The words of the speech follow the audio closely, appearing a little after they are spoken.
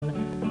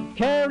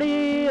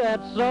carry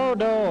that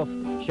sawed-off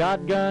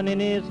shotgun in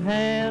his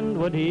hand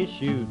would he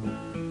shoot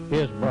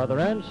his brother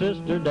and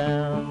sister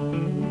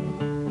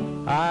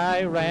down.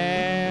 I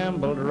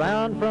rambled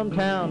around from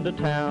town to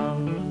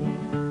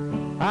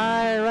town.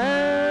 I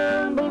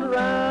rambled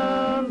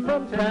around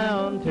from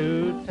town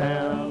to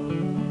town.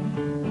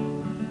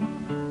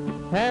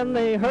 And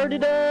they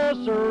herded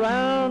us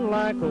around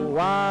like a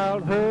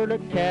wild herd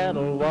of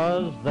cattle.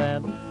 Was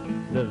that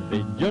the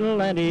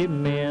vigilante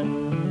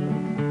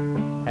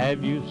men?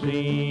 Have you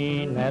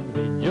seen that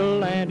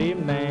vigilante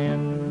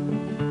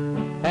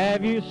man?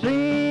 Have you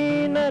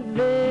seen that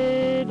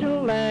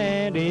vigilante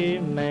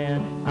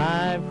man?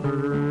 I've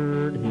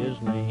heard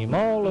his name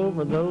all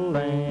over the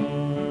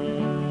land.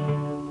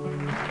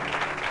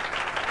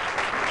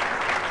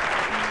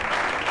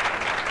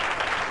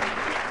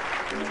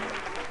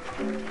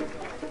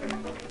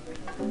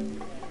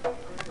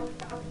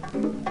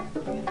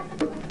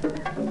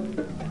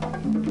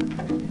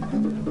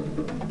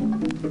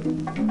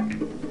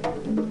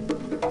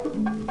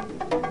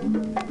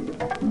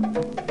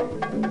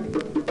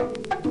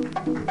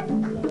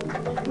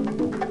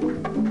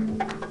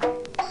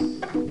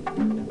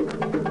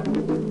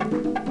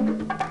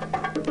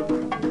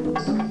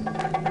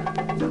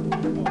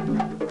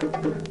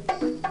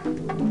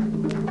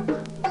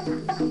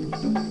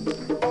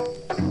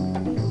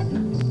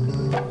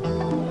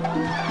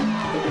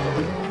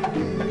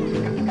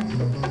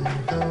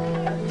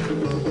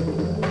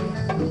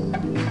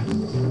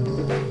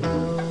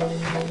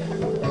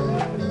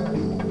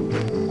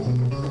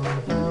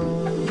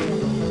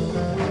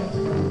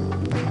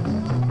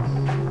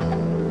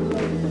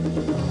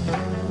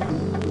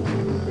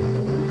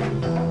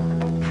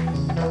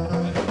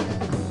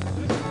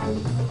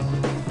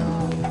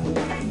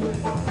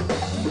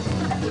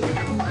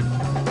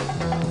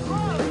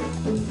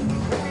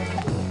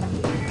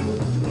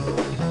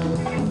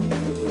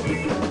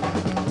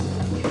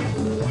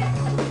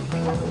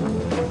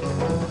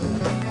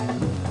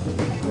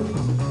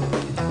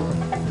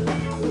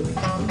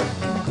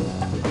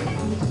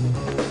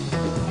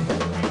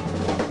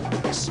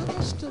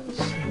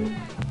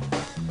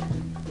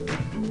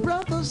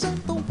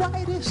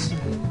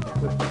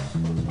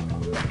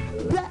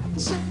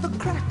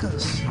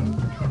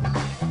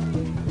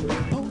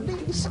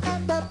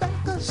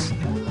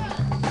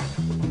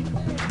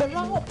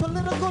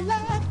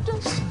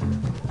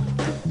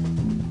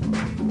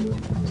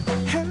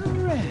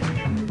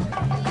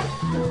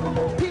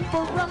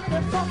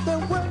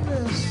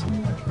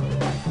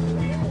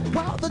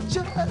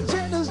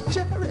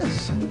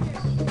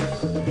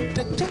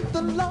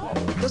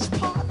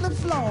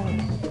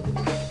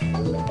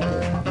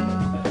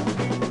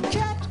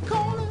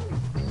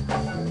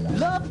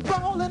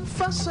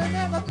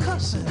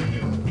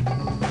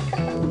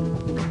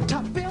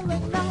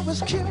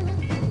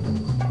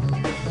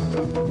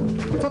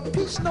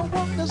 No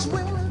one is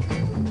willing,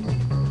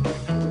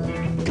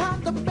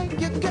 kind of make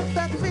you get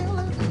that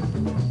feeling.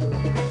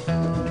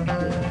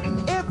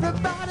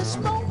 Everybody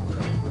smoke,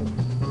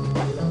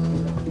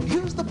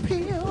 use the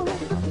pill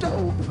and the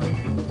dope.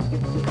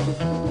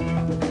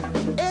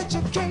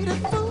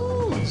 Educated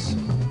fools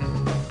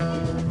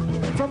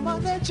from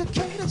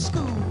uneducated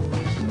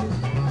schools.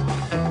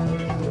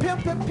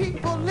 Pimping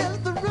people is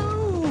the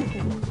rule.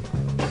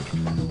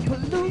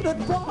 Polluted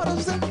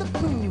waters in the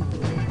pool.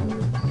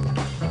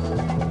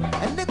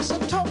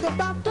 Talk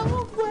about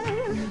don't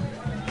worry.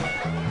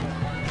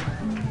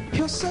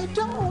 He'll say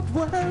don't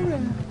worry.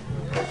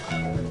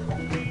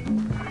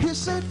 He'll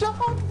say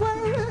don't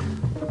worry.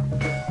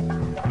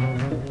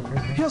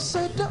 He'll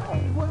say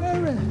don't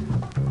worry.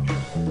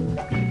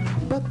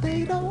 But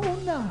they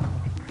don't know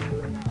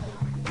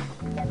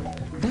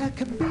there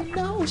can be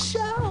no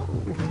show.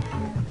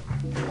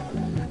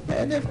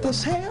 And if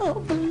there's hell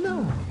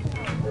below,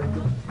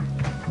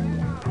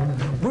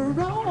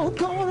 we're all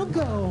gonna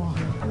go.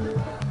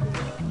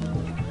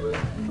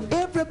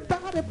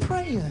 Everybody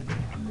praying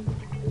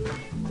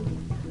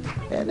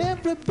and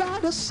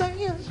everybody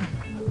saying,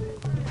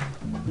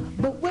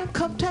 but when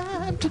come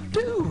time to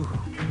do,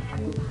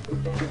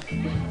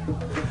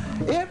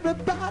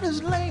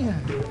 everybody's laying.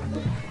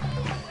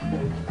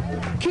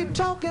 Keep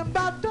talking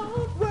about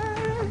don't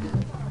worry.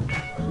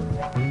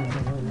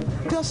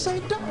 They'll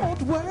say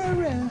don't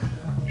worry.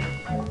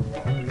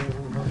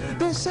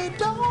 They say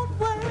don't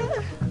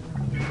worry.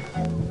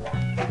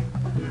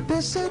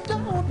 They say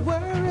don't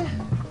worry.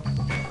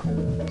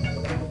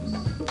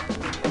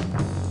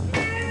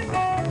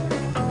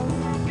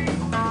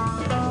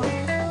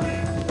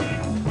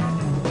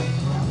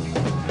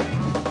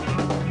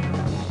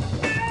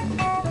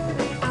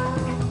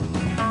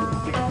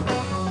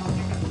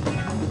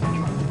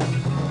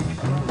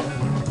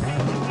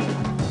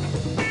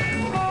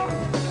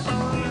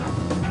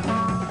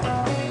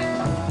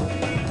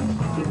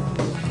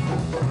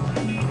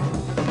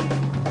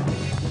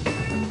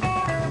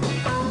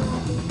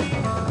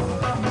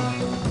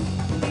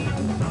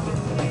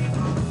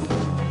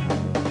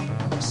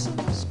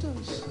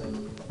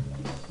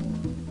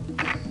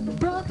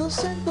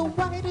 Brothers and the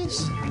whiteys,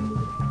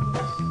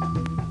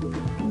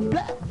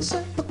 blacks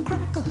and the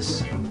crackers,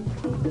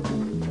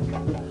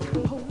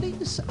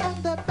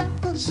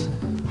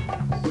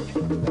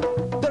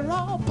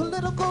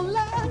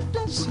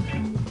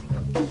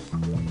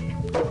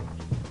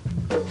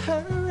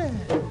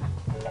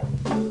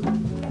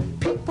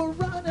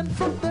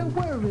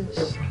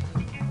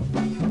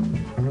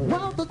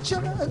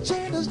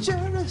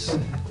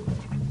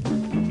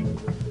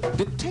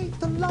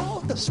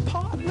 was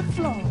partly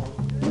flawed.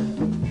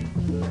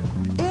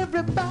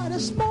 Everybody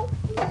smoked,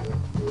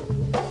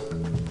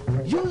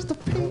 used the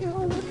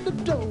pill in the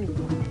dope.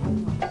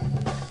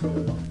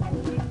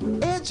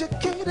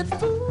 Educated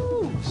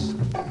fools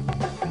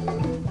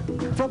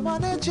from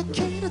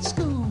uneducated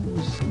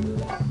schools.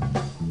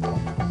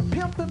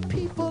 Pimping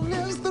people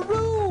is the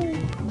rule.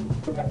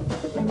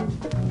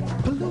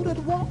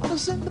 Polluted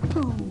water's in the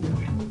pool.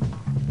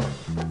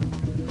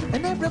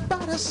 And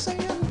everybody's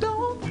saying,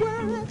 don't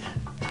worry.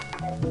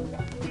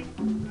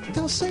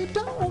 They'll say,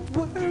 don't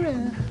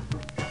worry.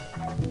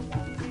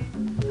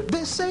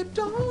 They say,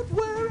 don't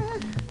worry.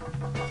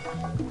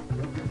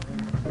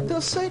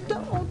 They'll say,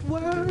 don't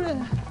worry.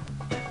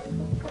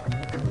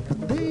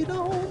 But they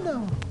don't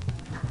know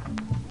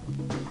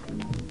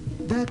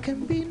there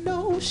can be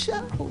no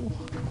show.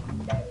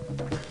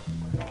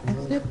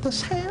 And if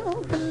there's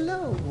hell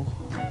below,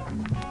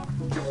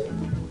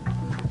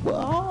 we're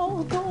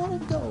all gonna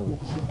go.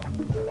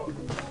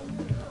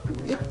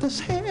 If there's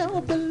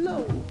hell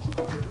below,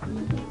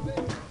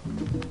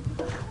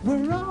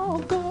 we're all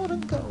gonna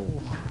go.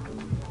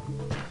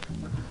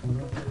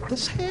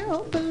 There's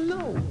hell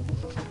below,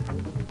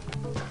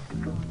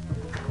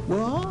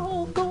 we're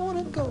all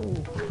gonna go.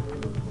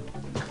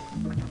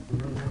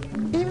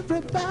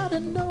 Everybody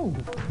know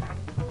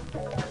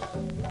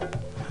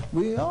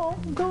we all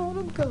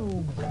gonna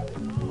go.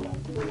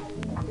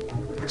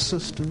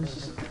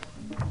 Sisters,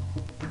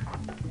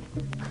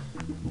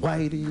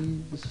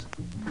 whiteys,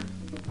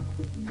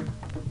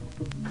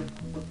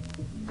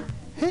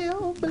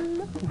 hell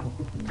below,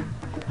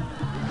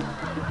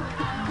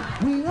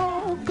 we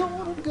all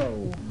gonna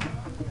go.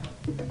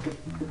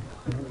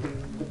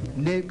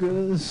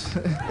 Niggers,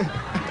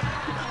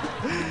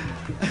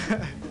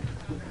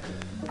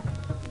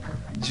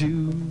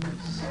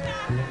 Jews,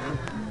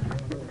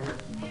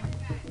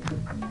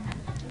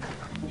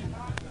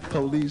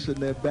 police and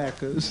their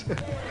backers.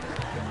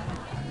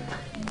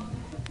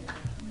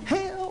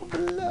 Hell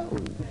below,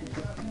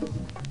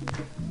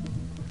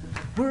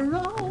 we're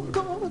all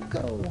gonna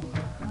go.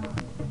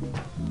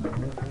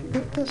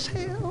 If there's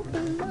hell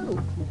below,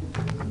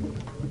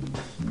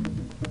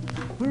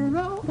 we're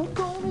all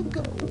gonna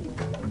go.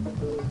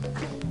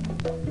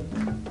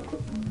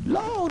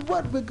 Lord,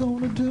 what we're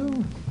gonna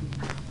do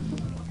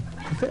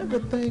if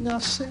everything I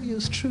say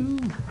is true?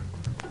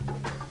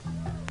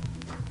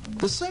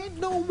 This ain't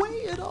no way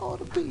it ought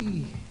to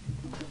be.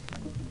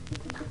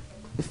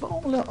 If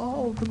only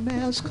all the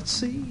mayors could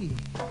see.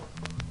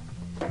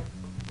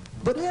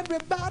 But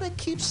everybody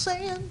keeps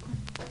saying,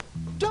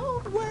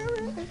 don't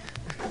worry.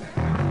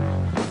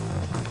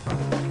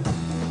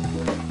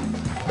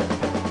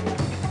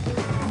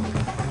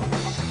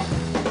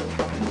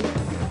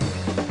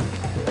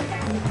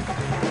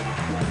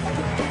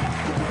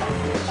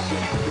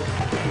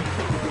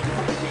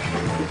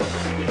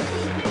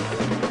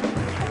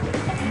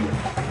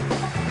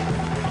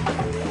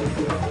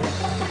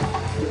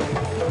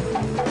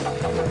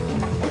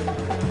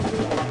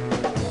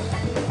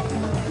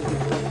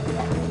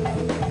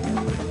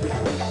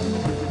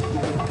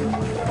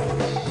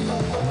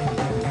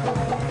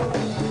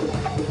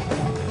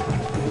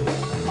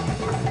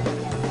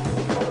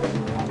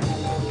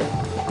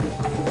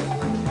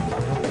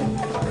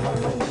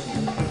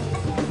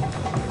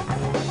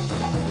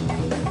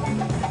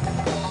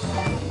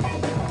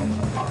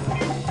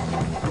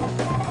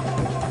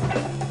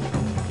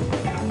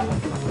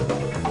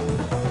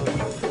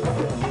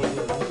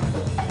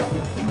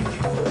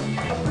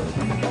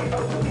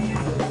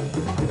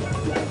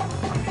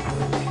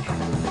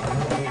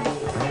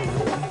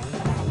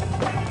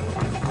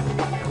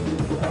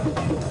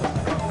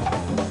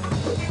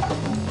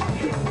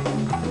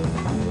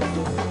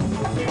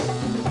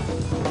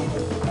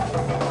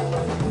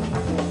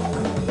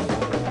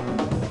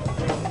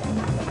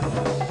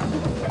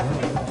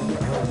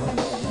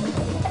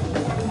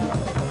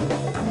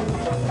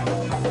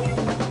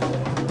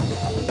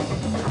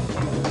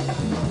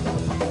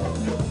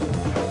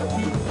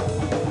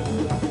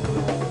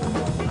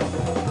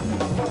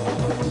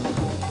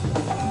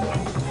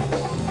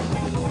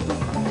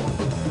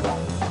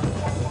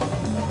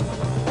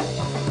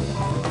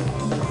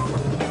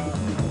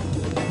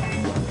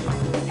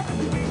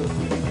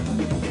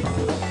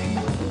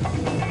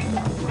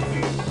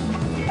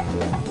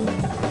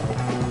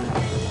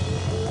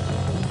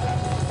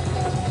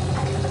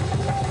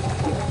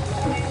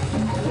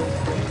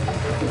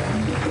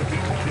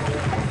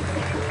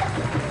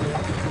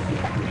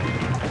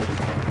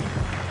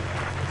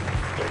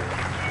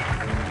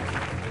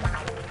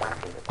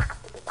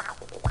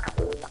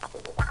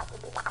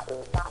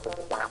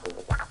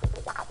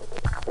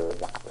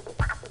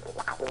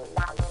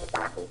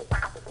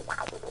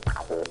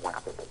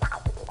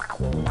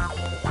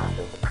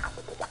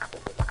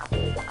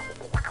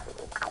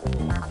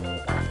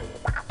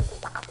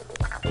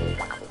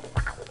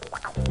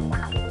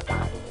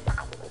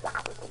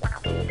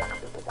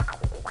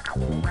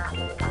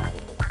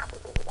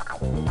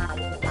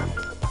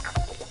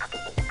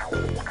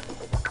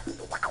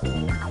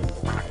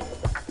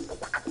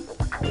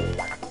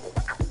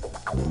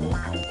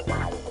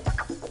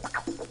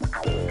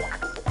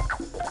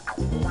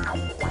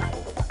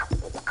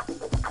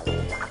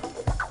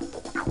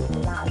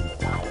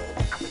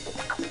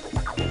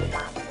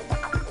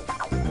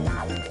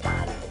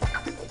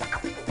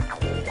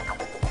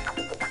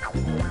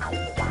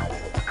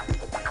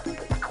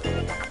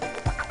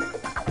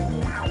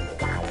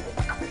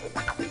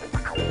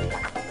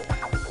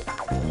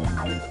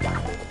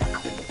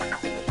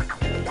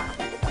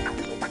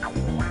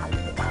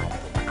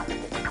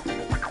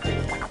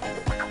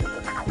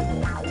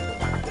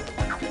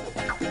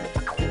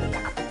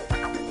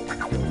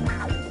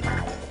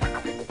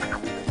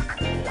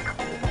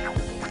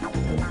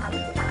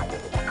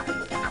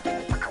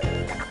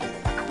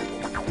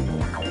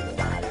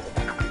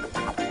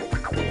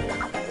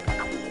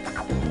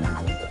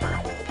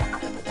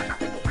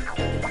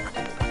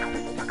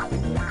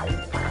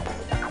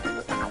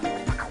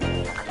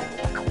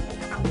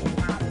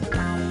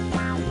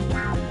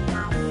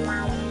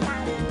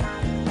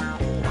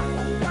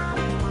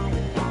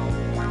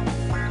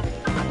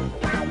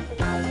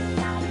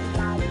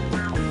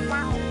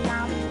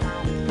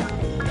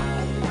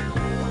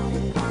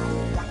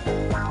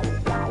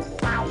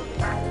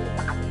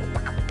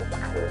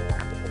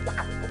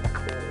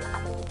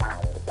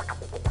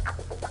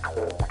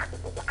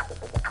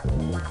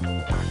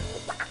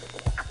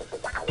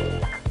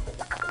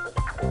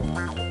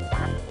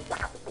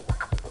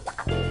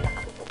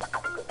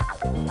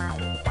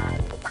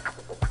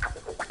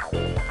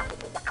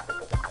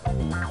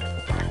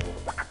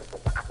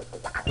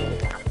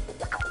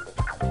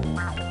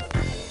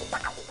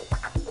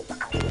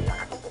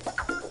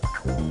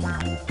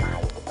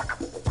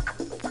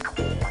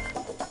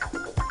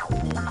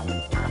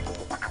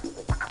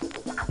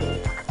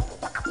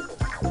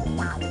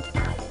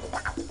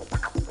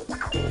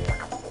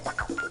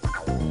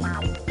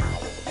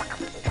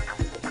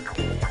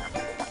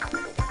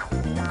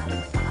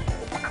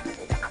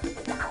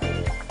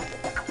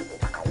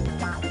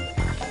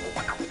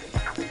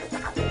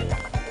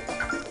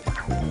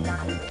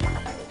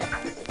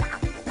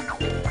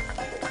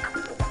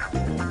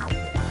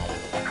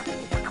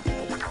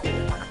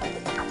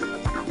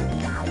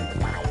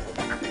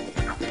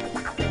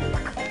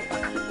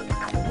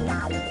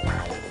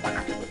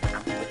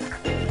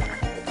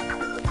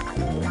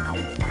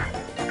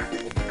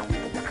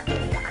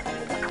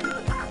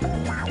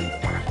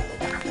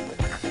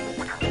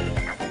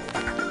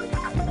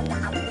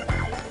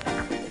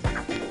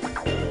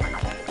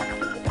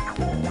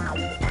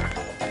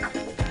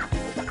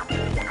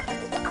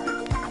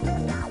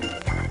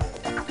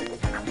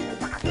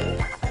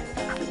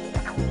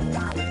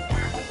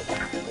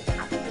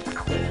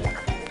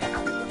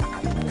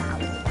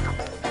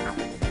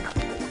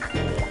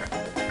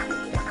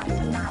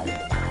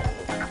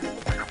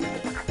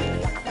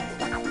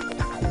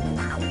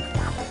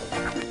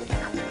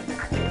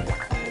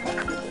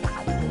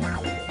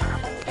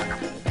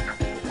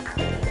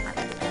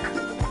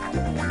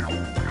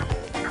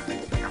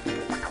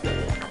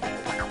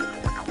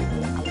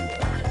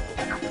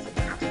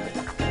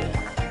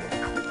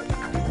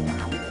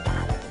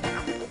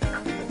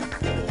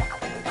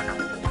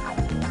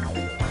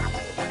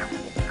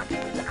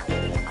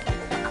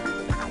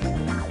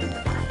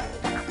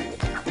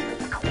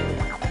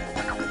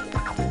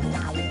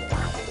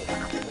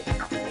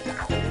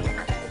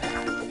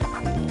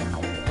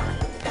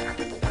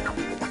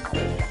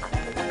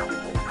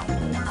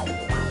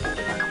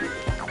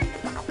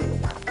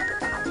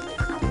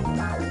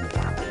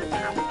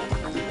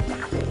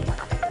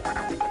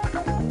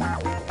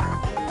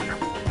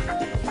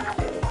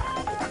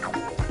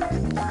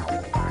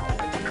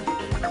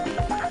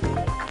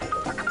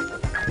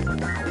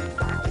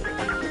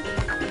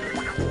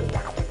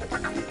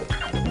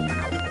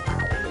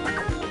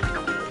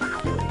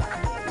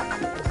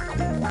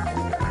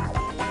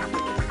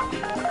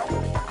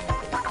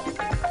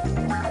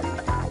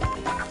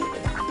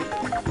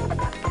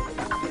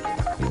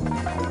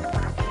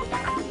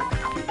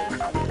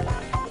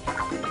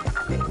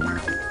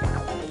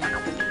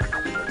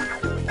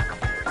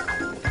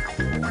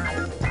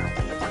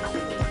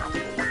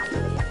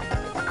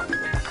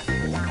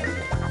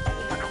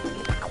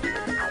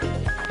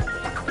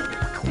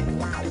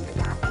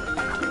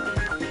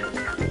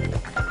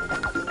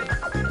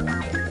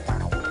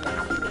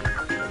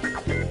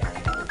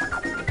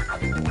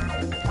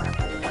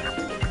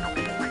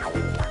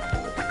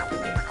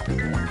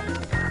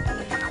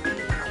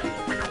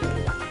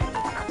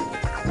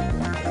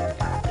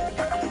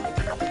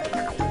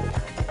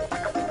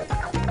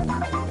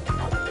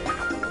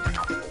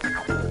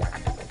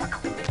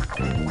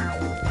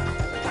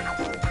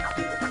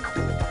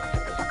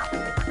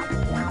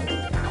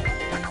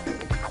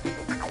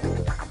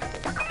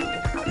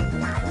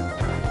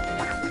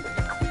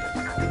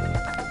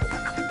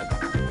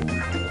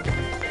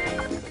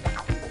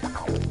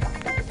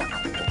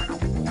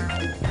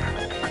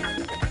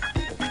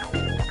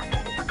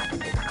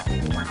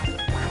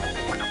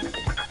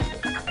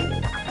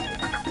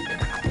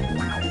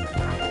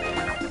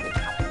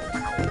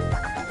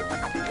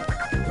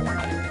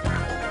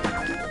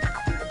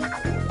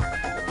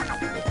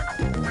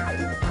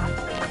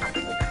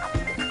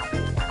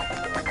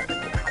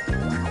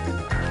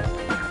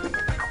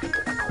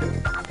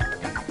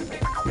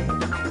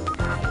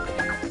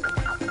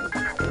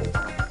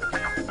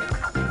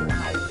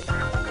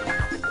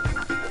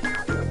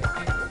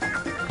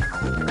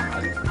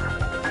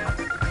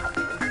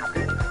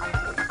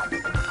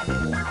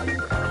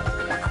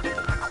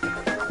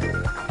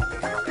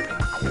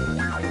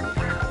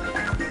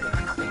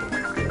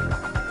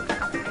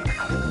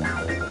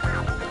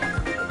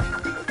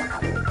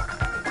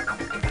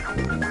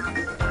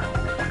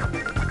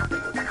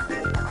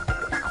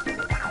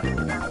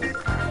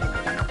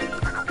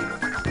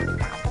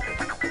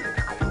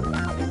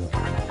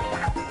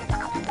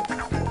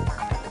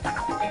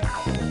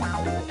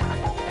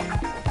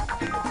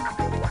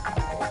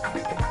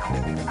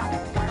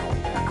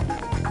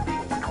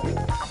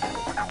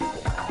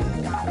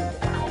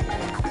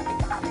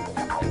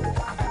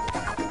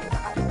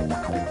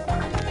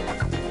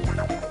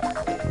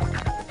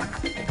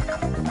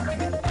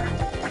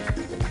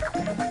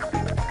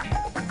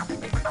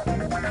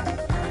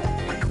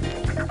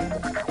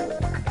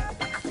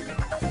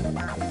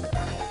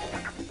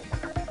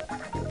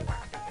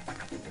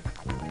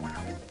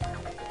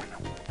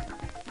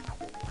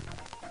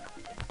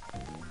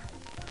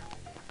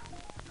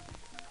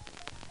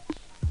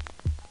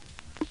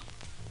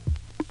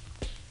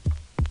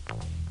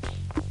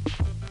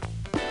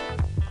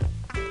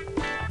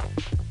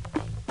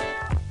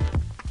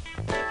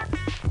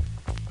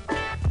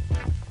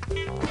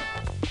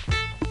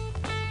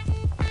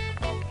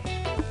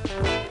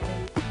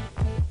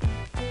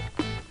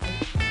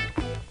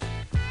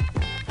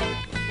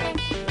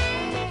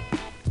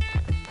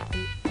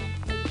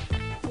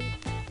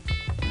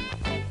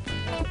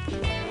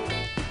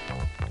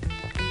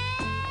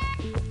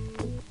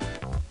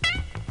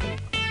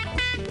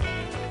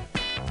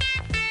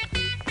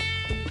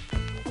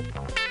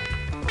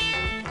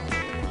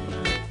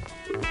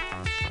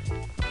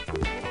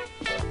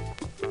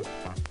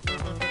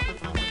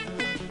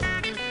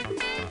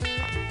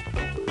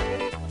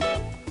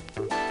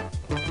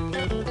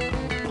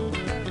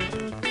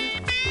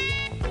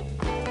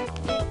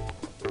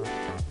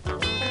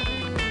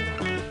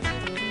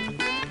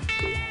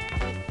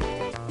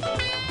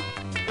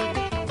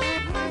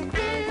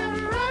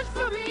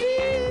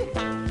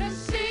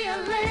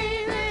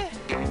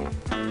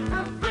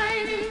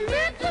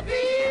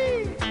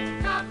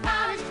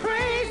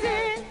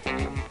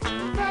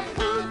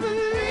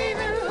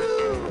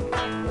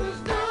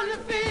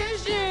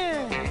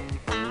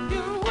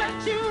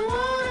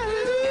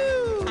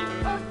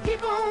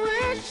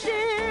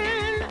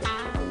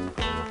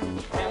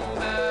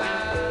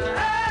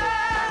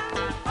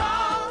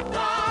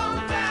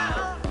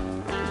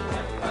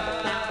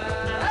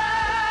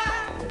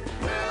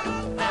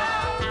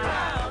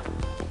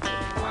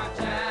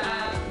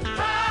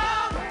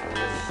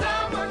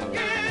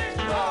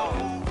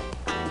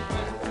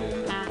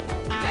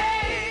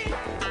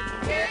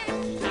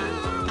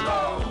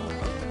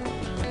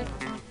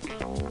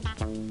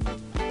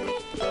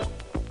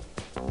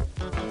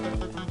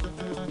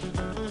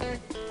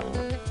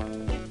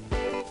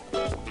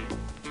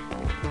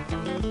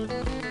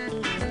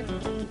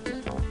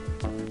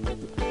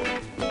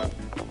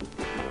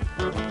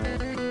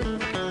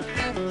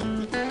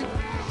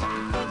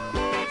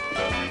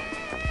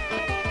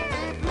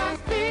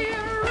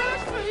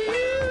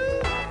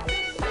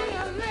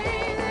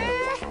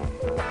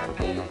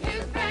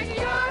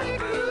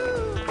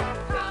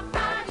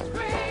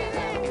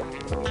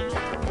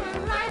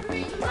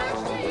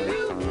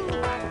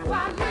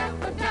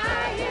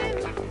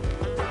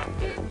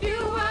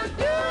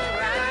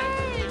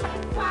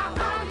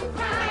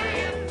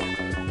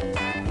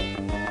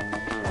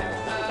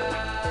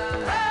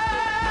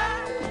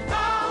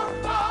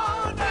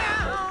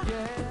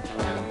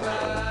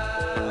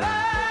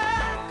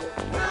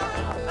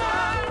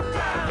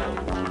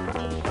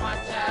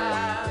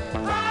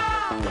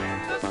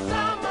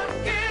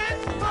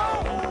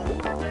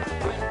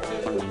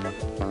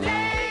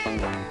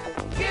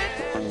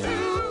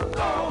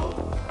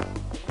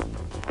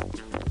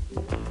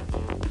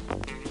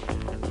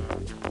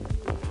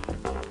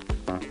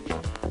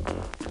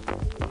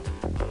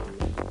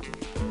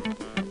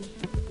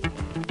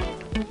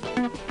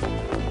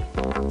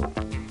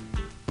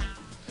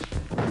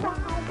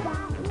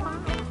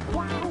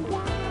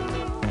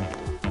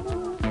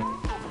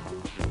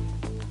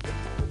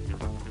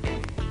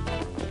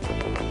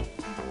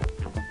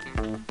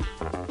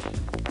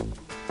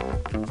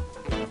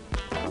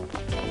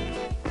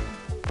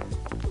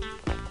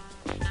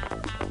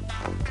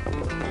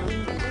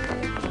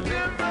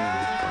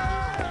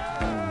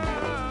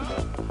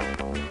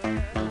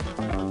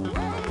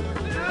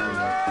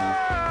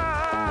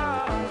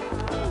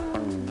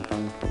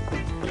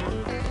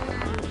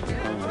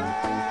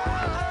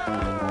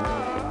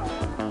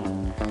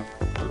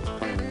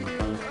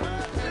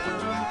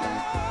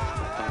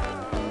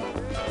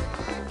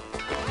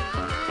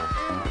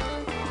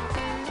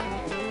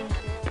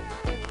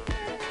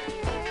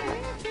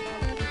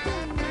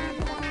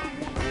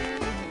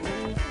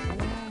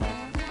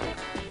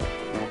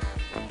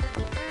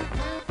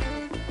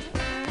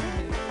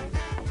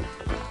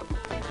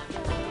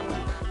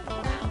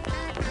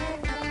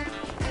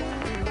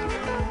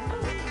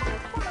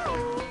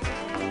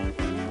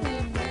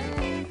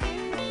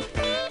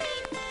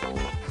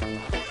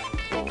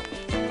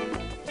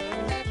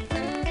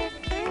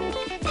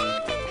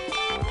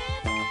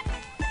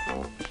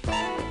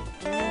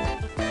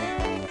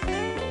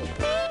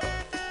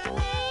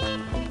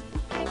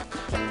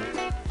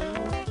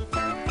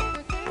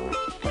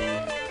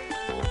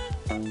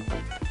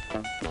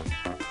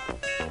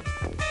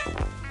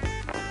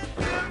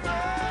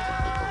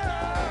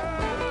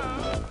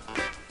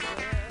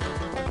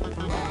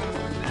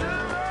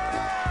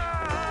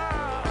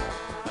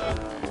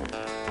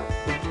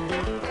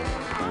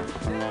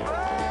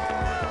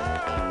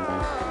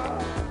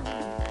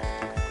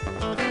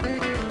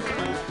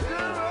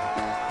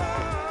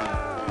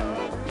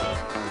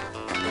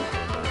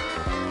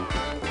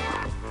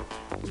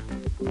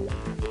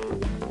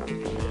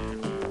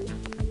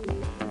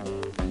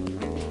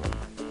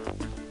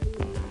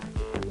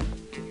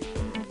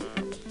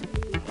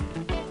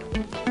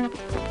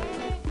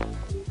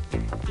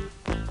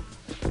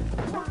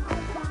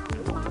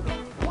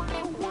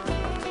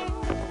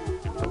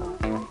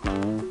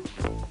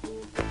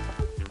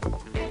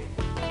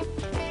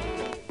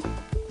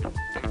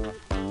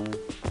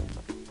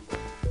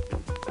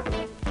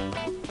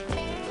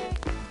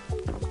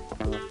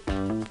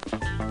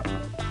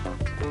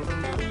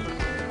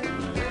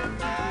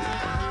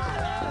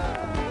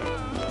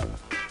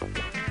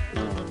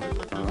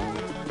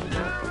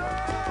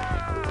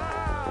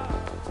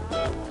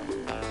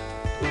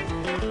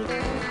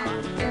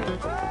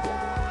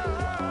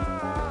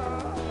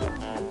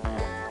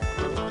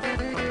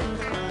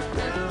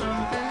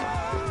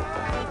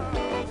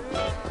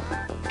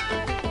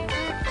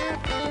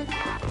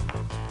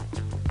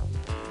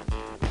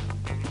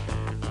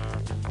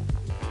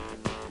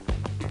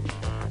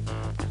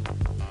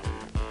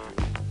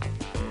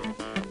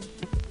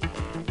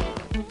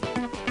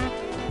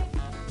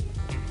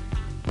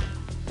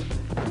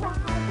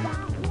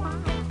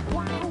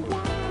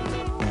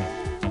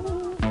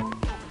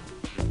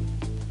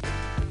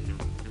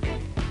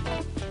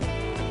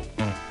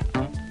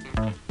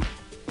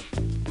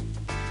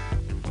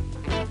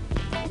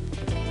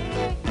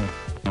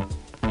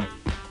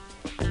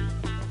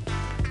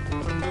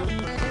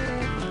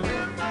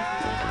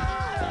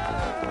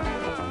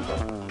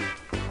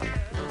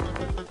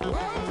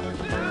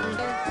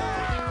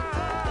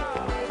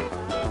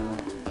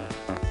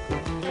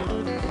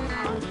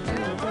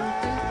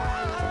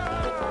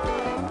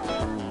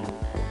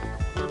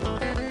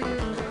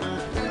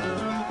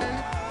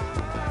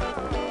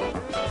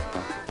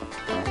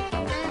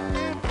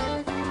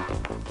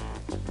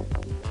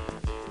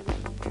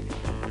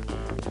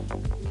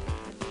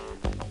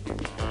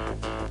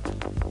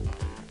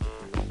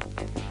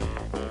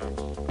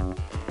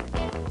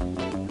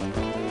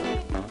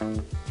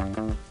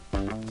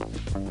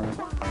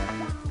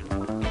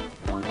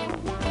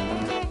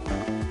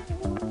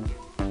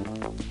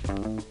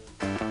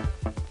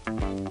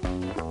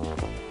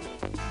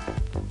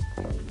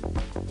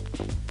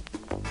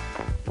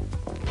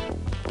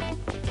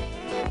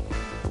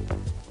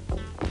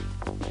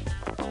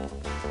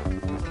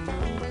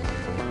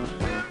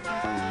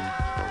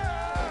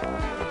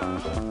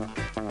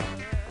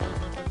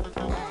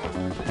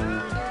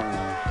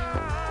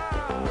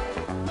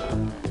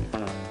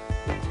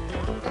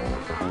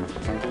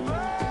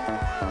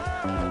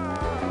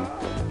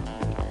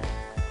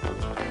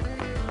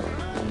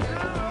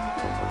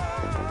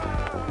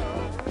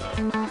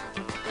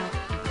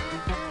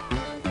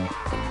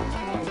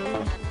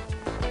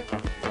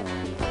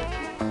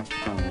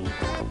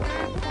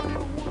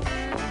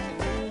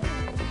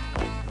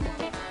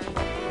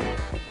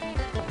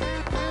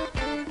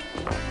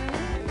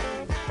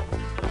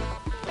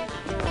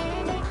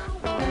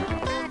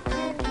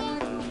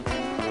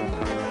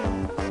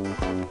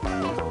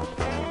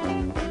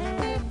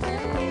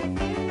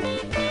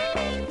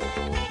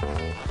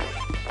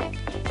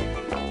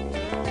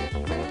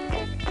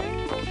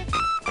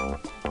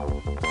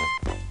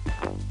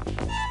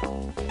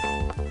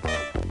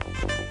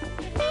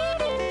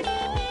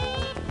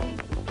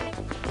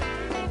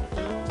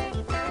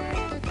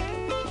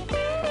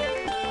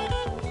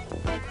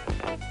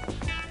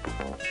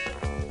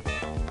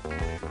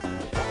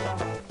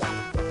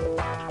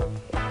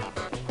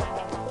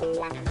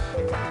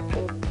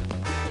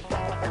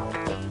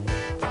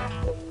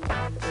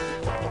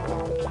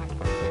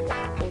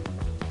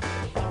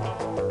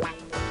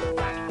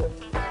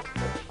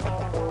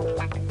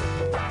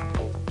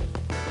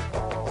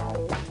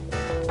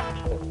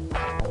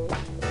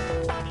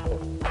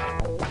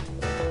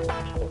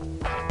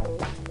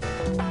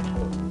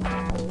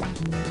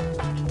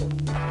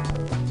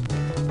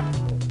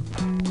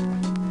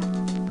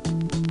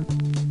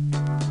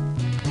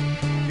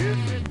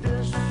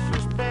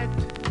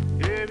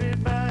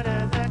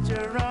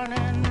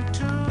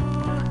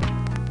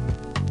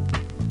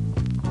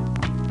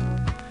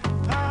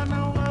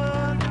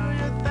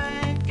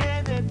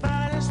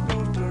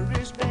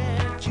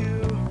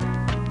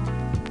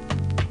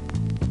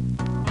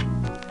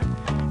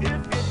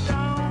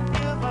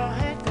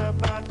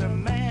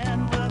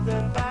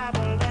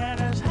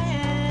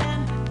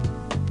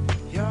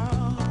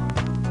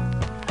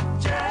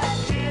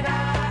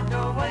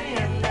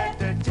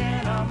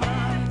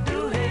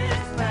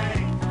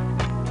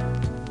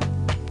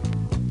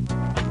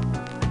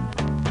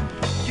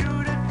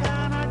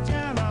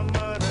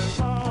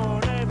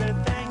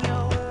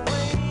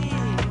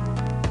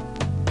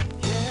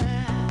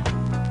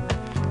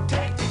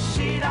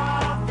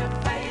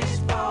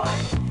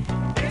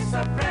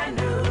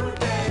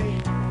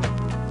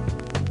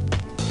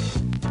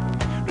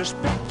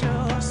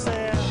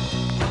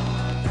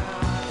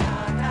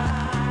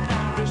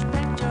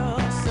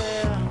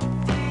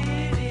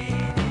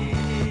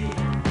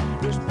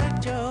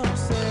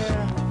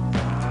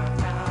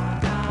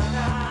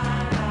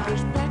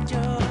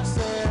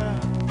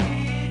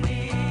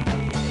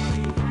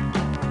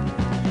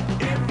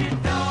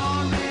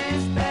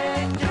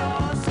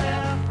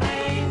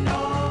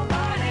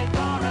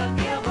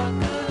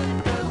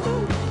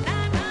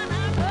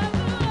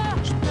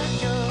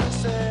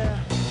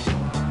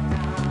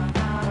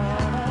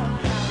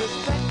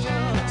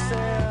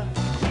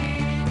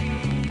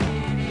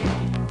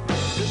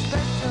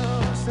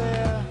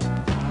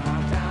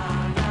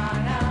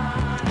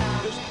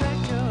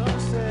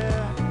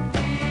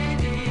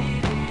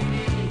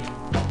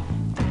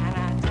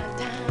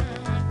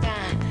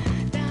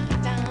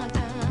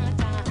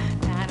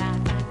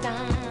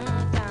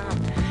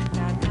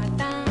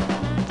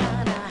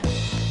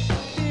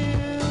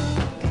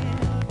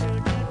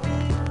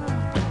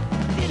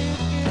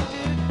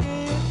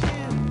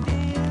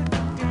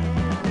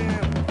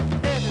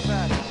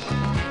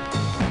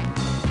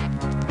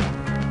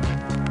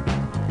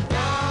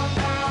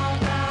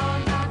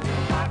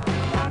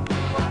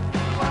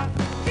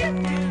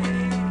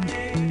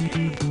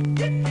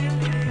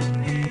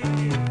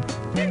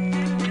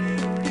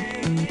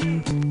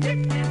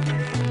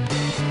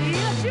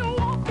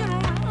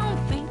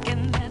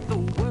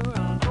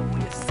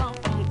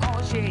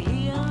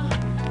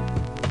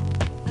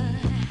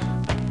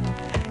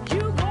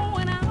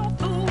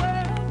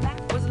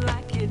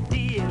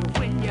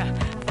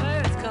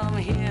 first come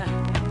here.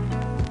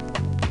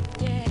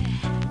 Yeah.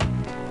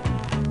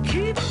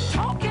 Keep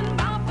talking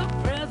about the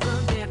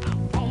president,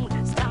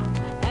 won't stop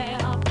air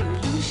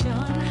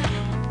pollution.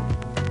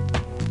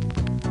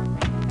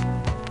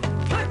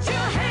 Put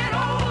your hand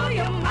over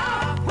your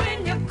mouth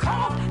when you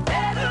cough,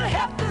 that'll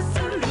help the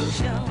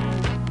solution.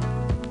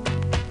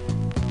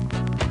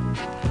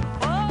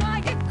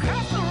 Oh, you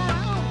curse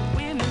around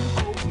women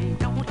who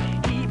don't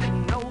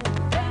even know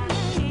their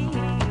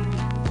name.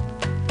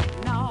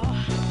 No.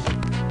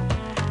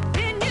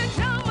 Then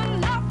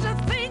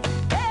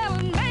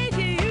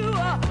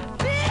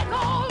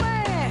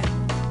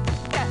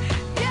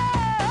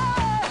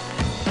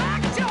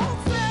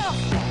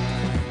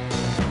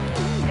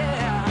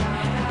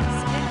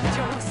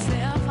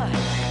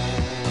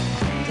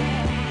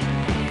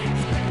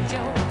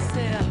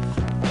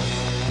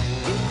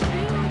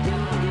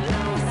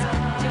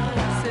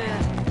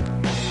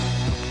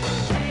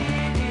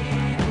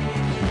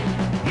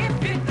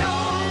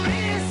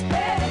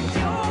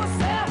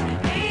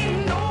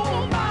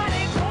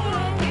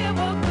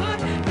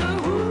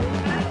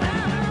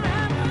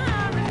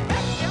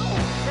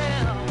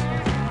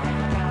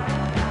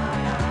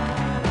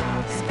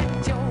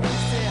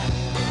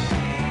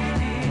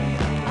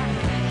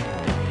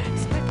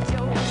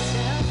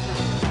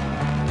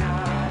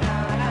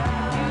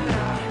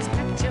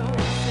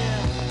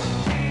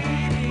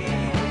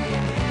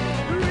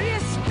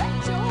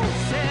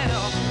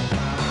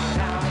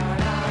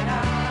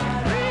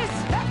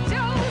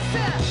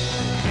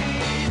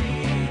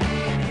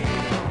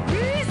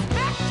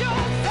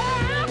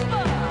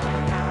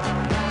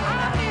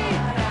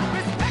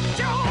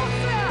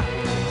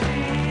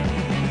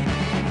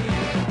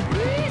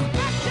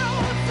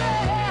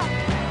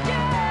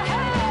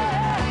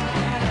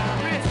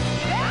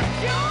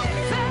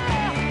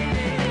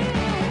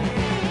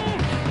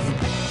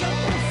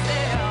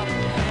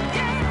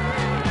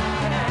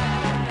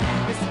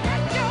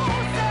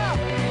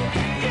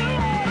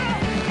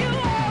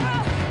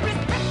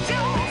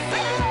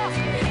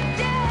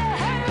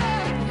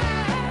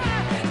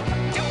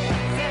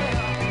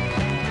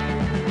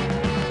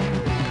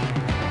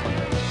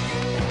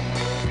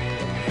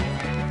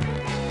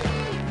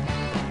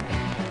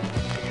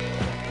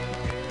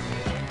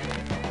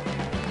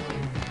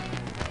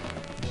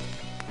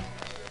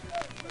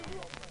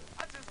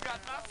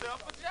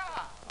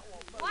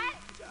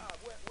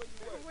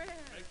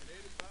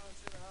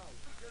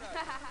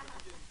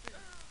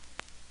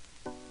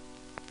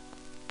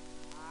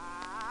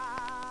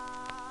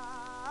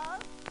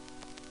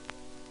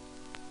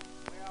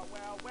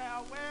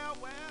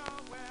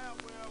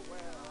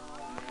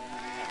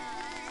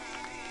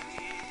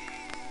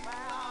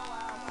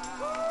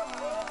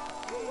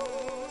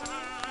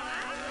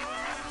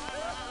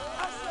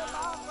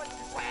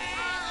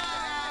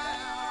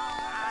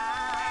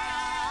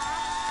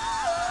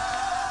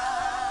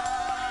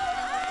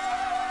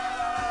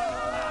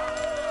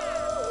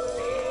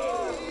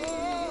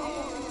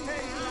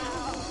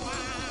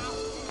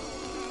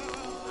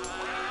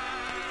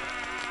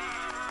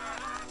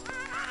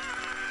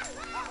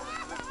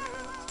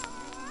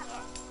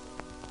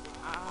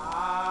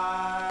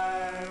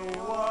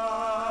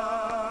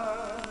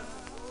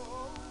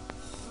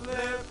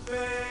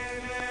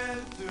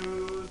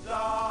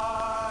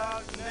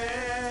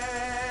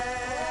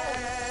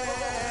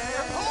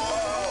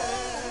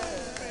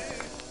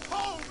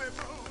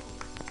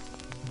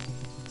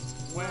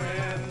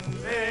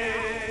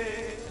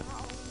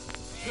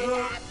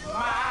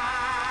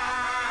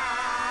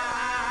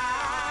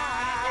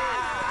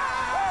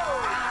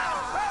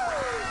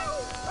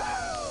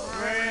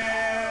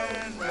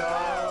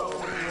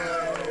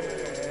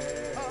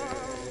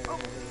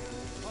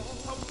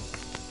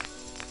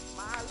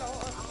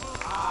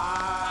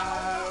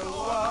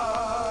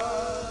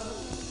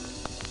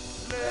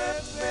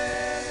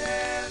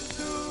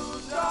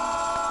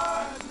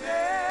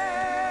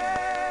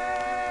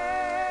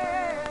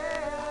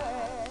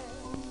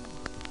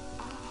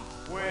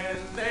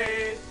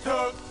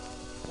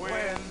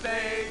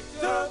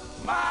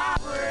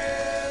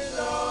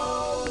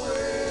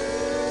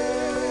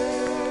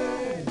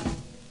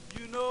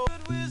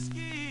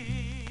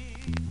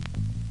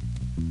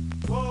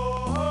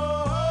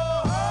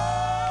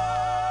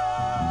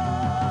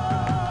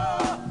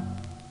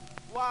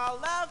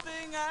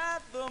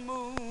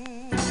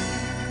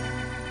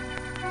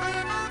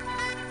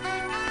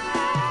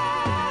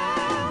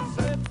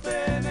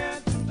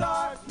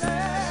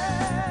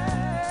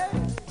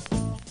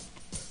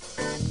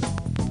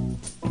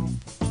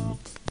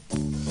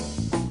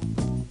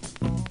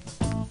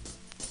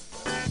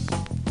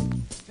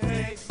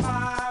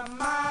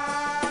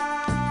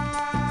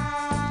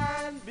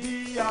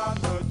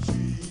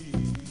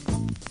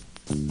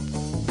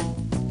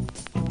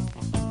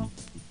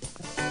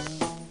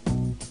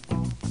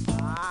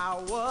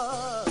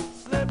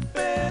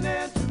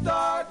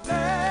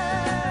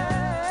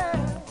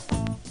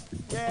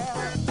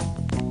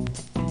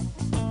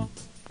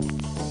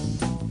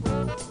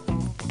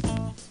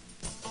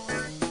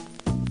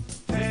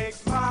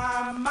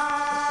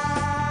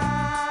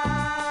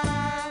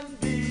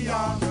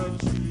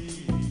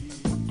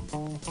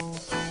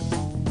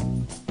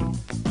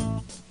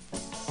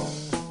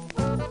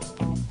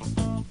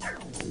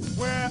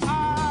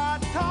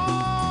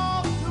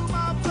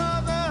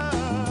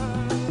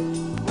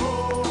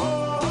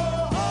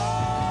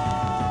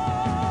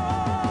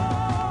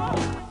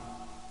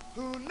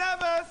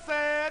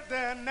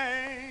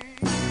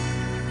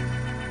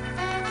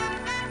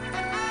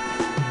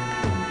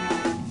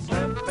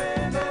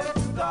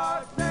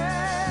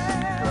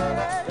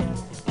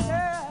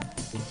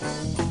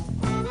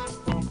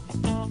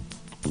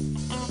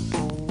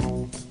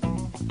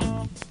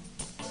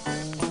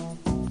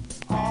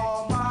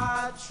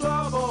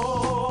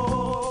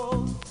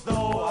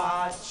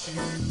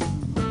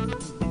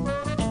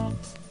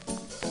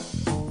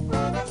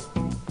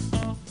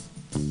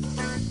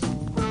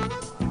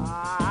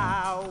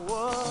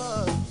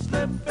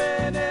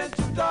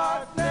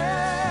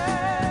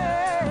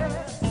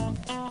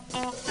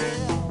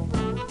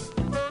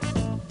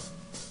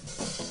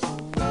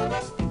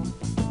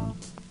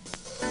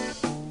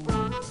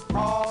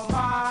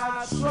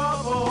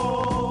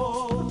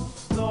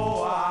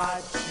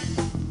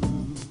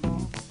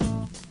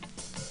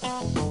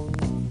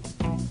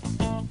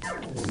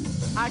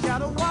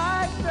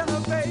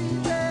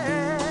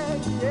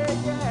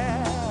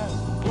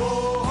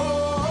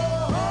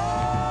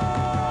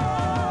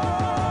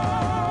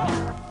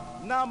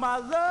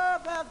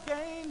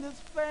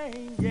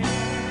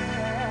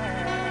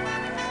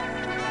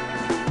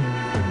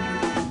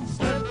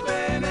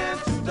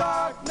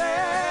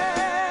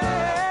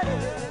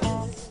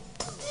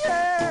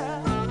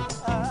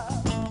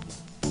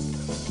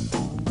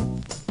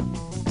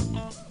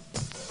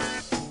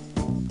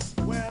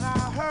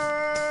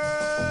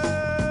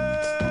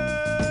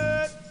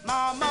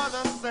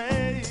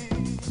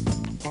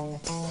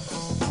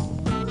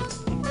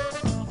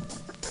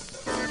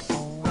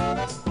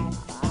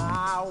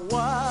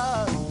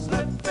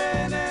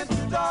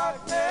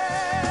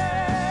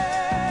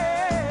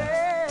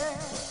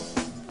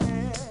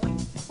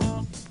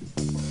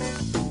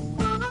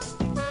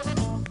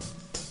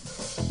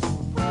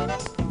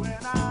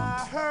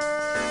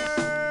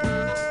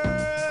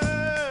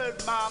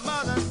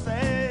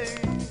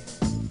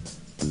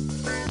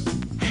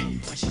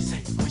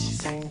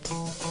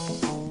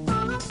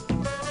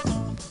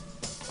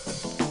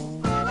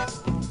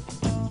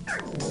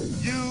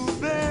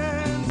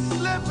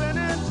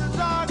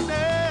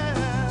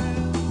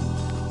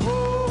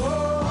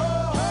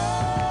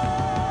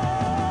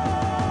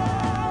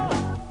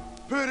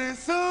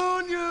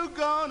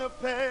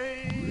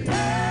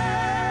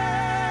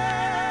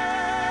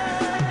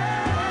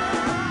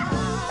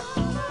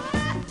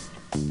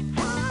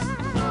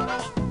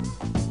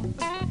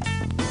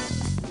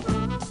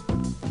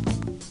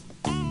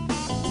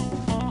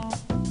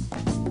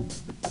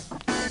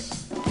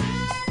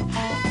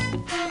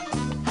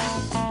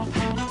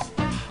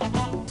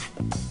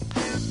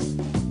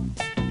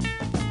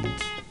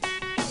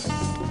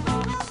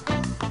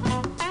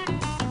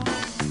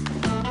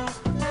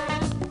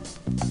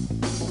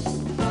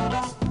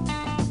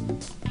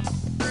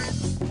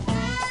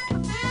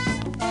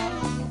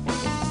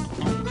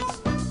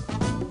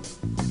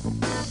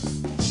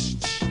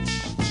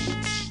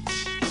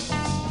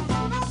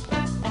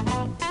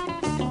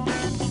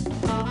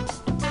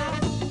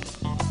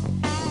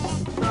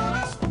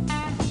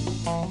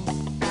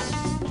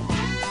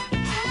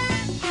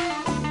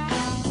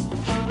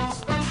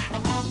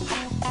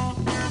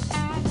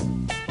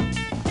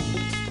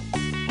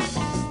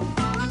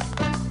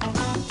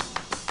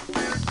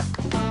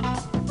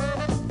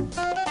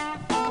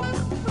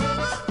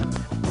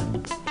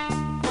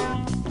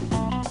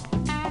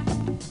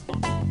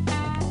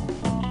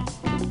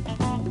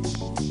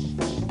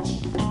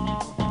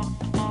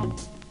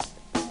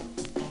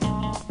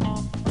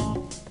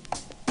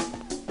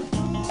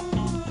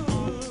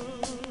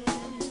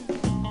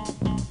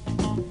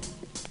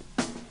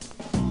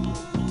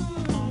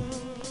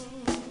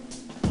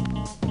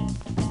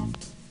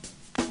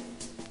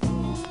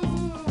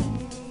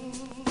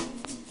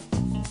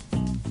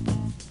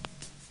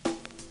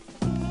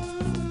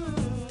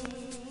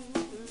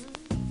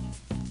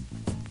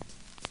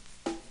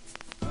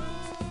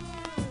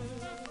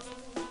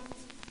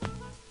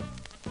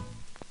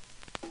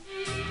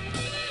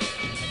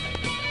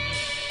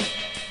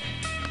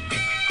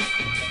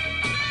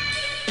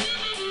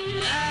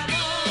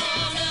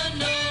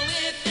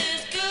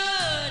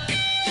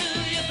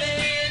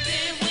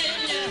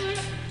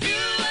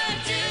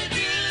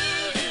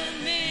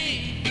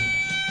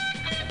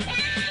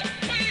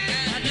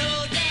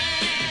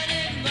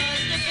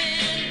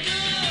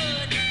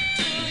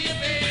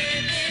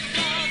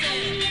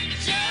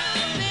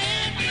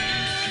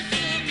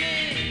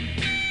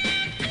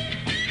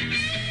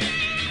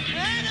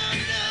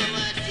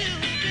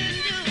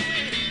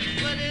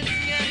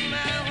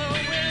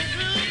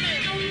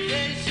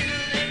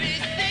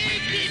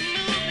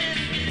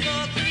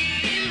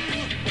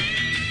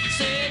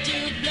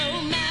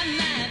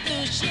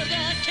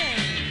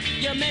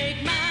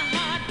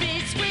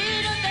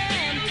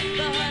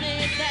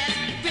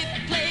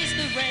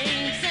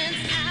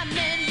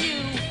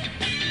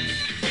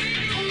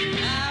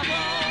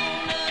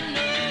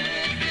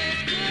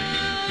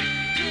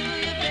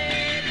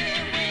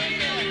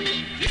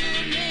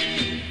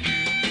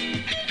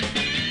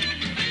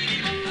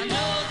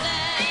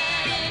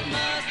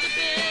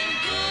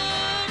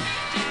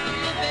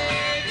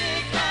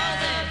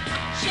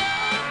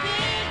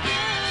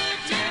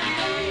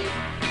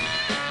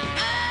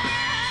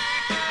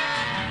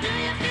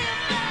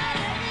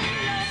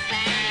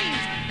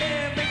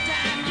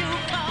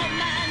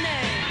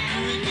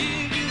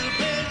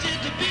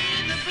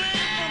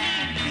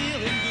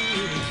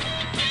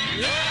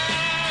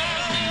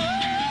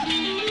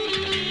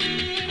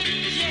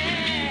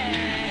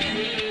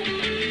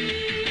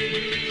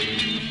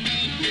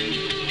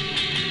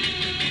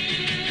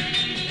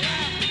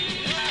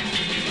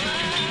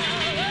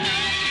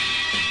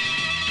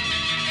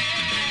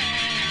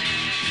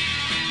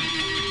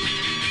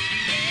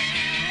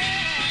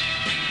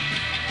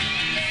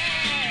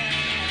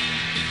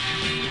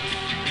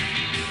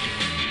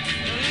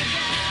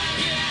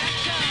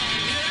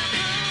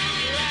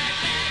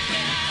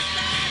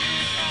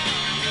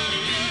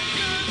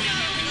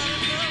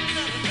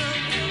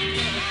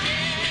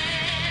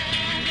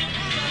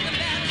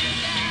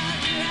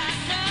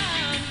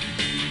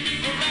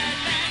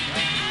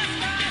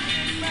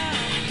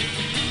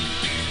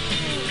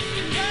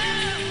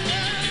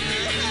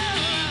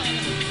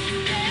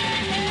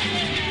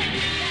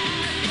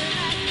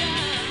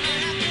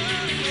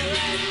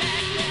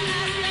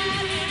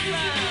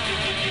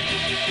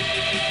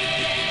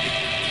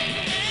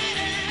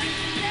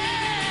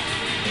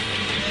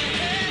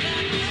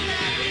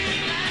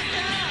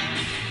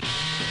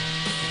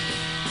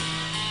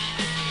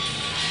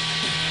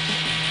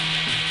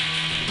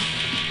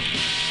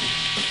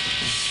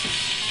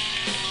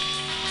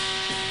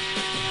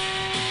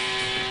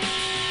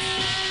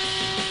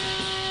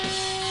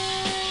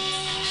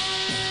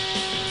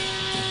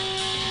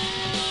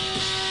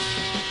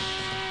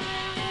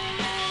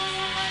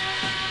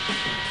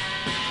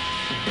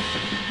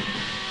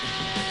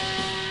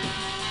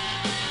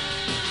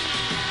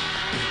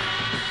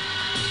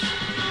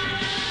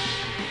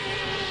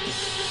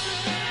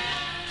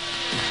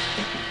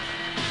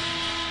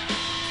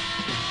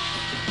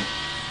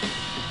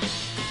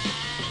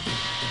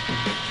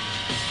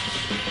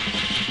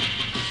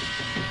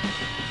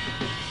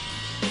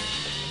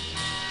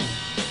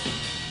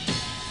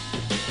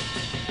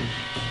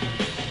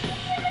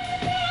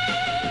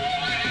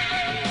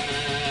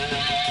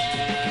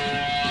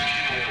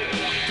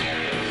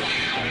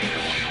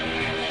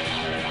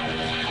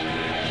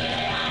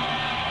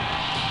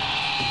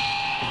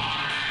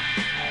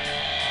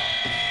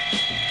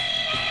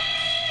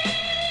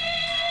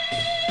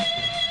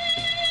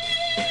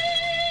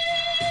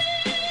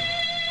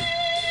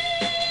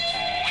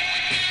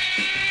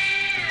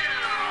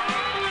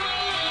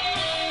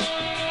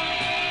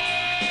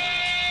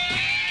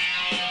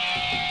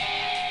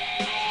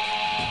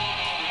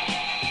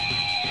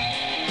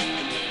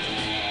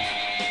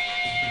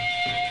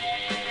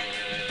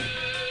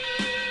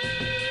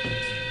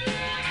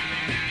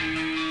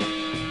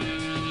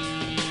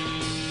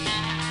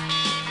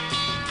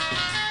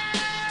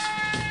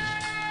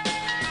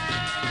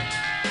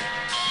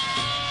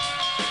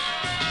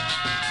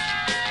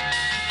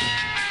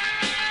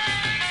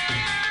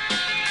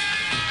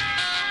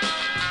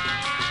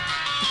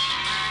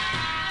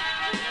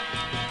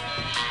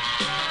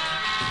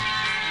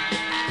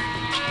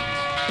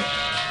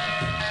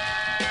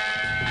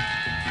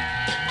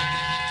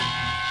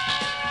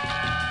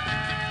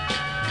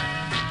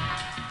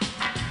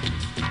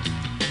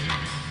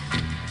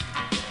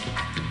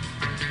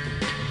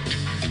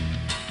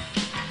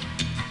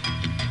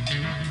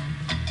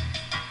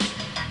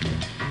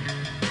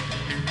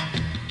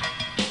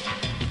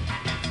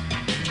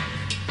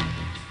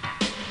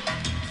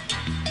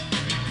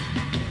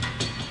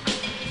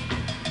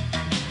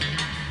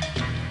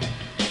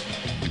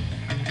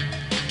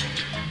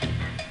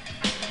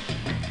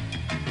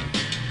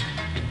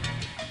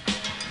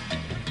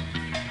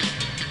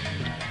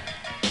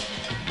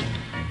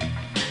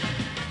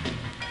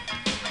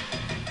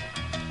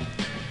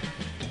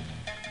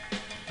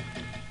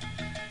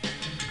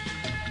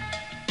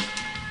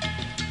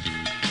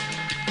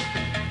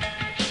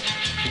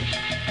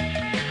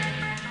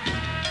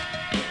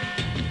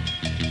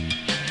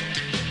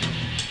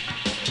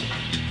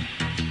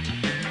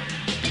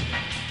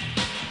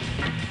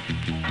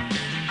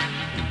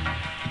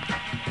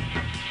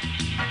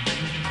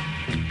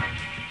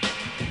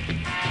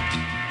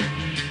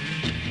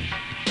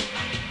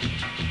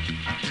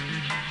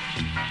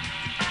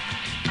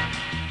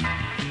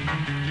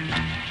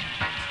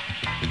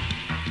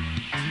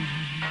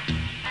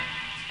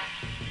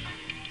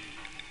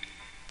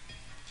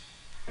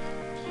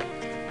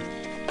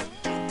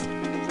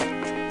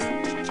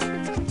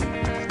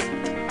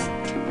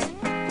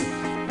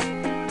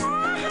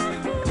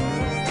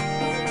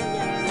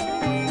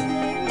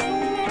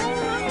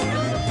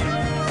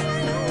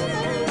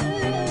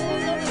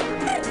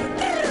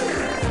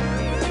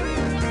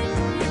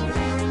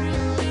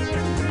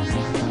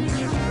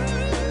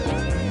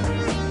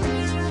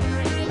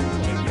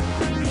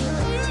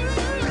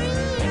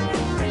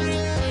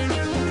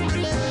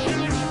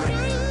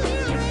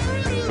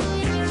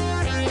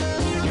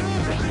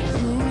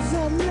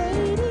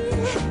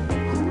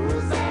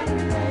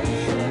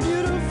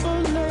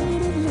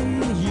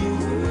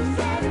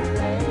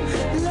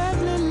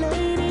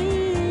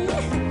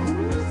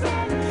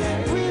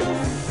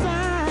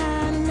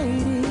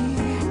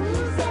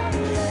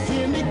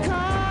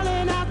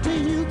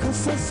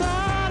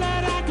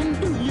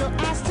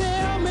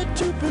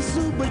stupid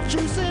super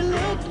juicy.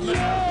 Look,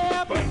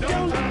 yeah, but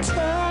don't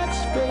touch,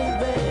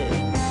 baby.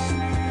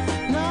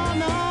 No,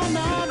 no,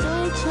 no,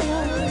 don't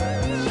touch.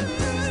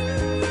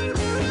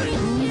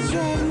 Who's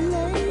that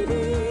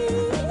lady?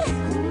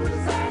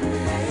 Who's that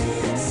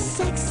lady?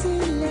 Sexy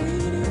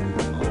lady.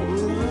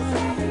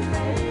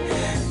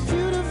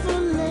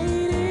 Beautiful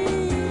lady.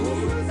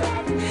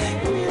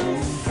 Real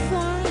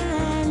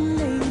fine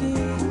lady.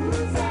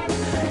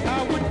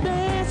 I would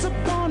dance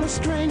upon a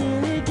string,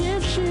 any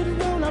gift she'd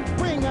wanna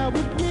bring. I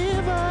would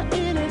give her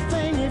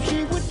anything if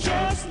she would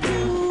just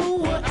do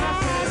what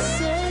I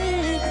say.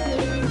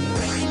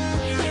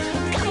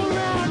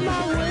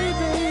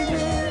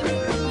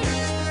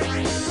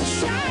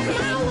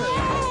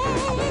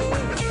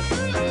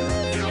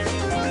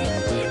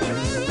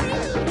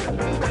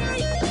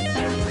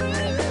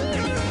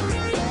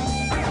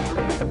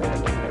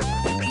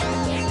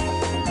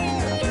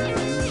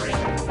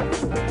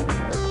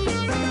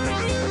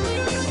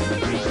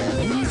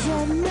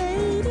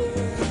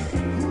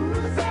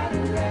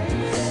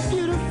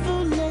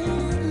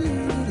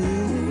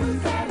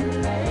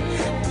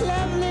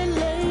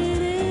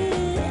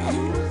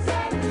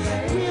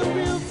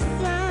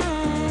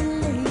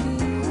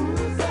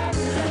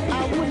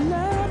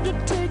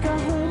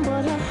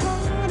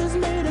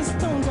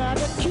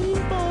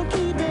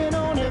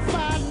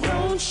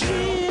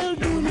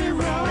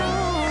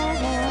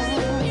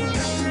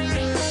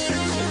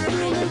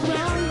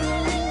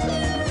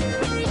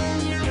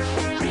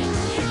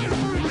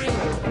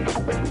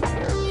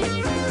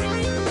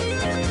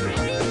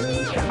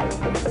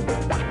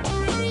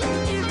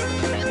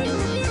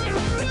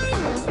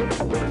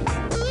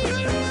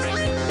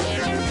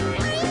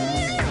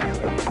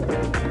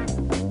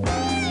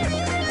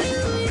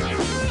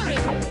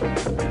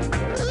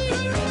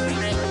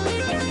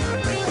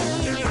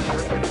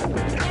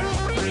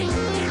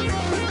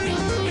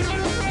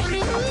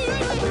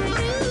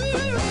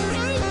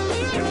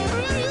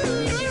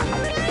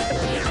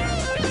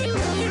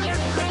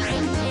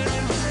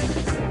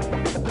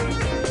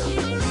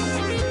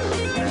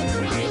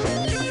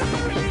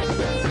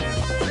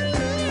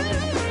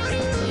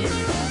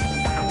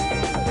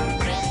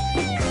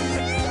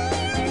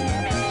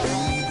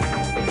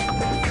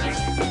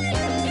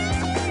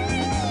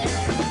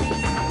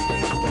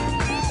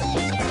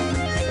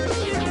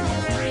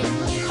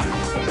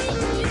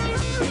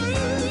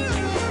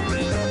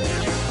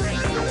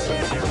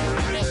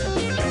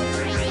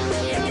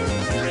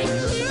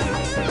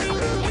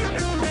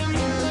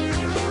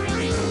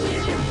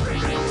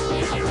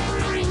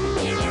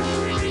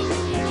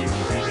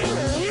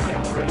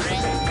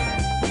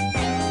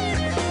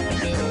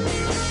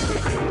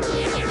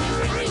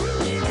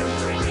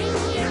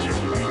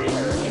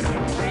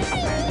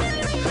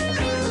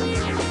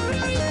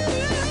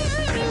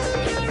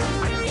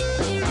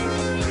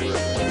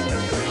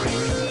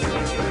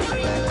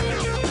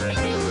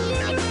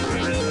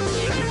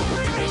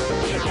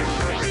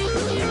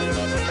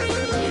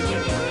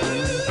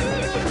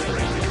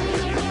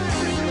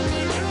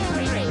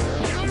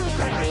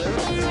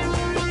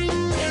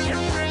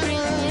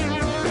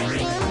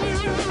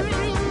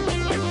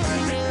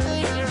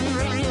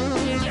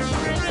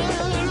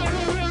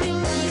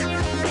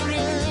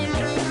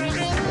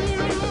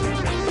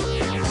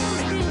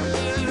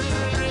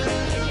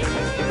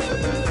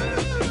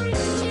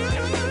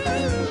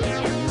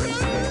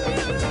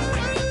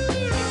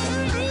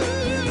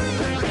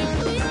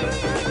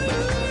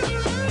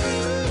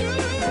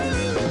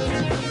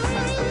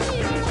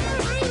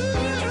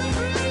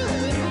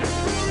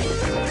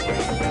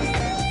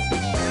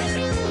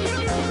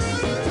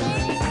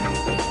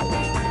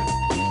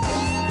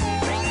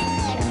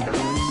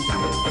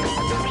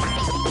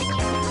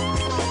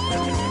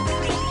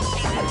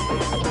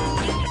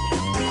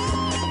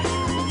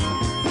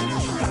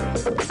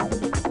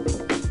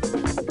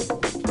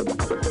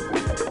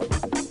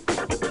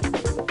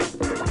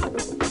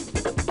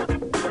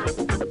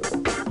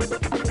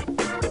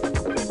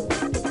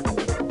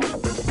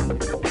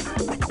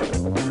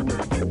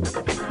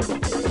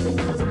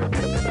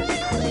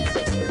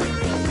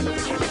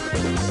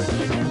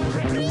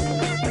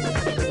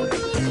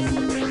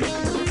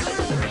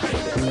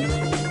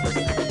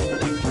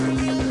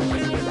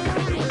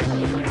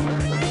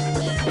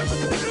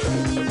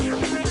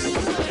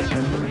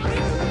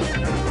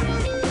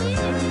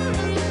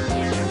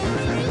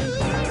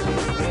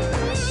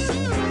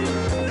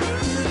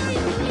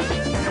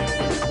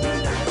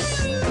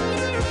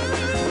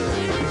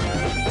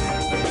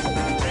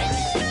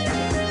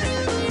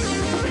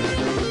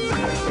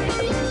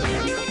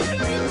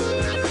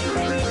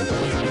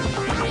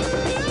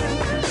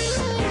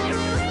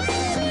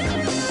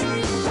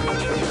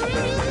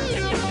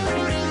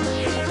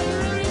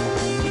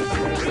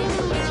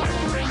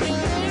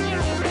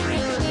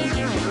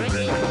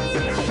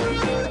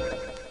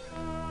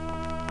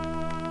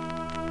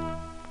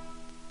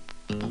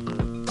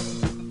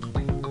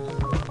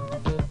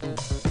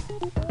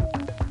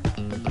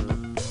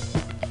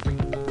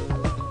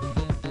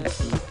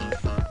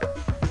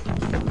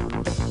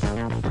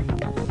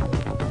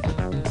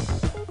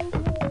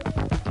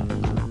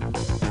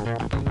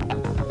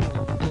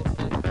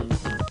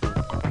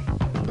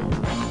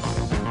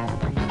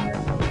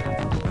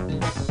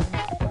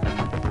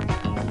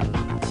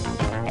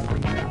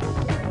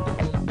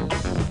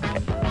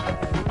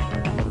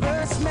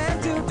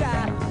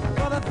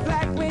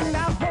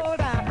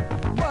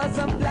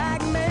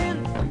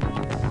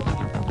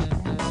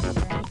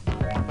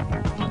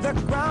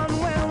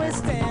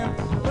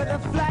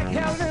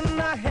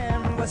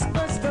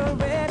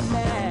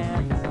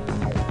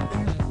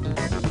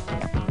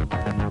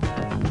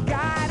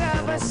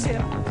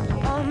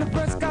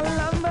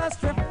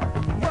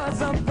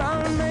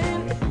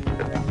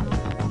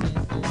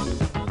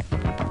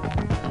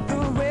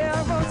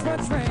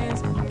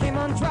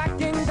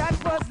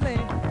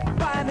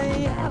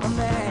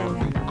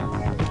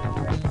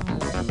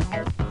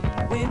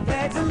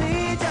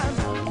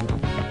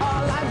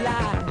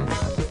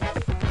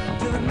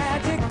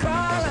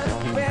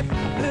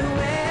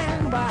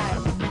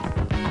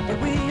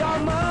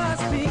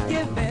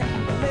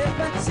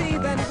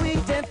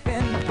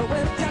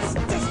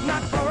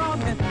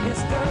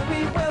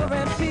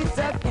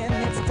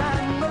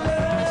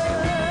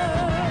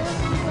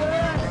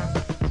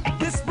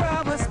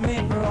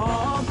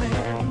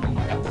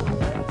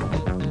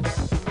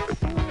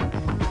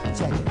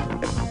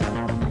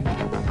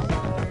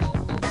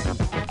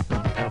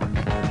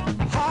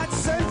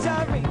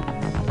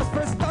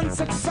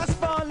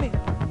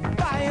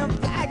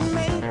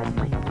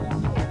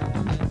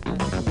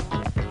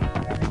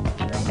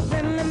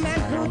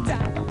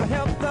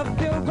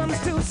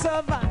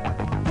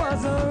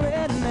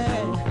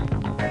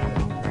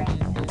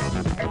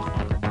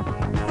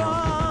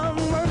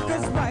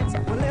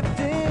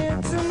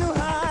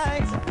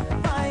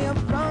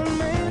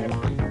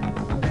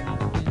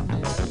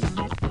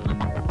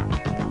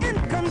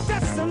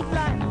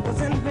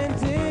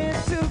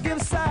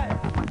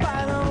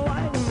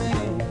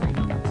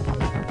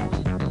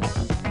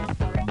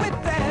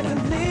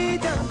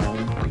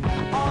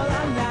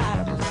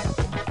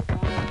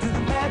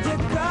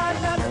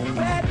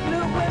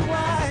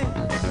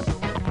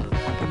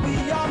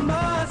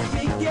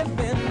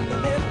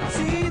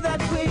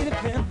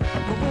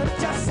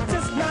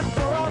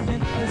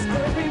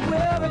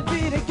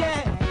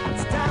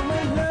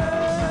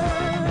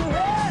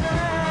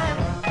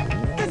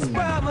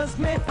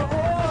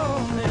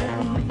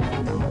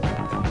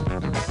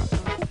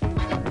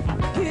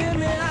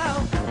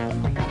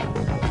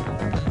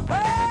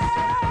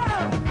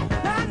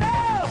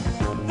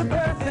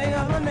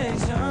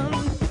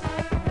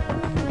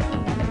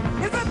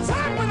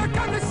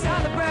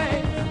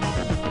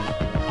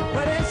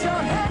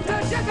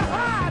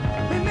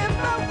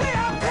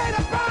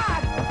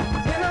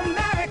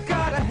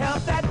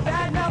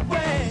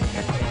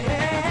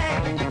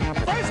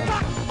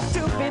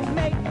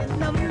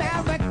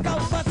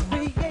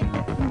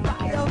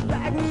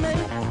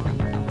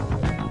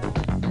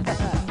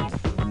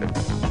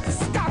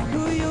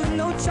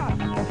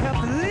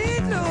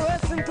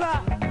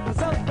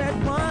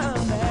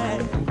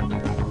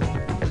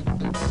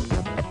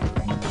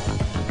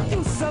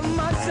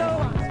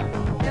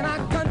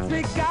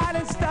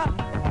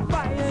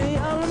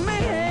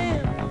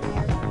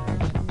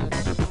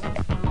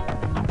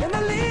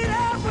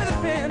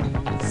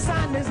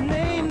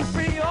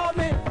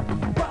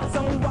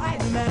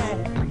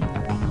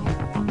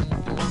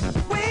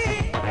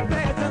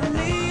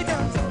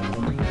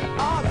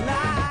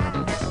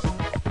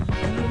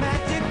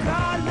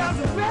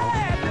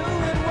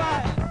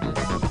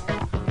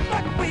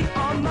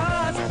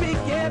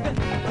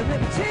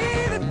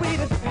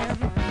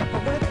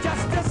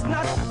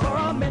 Not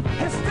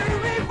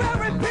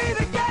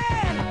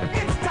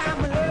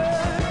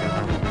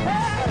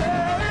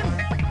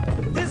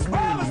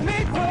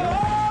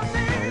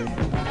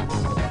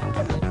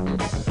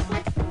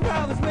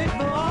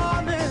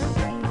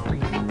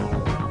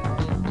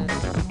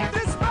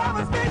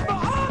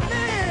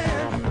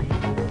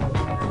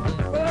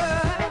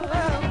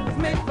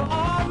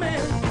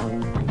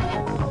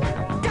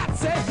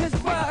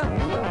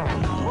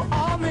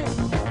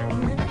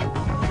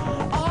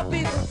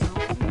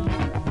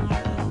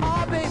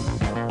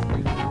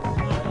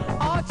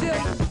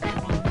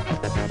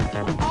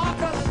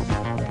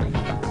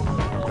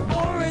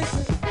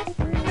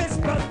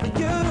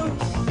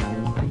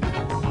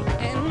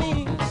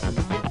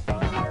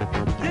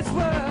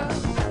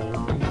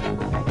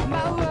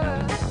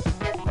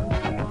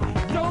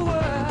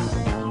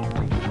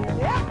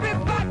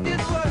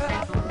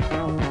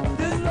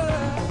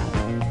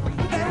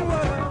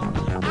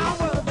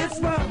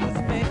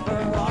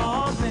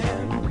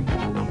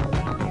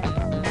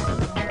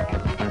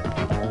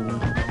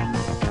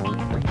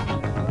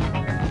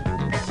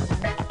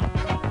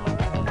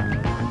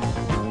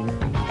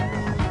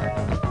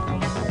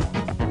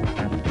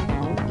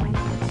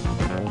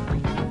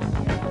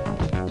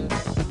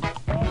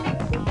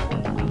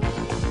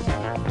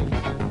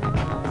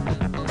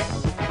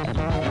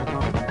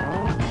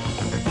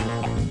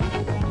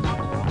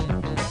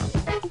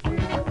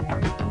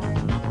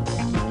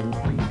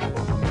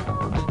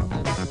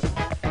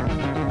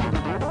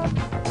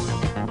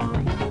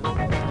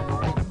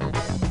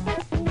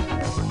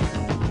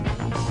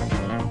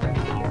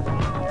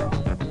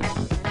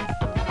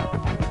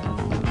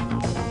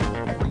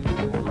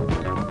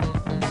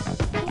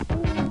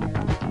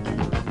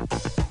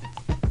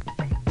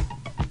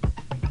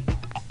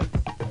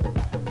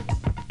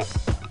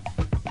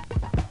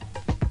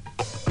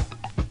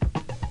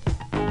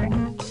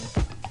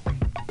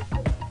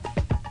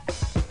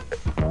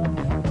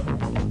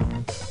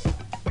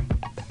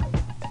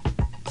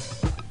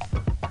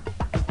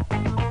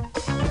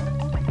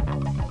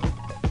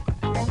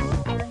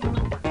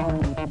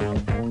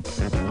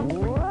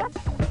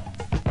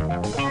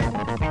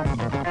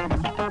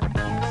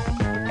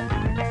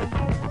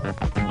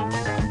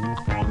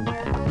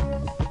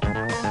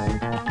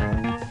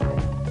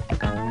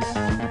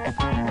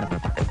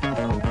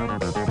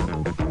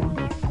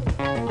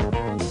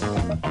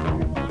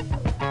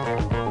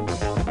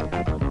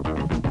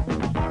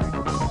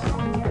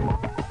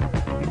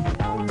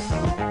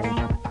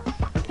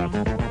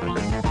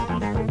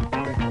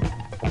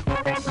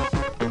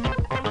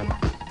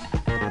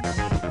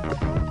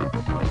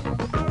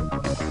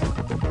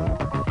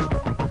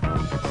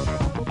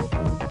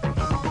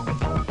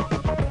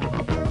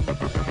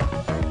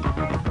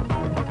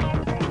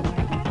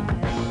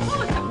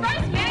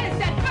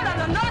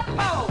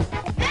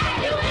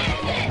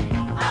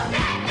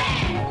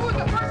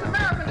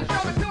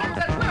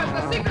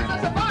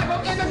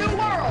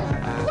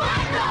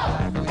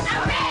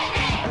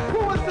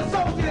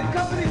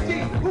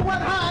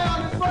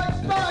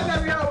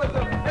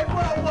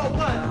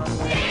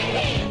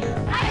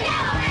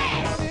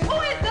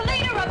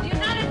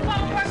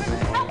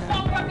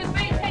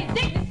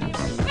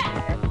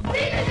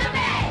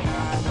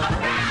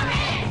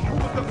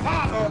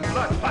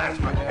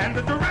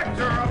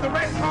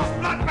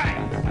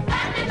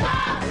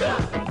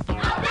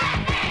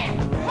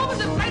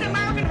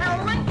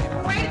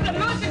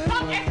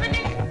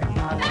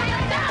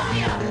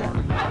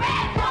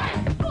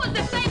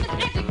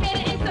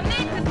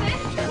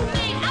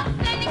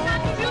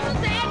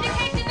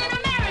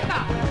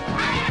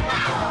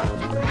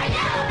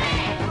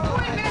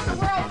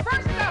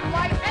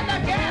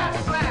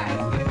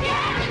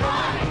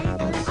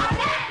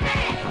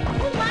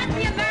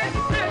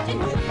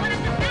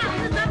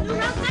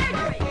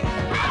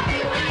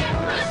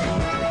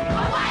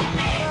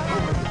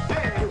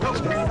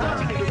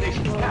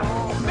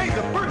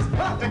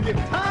in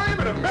time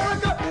in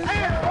America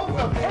and broke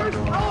the first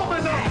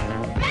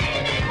almanac.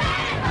 Made in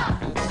America!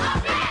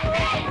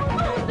 Okay!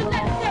 Who's the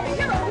legendary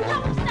hero who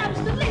helped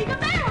establish the League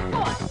of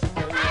Airports?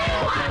 I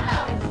want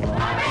them!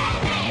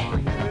 Already!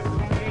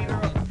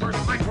 First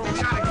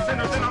microbionic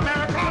centers in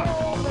America.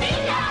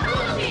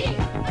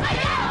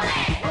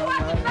 Who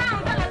was the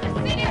founder of the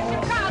city of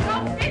Chicago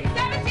in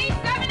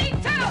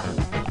 1772?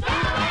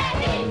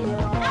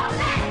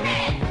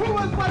 Who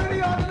was one of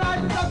the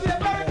organizers of the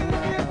American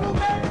Indian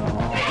movement?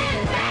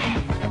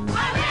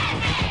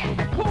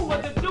 Who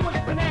was the Jewish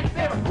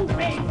financier who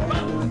made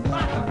funds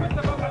by the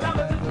Christopher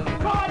Columbus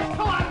going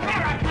to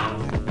America?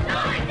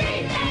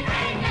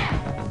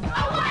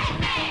 A white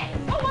man!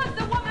 Who was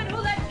the woman who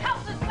led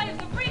countless slaves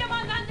to freedom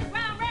on the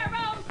Underground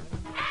Railroad?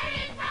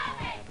 Harriet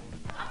Tubman!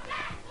 A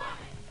black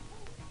woman!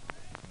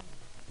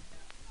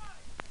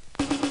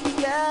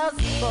 Girls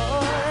and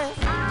boys.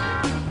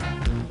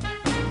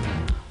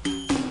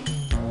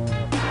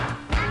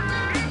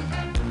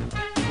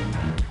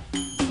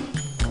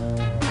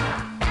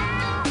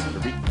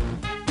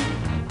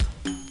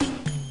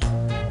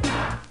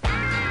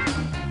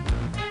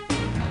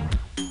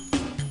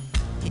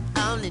 He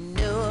only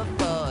knew her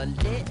for a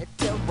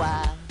little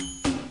while,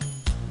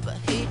 but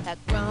he had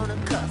grown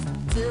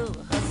accustomed to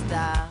her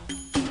style.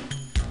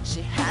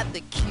 She had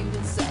the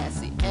cutest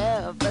ass he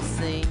ever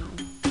seen.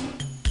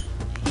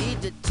 He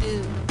did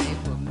too, they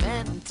were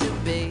meant to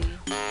be.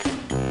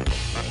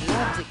 They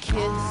loved to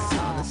kiss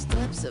on the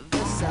steps of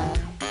Versailles.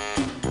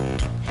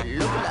 It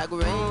looked like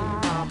rain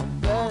on the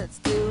birds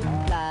do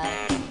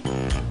fly.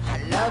 I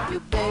love you,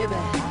 baby,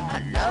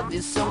 I love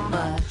you so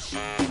much.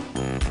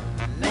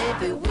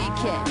 Maybe we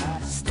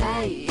can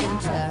stay in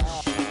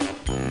touch.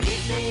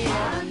 Meet me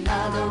in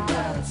another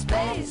world,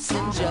 space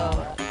and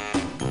joy.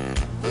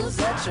 Who's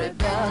that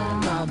rebel,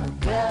 mama,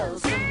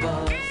 girls and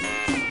boys?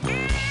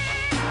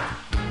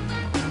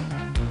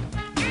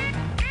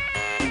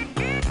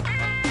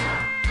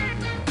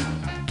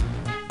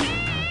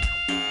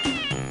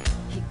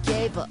 He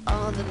gave her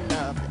all the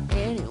love that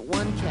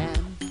anyone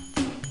can,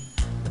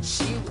 but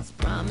she was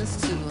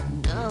promised to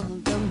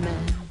another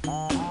man.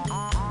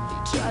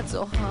 He tried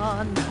so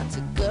hard not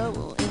to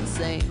go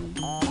insane.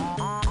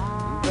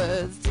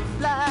 Birds to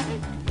fly,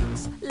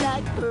 looks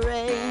like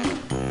rain.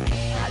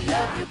 I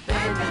love you,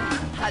 baby,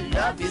 I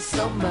love you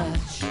so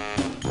much.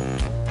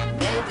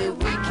 Maybe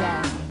we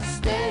can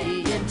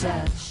stay in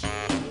touch.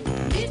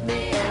 Meet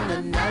me in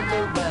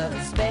another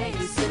world,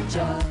 space and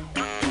joy.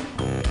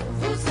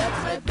 Who's that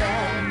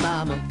rebel,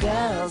 mama,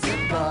 girls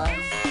and boys?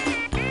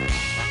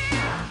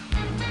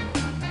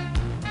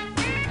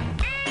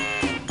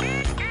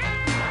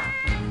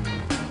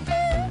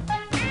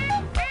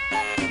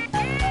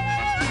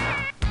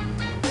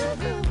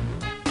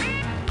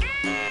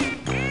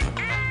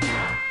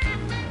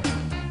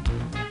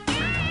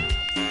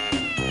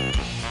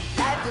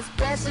 Life is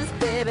precious,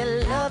 baby,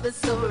 love is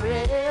so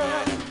real.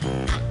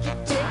 I can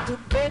take to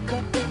break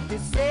up if you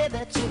say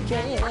that you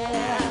can.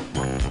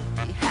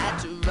 He had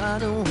to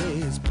run away,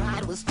 his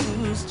pride was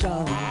too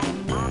strong.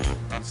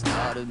 It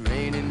started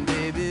raining,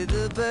 baby,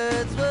 the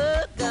birds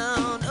were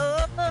gone. Oh,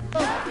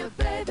 Love you,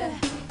 baby,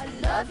 I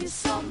love you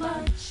so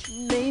much.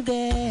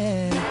 baby,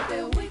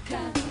 Maybe we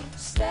can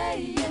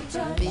stay in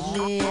touch. meet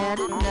me at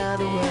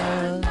another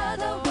world.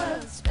 Another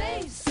world,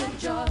 space and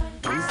joy.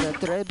 Who's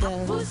that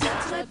rebel? Who's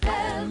that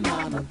rebel,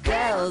 mama,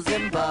 Girls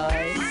and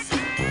boys.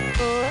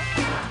 Oh.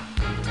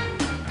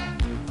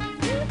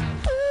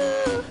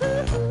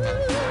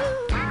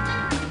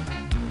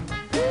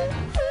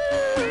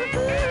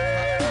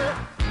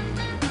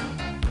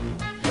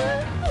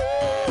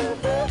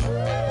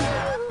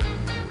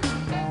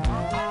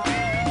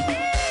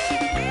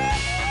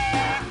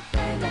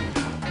 baby,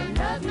 I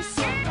love you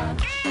so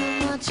much.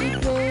 Want you,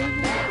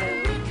 baby. Maybe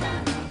we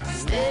can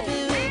stay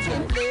Maybe we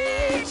can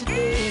play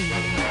today.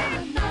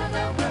 in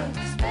another world,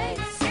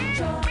 space and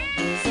joy.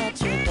 Who's that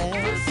rebel?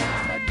 Who's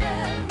that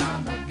rebel,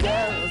 mama,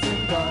 Girls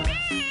and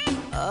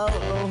boys.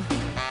 Oh.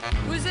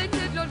 Vous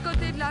étiez de l'autre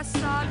côté de la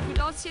salle, vous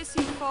dansiez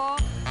si fort,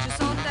 je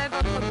sentais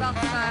votre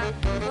parfum.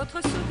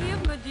 Votre sourire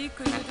me dit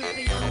que nous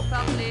devrions nous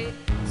parler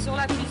sur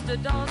la piste de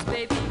danse,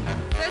 baby.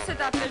 Fais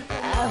cet appel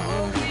pour moi.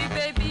 Oh oui,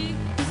 baby,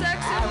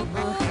 sexe et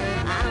repos,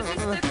 baby, ne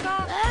résistez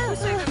pas. Vous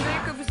savez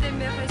que vous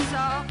aimerez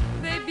ça,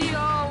 baby,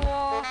 oh,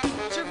 oh.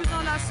 Je vous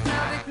enlacerai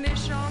avec mes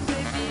chants,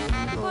 baby.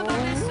 Pendant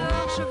des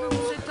heures, je veux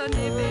vous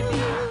étonner,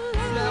 baby.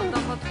 Fleurs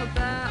dans votre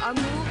bain,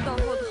 amour dans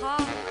vos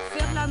draps.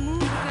 Faire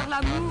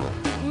l'amour,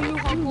 nous nous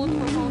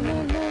rencontrerons.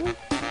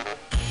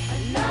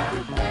 I love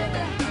you,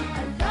 baby,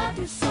 I love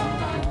you so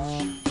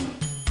much.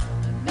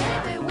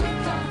 Maybe we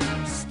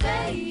can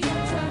stay in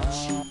touch.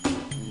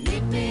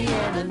 Meet me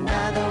in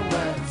another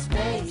world,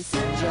 space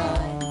and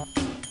joy.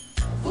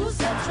 Who's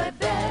that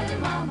rebel,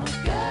 mama,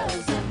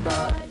 girls and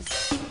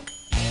boys?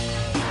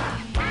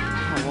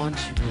 I want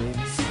you, baby.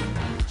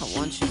 I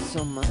want you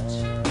so much.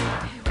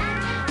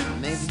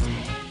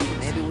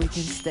 Maybe we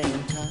can stay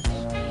in touch.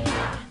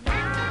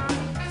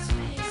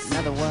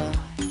 Another world,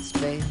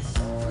 space,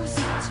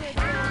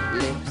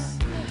 lips,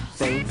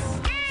 face,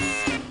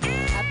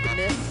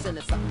 happiness, and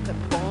if I could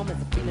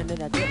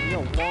that getting you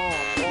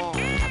warm.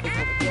 Happy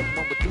for the get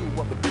what we do,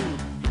 what we do.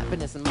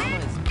 Happiness and mama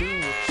is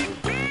being with you,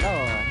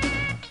 Lord.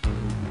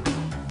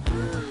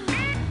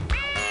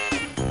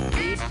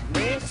 Meet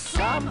me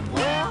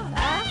somewhere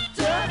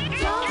after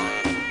dawn.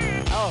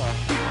 Oh.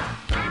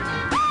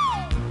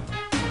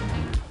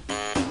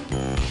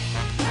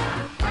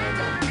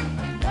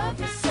 Love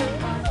you so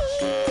much.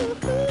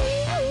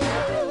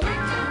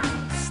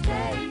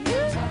 Stay in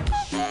touch.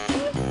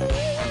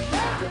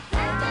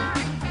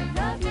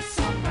 Love you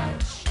so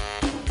much.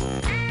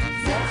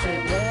 Such a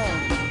well.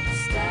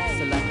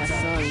 So like I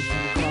saw you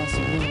from across the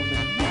room,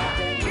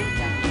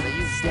 and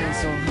you stand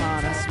so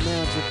hard, I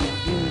smelled your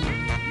perfume.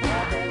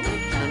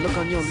 And the look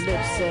on your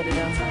lips set it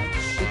up.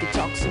 We could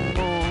talk some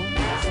more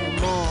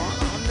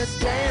on the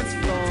dance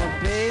floor,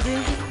 baby.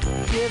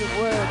 Hear the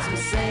words I'm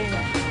saying,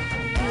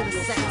 hear the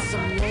sense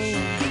I'm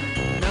laying.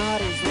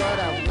 Naughty's what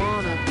I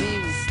wanna be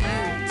with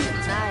you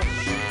tonight.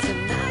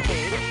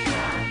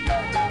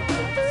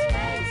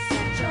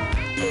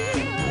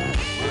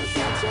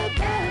 Such a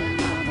bell,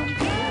 mama,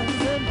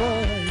 girls and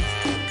boys.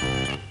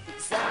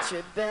 Such a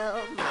bell,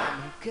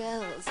 mama,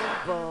 girls and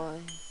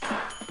boys.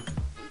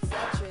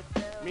 Such a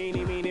bell.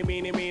 Meanie.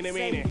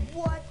 Say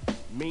what?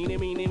 Meanie.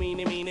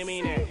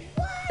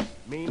 What?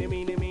 Meanie.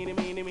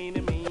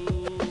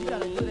 You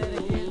gotta do that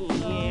again.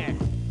 Yeah.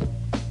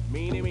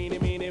 Meanie.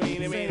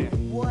 Say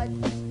what?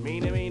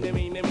 Meanie.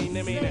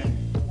 Say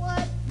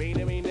what?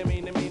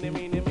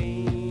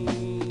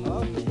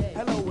 Okay.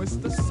 Hello, it's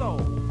the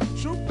soul,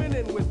 trooping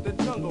in with the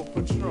jungle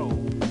patrol.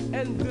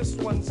 And this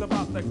one's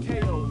about the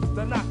KOs,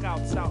 the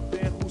knockouts out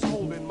there who's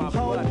holding my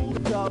buddy.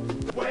 Hold up.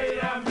 Wait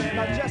a minute.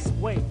 Now just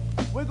wait.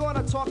 We're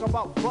gonna talk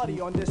about Buddy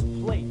on this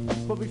plate.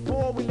 But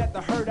before we let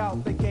the herd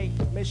out the gate,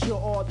 make sure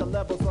all the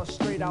levels are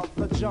straight out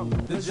the jungle.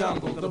 The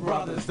jungle, the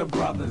brothers.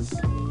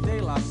 De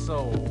La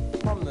Soul,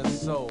 from the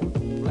soul.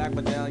 Black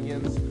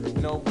medallions,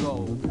 no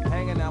gold.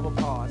 Hanging out with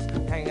Pars,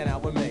 hanging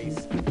out with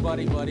Mace.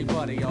 Buddy,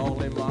 all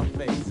in my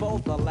face.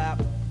 Fold the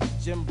lap.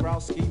 Jim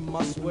Browski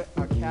must wear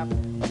a cap,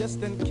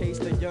 just in case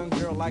the young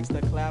girl likes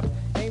to clap.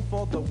 Aim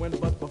for the win,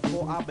 but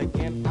before I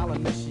begin, I'll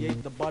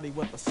initiate the buddy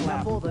with a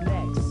slap. Now for the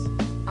next,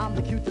 I'm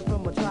the cutie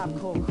from a tribe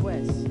called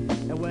Quest.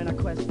 And when I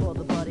quest for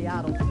the buddy,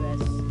 I don't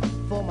fess.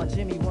 For my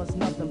Jimmy wants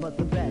nothing but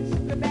the best.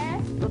 The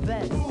best? The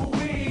best.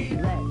 Ooh-wee.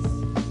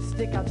 Let's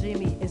stick out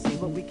Jimmy and see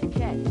what we can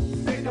catch.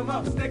 Stick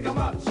 'em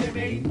up,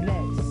 Jimmy.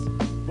 Next,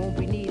 won't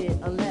be needed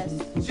unless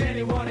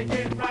Jenny wanna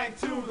get right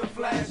to the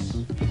flesh.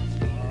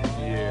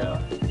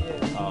 Yeah.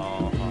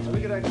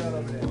 Look at that girl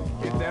over there.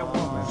 Get that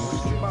woman.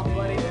 See my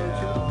buddy there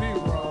to the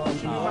B-roll.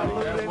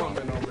 That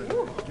woman over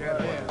there.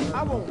 Get her.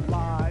 I won't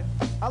lie,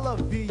 I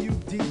love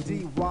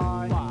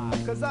B-U-D-D-Y.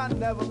 Cause I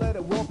never let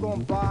it walk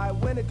on by.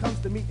 When it comes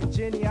to meeting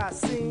Jenny, I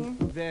seem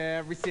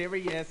Very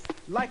serious.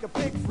 like a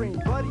pig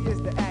friend. Buddy is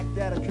the act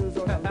that accrues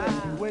on the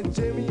list. When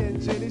Jimmy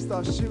and Jenny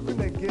start shooting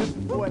a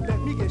gift, boy, let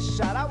me get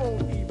shot, I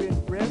won't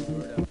even rip.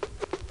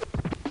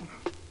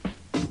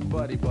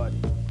 Buddy,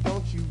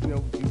 don't you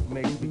know you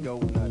make me go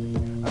nutty?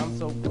 I'm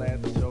so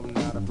glad that you're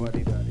not a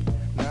buddy-duddy.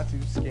 Not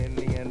too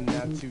skinny and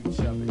not too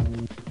chubby.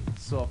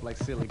 Soft like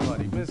silly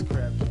putty. Miss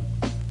Crabtree,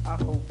 I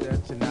hope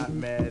that you're not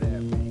mad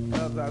at me.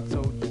 Cause I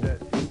told you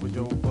that it was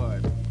your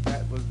buddy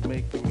that was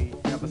making me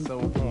ever so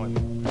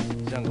horny.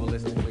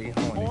 Jungleistically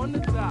horny. On the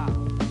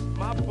dial,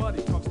 my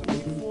buddy talks to me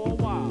for a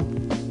while.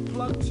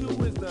 Plug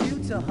 2 is the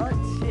cue to her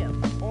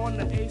tip. on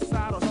the A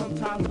side or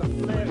sometimes the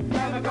flip.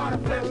 Never gonna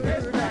flip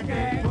this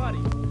record. Buddy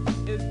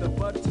is the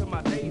bud to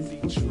my daisy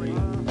tree,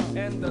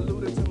 and the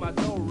looter to my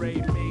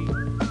do-re me,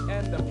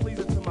 and the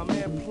pleaser to my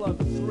man Plug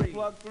 3.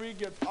 Plug 3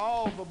 gets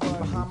all the buddy.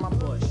 Behind my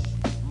bush,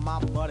 my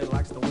buddy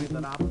likes the way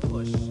that I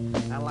push.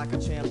 And like a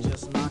champ,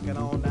 just knock it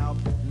on out.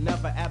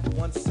 Never at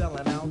once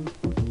selling out.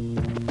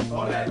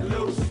 Oh, let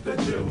loose the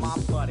juice. My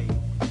buddy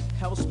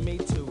helps me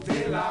to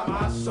Feel out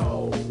my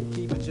soul.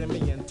 keep Jimmy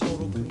in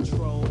total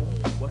control.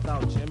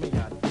 Without Jimmy,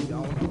 I'd be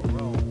on the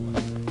road.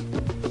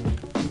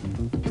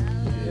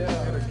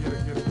 Yeah,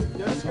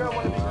 this girl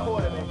wanna be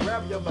caught in it.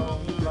 Grab your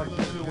bone. Like you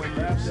do when you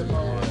grab your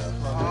bone. Stick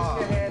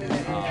your hand in the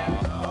air.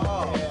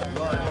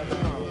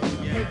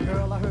 Hey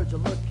girl, I heard you're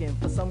looking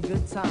for some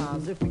good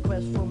times. If we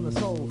quest from the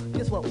soul,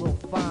 guess what we'll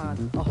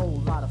find? A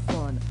whole lot of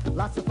fun.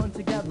 Lots of fun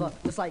together,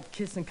 just like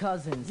kissing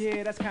cousins.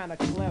 Yeah, that's kinda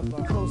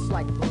clever. Close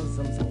like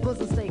bosoms.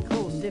 Bosoms stay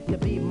close if you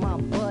be my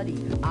buddy.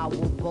 I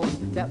will boast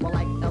that we're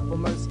like Ethel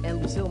Merce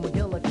and Lucille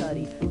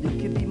McGillicuddy. You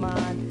can be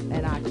mine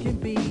and I can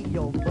be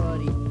your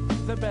buddy.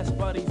 The best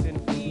buddies in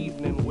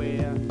evening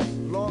wear.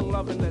 Long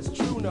loving that's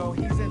true, no,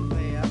 he's in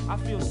there. I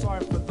feel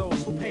sorry for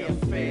those who pay a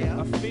fare.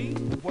 A fee?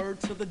 Word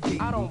to the D.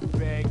 I don't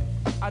beg.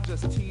 I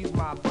just tease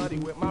my buddy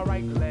with my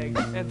right leg.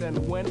 And then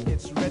when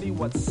it's ready,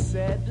 what's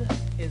said?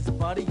 His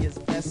buddy is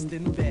best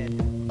in bed.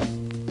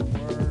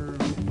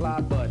 Word.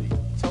 Fly buddy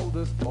told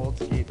us all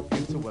to get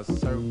into a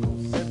circle.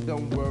 Said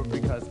don't worry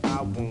because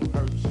I won't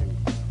hurt you.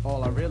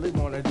 All I really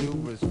wanna do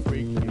is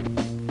freak you.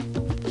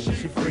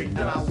 She freaked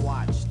And I us.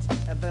 watched,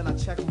 and then I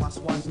checked my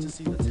swatch to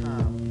see the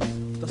time.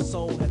 The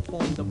soul had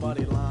formed a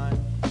buddy line,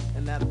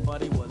 and that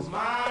buddy was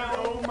Mine,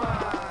 oh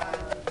mine.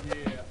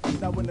 Yeah.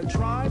 when the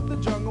tribe, the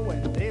jungle,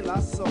 and De La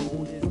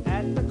Soul is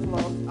at the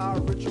club, our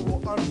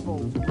ritual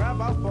unfolds. Grab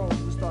our bones,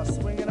 we start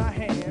swinging our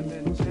hands,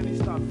 and Jenny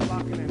start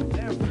flocking in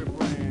every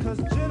brand. Cause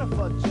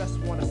Jennifer just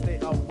wanna stay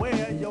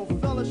aware. Yo,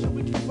 fella, should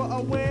we keep her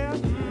aware?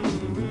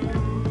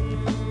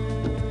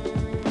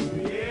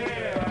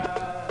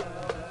 Yeah.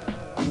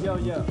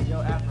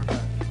 Yo, Africa,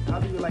 how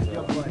do you like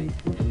your buddy?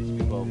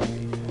 Speak over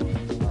me.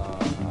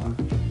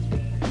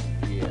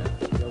 Yeah.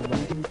 Yo,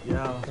 buddy.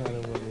 Yo.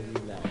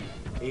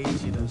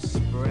 Easy to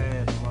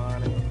spread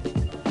money.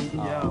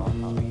 Yo,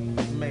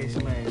 Mace,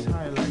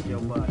 how you like your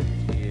buddy?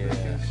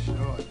 Yeah.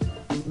 Short.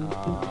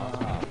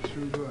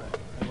 True good.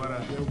 What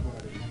up, your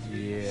buddy?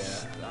 Yeah.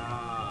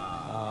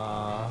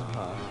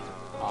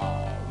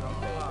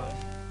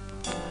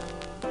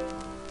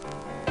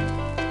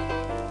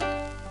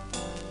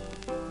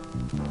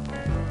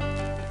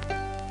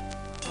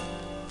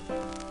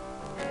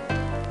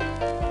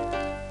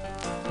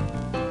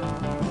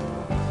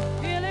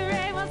 Billy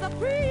Ray was a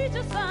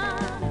preacher's son.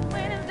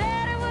 When his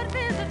daddy would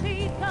visit,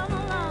 he'd come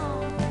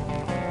along.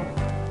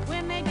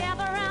 When they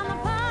gather around the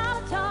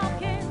parlor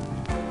talking,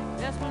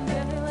 that's when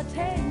Billy would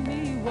take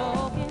me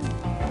walking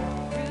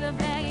through the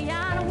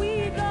backyard, and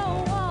we'd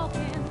go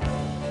walking.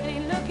 And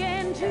he'd look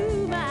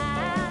into my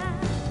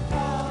eyes.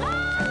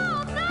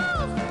 Oh, so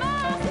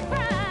small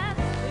surprise.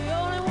 The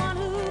only one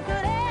who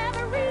could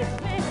ever reach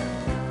me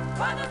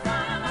was the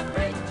son of a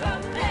preacher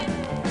man.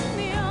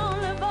 The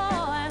only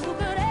boy who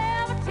could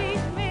ever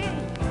teach me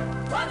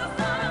was the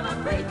son of a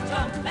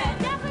preacher man.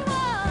 Yes, he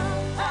was.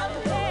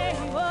 Yeah,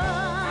 he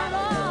was.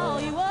 Oh,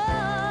 he was.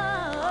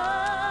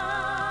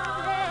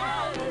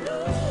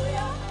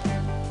 Hallelujah.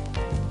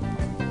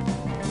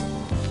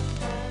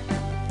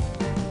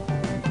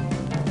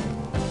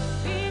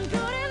 Being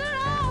good isn't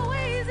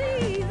always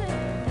easy,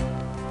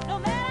 no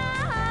matter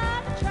how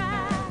hard you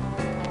try.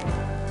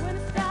 When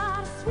it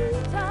starts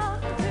sweet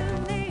talking to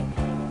me,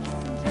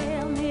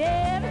 tell me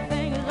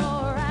everything is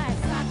alright.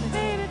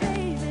 Baby,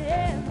 baby,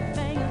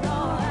 everything is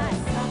alright.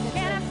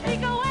 Can I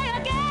sneak away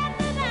again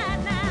tonight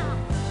now?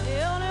 The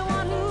only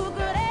one who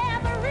could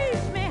ever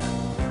reach me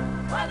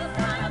was the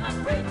son of a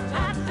preacher. I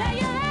tell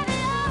you that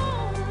the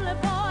only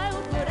boy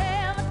who could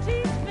ever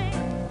teach me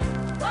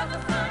was the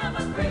son of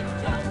a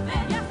preacher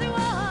man. Yes, he was.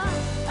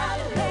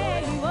 Yeah,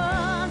 he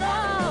was.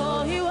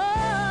 Oh, he was.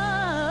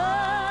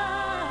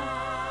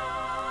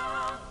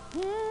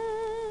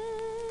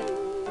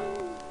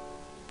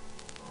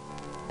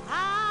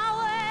 How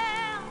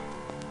well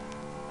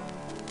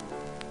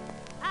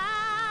I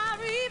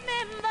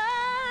remember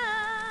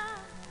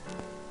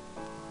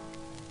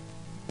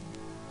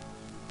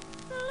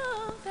the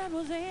look that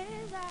was in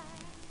his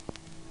eyes,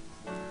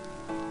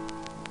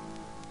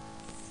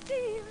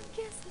 stealing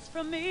kisses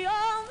from me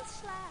on the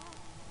slide,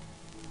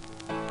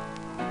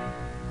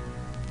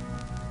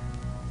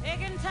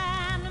 taking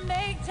time to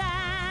make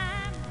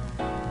time,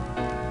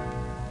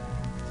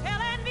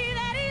 telling me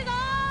that he's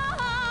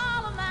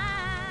all of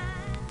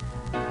mine,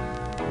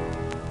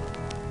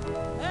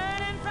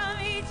 learning from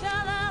each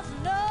other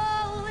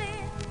slowly,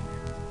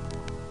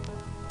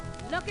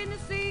 looking to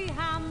see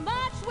how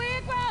much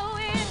we're growing.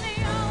 The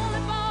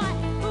only boy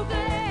who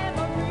could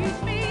ever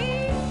reach me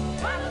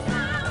was the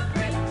son of a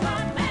preacher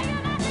man.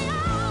 And the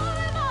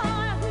only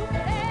boy who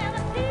could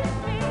ever teach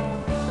me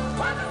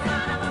was the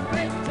son of a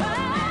preacher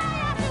man.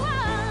 Yes, he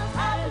was.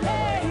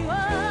 Hallelujah. He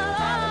was.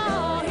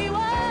 Oh, he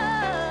was.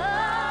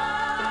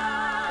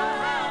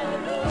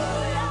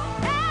 Hallelujah.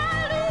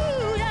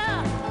 Hallelujah.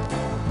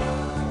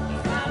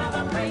 Son of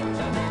a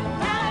preacher man.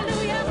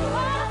 Hallelujah.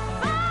 Oh,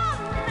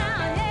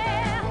 now,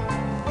 yeah.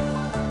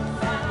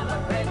 Son of a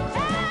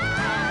preacher.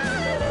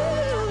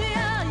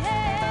 Hallelujah,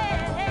 yeah.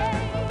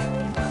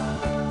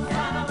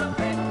 Son of a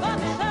preacher. For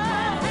the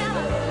son,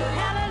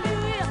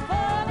 hallelujah,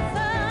 for the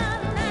son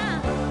now.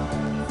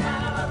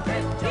 Son of a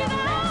preacher. He's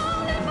the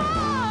only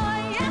boy,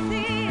 yes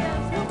he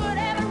is, who could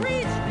ever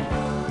reach me.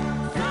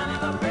 Son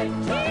of a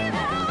preacher. He's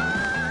the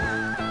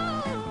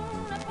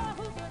only boy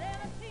who could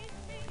ever teach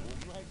me.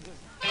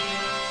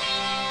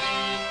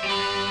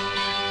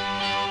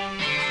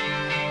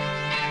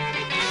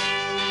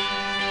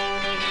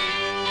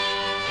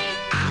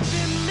 I've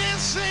been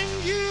missing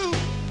you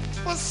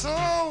for so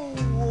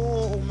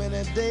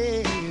many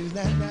days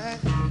now.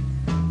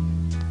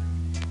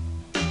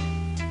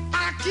 I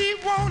keep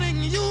wanting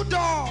you,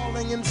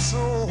 darling, in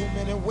so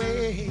many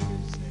ways.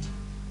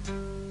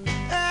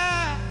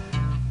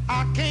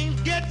 I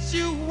can't get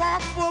you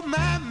off of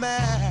my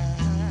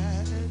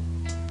mind.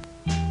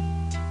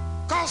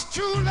 'Cause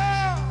true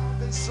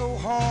love is so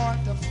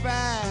hard to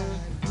find.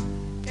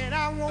 And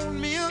I want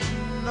me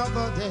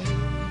another day.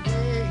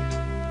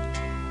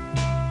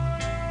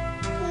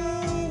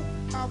 Ooh,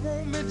 I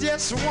want me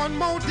just one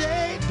more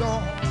day,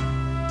 darling.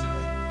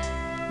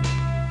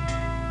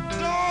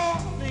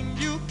 Darling,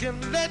 you can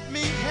let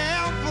me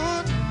have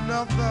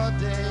another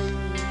day.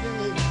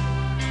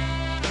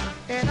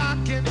 And I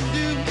can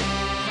do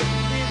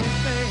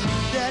anything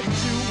that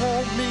you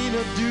want me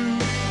to do.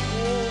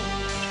 Oh,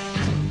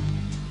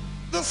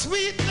 the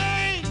sweet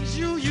things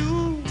you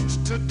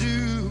used to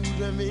do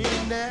to me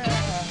now.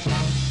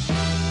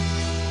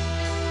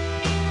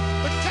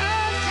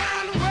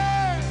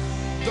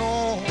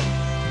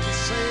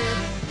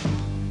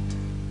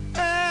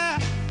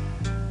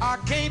 I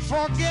can't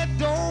forget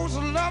those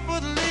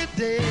lovely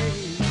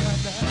days.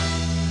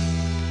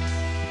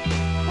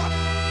 But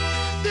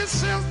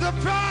this is the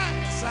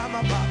price I'm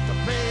about to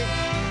pay.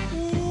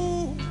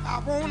 Ooh, I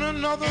want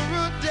another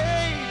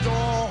day,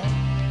 dog.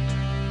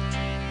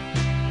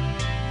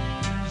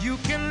 You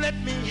can let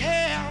me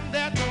have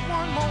that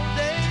one more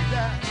day.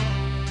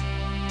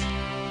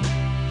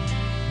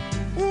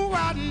 Ooh,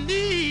 I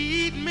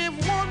need me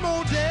one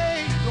more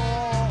day,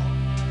 dog.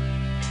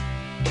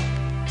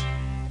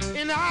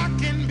 And I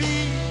can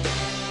be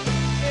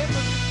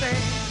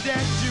everything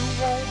that you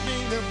want me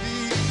to be.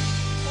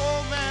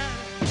 Oh, man.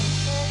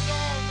 Oh,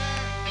 God,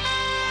 man.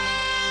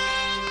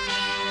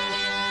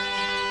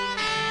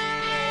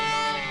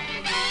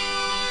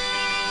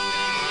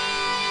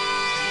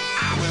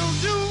 I will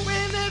do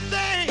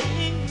anything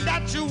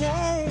that you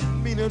want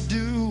me to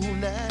do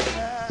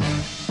now.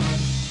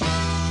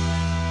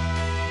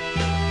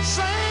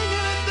 Sing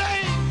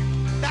anything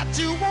that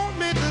you want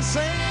me to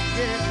sing,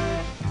 yeah.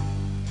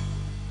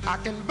 I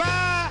can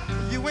buy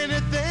you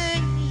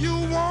anything you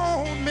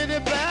want me to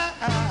buy.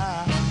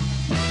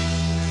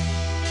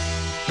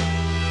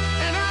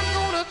 And I'm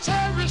gonna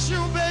cherish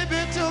you,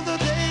 baby, till the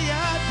day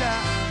I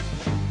die.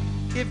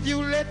 If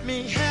you let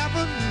me have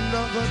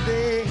another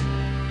day.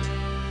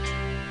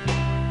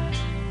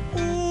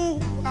 Ooh,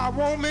 I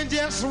want me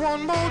just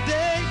one more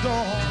day,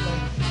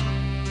 darling.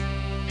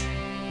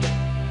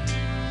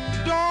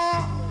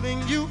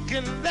 Darling, you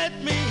can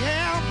let me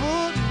have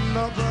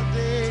another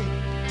day.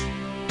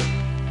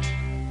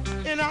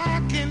 And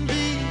I can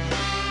be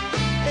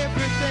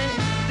everything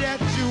that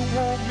you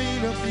want me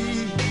to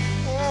be.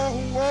 Oh,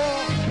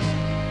 oh.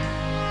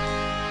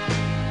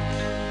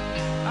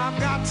 I've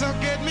got to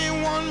get me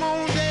one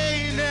more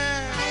day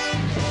now.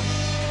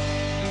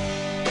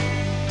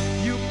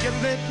 You can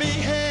let me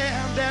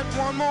have that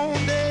one more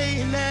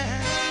day now.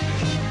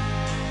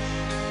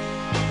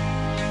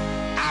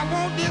 I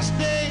want this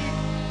day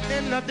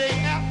and the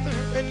day after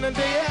and the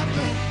day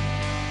after.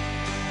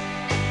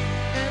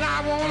 And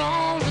I want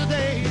all the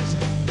days.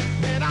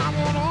 And I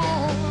want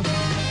all.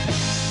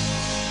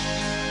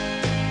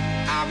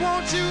 I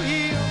want you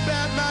here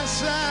by my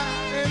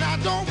side. And I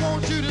don't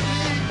want you to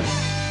leave.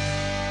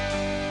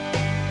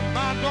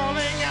 My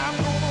darling, I'm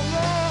gonna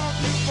love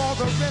you for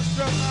the rest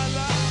of my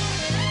life.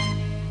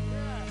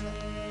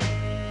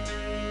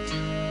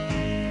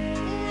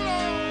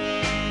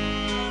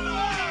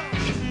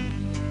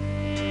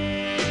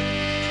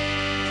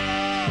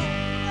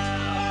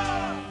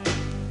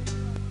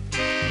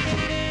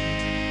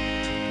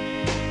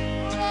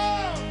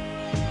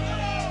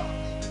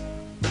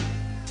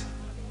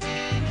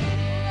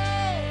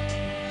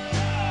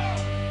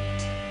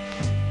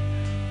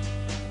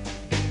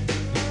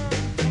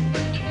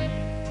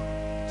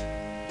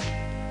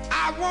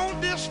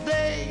 This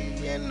day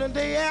and the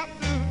day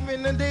after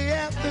and the day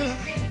after.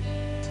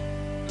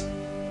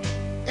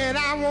 And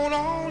I want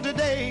all the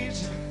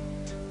days.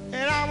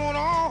 And I want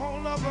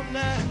all of them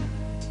now.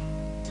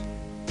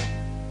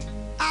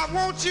 I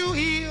want you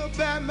here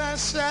by my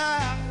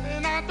side.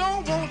 And I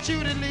don't want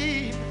you to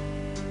leave.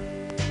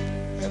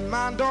 And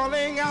my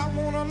darling, I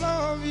want to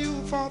love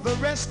you for the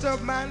rest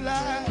of my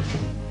life.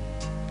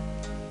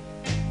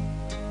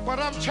 But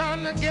I'm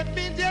trying to get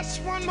me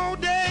just one more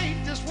day,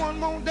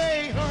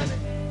 honey.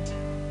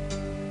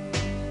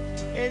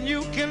 And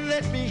you can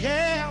let me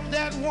have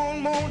that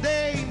one more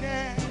day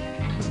now.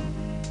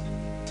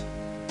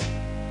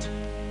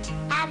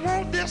 I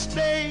want this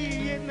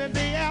day and the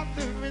day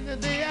after and the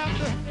day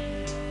after.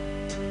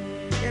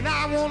 And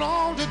I want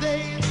all the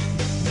days.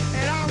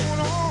 And I want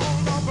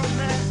all of them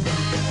now.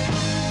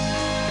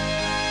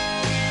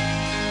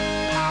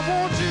 I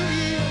want you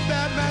here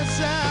by my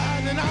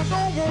side. And I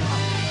don't want.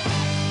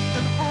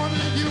 And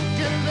only you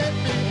can let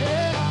me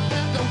have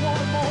that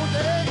one more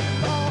day.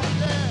 Lord,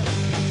 yeah.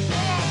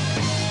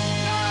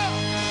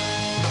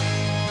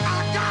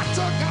 Got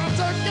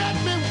to get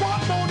me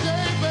one more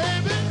day,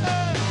 baby.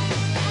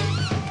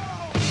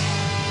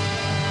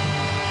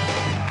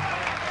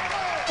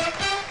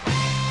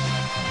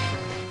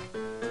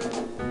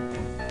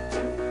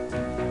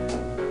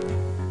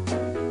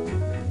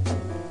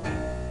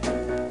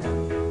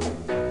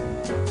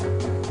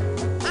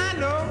 I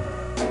know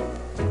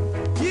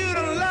you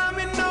don't love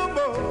me no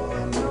more,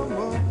 no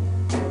more,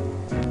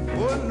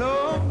 oh no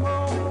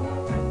more.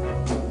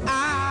 I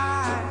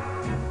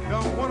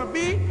don't wanna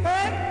be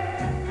hurt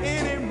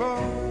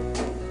anymore.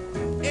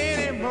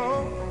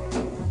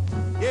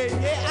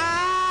 Yeah,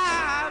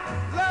 I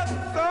loved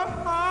so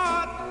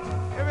hard.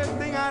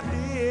 Everything I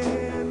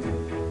did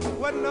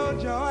wasn't no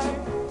joy.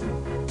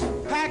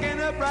 Packing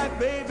up right,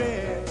 baby.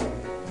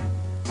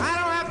 I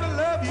don't have to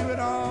love you at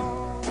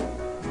all.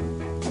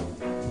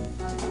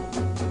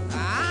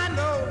 I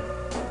know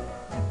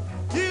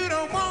you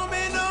don't want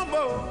me no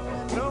more,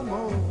 no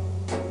more,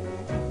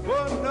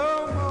 oh no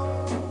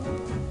more.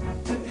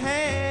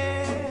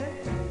 Hey,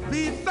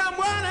 be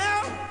someone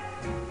else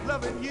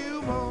loving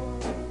you more.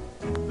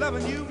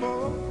 Loving you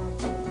more.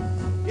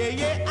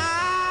 Yeah,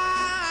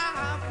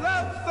 I've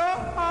loved so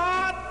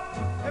hard.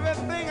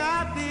 Everything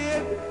I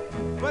did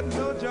wasn't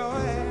no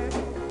joy.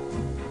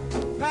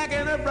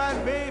 Packing up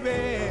right,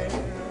 baby.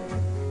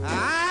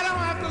 I don't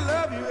have to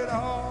love you at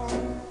all.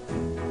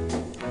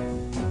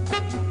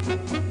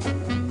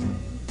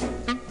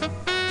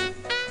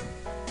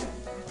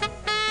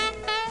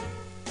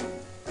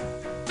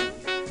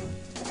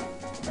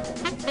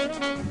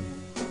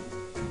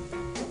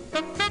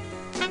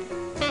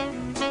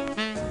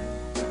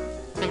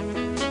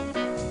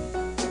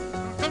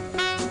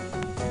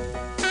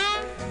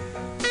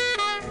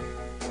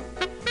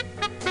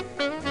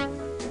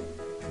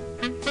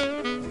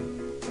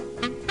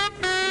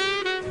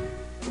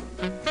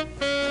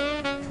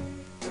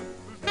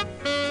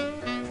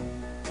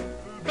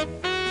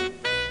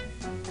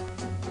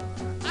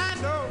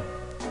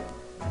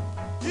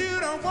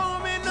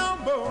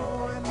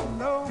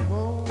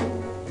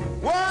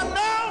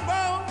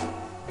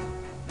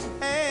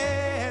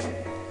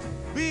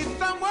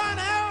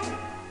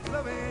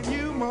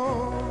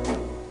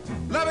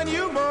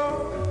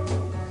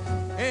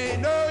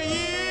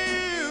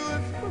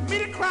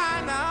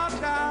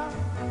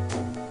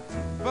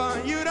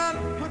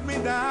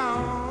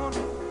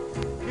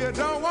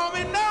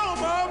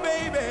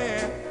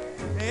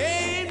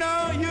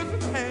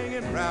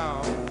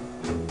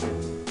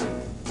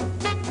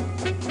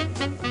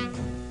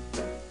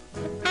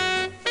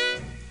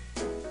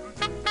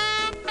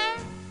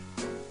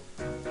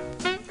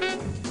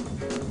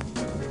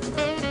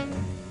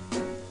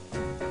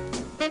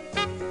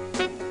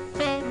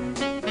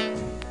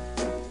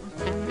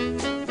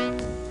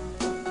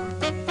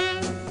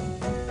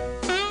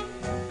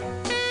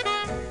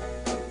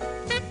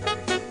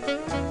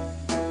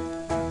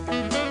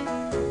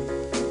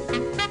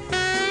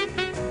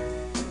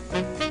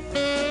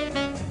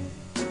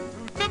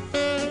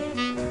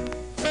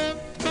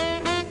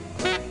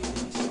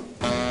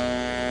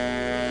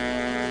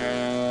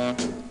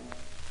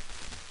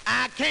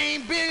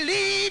 Can't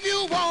believe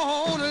you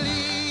wanna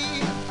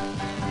leave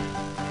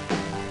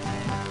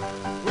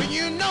when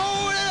you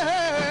know it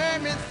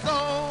hurt me so.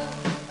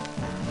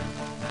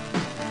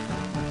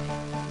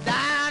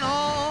 Down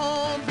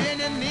on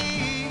bending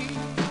knee,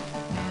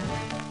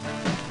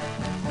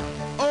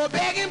 oh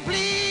begging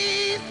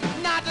please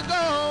not to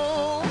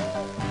go.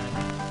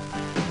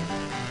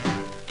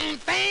 And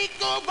think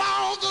of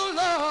all the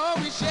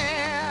love we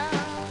share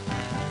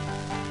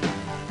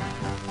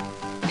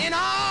and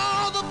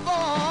all the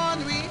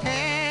fun we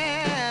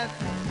had,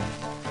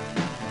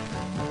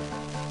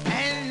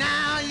 and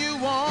now you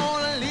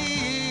wanna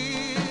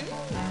leave.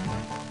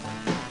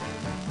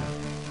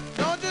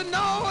 Don't you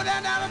know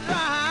that that'll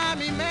drive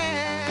me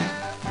mad?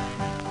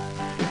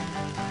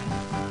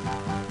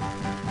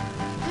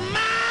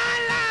 My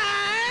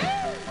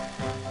life,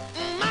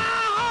 my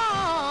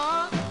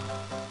heart,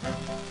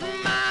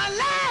 my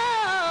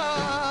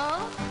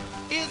love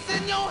is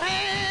in your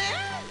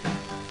hand,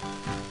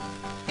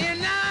 and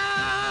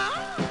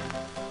now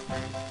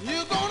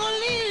you're gonna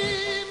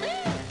leave me.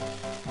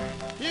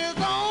 You're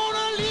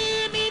gonna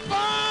leave me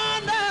for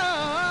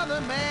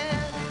another man.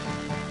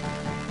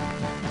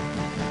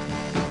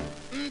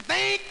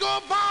 Think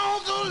of all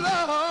the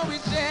love we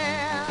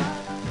share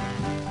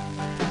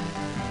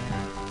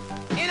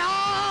and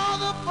all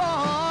the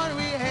fun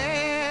we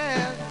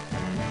had,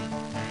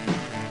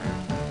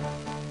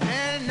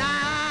 and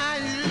now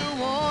you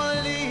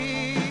wanna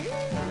leave.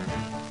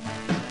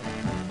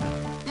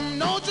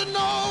 Don't you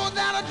know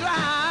that'll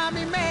drive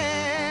me mad?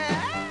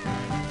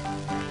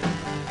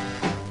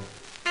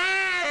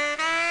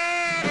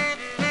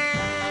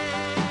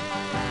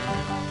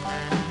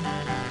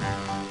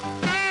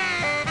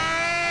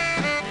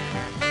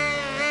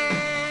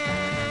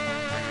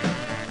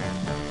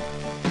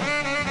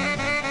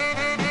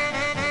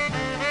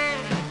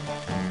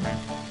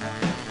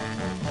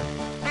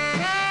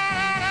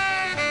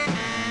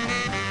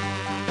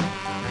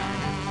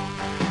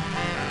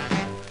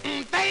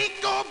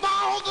 Think of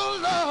all the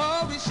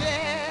love we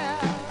share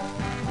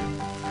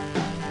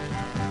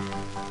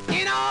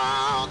and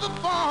all the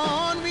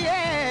fun we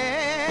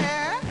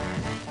had,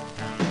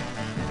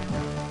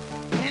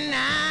 and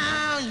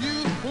now you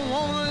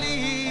wanna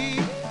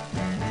leave.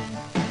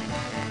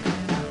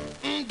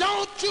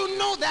 Don't you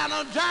know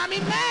that'll drive me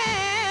mad?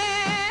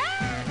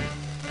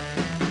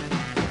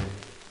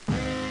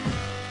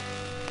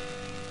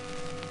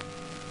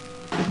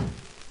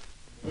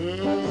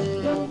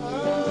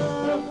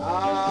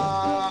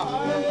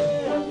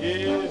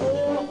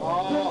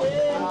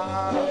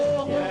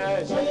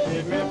 Yes,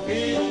 give me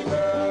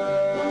fever,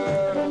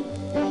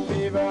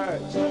 fever,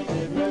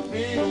 give me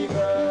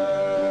fever,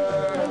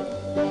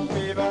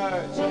 fever,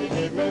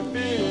 give me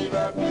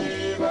fever,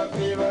 fever,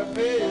 fever,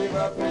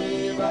 fever,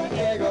 fever,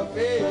 nigga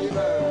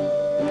fever,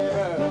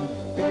 fever,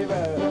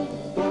 fever.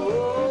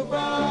 Oh,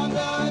 from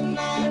the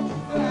night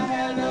when I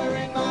held her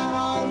in my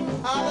arms,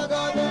 all I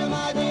got the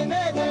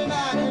imagination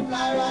and it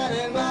fly right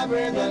in my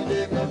brain and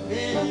give me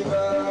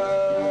fever,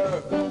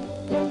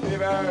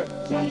 fever,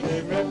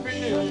 give me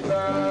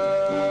fever,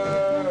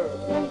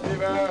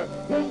 fever.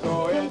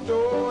 Going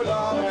too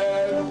long,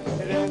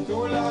 it is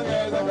too long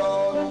years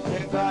ago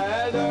since I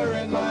held her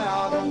in my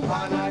arms,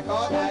 and I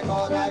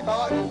caught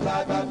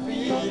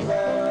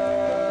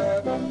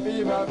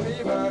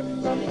fever,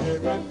 she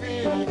give me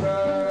fever,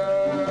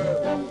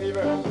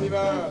 fever,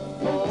 fever.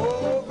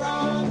 Oh,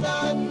 from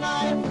the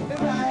night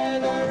that I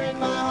had her in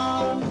my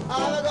arms,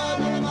 all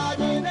gone in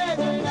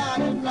imagination,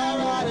 and it fly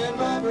right in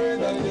my brain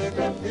and give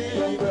me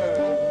fever,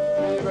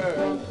 fever,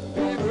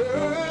 fever.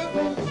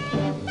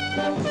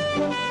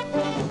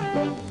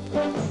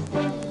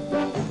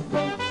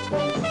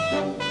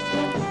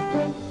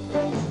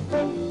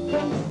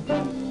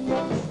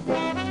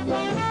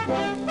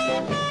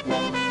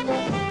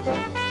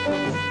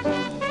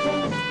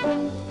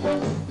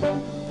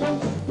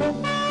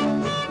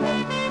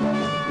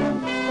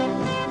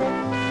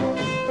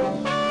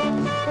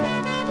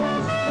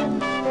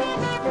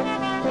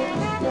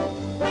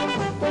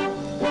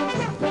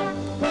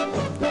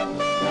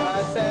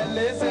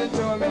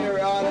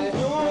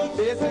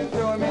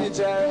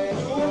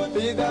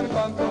 Please don't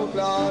come too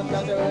close.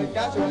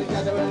 Catch a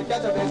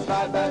this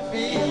bad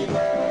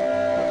fever.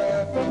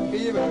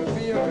 Fever,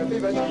 fever,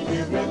 fever. She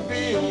gives me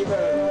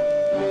fever,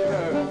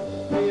 fever,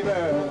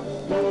 fever.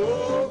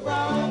 Oh,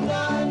 from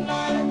the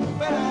night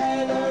when I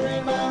had her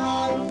in my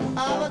arms, I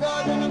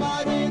forgot in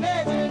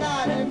imagination,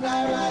 and it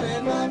fly right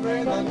in my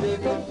brain and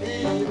gives me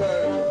fever,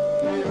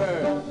 fever,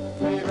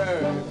 fever.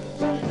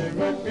 She gives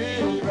me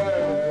fever,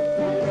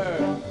 fever,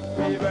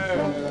 fever.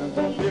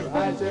 Fever,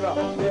 I shiver,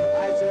 fever,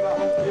 I shiver.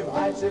 Fever,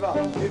 I shiver,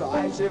 fever,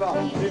 I shiver,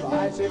 fever,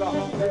 I shiver,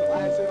 fever, I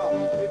shiver,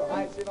 fever,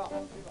 I shiver,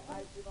 fever,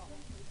 I shiver.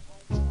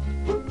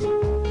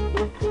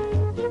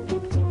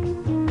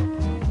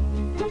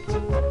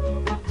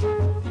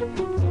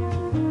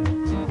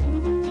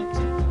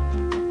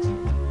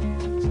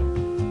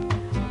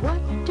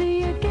 What do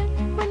you get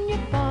when you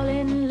fall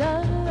in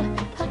love?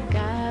 A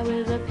guy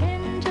with a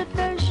pin to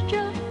thirst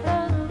your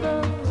love.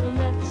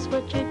 That's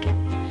what you get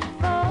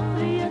for all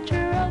your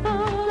trouble.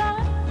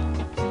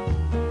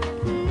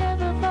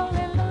 Never fall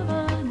in love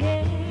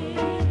again.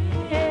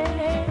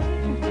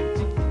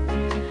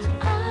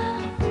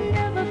 I'll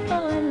never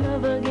fall in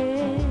love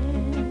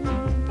again.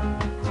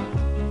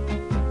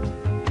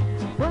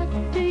 What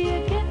do you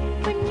get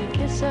when you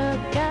kiss a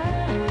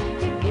guy?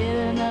 You get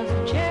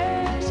another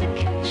chance to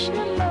catch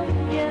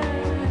pneumonia.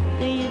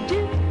 You do,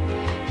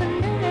 but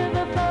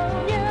never fall,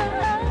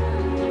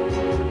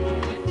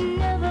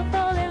 never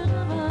fall in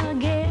love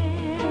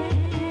again.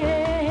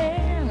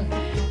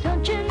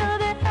 Don't you know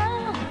that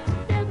I'll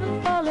never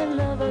fall in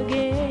love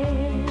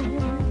again?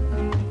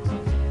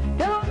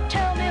 Don't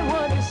tell me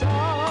what it's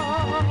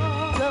all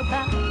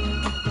about,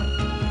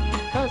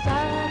 'cause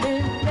I've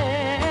been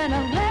there and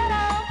I'm glad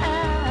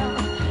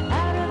I'm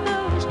out of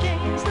those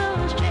chains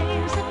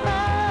that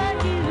bind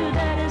you.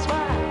 That is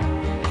why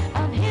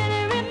I'm here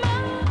to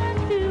remind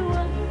you.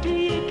 What do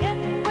you get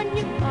when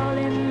you fall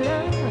in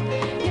love?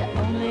 You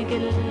only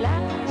get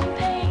lies,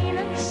 pain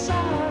and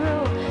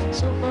sorrow.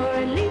 So for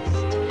at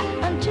least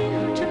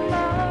until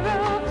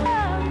tomorrow,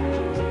 I'll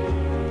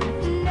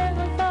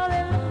never fall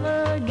in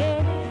love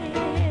again.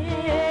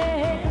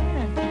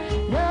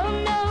 No,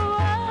 no,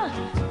 I'll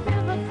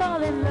never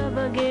fall in love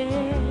again.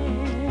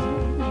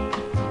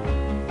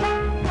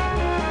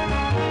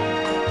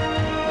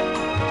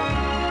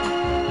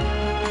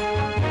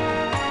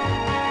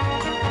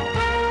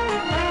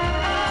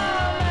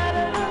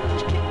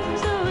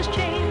 Those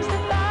chains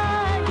that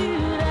bind you.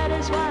 That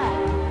is why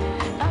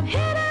I'm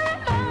here to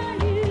remind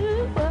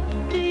you. What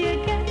do you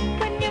get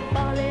when you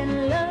fall in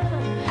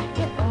love?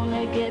 You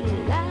only get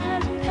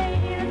lies,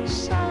 pain and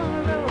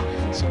sorrow.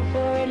 So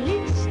for at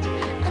least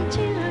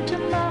until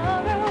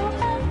tomorrow,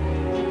 I'll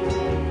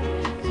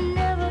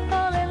never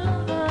fall in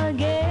love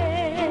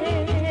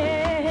again.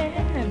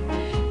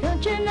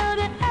 Don't you know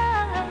that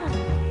I'll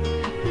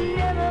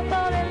never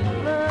fall in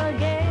love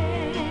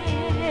again?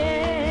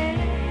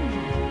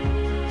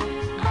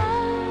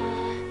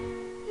 I'll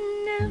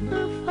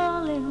never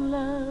fall in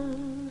love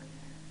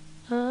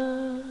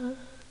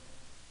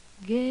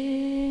again.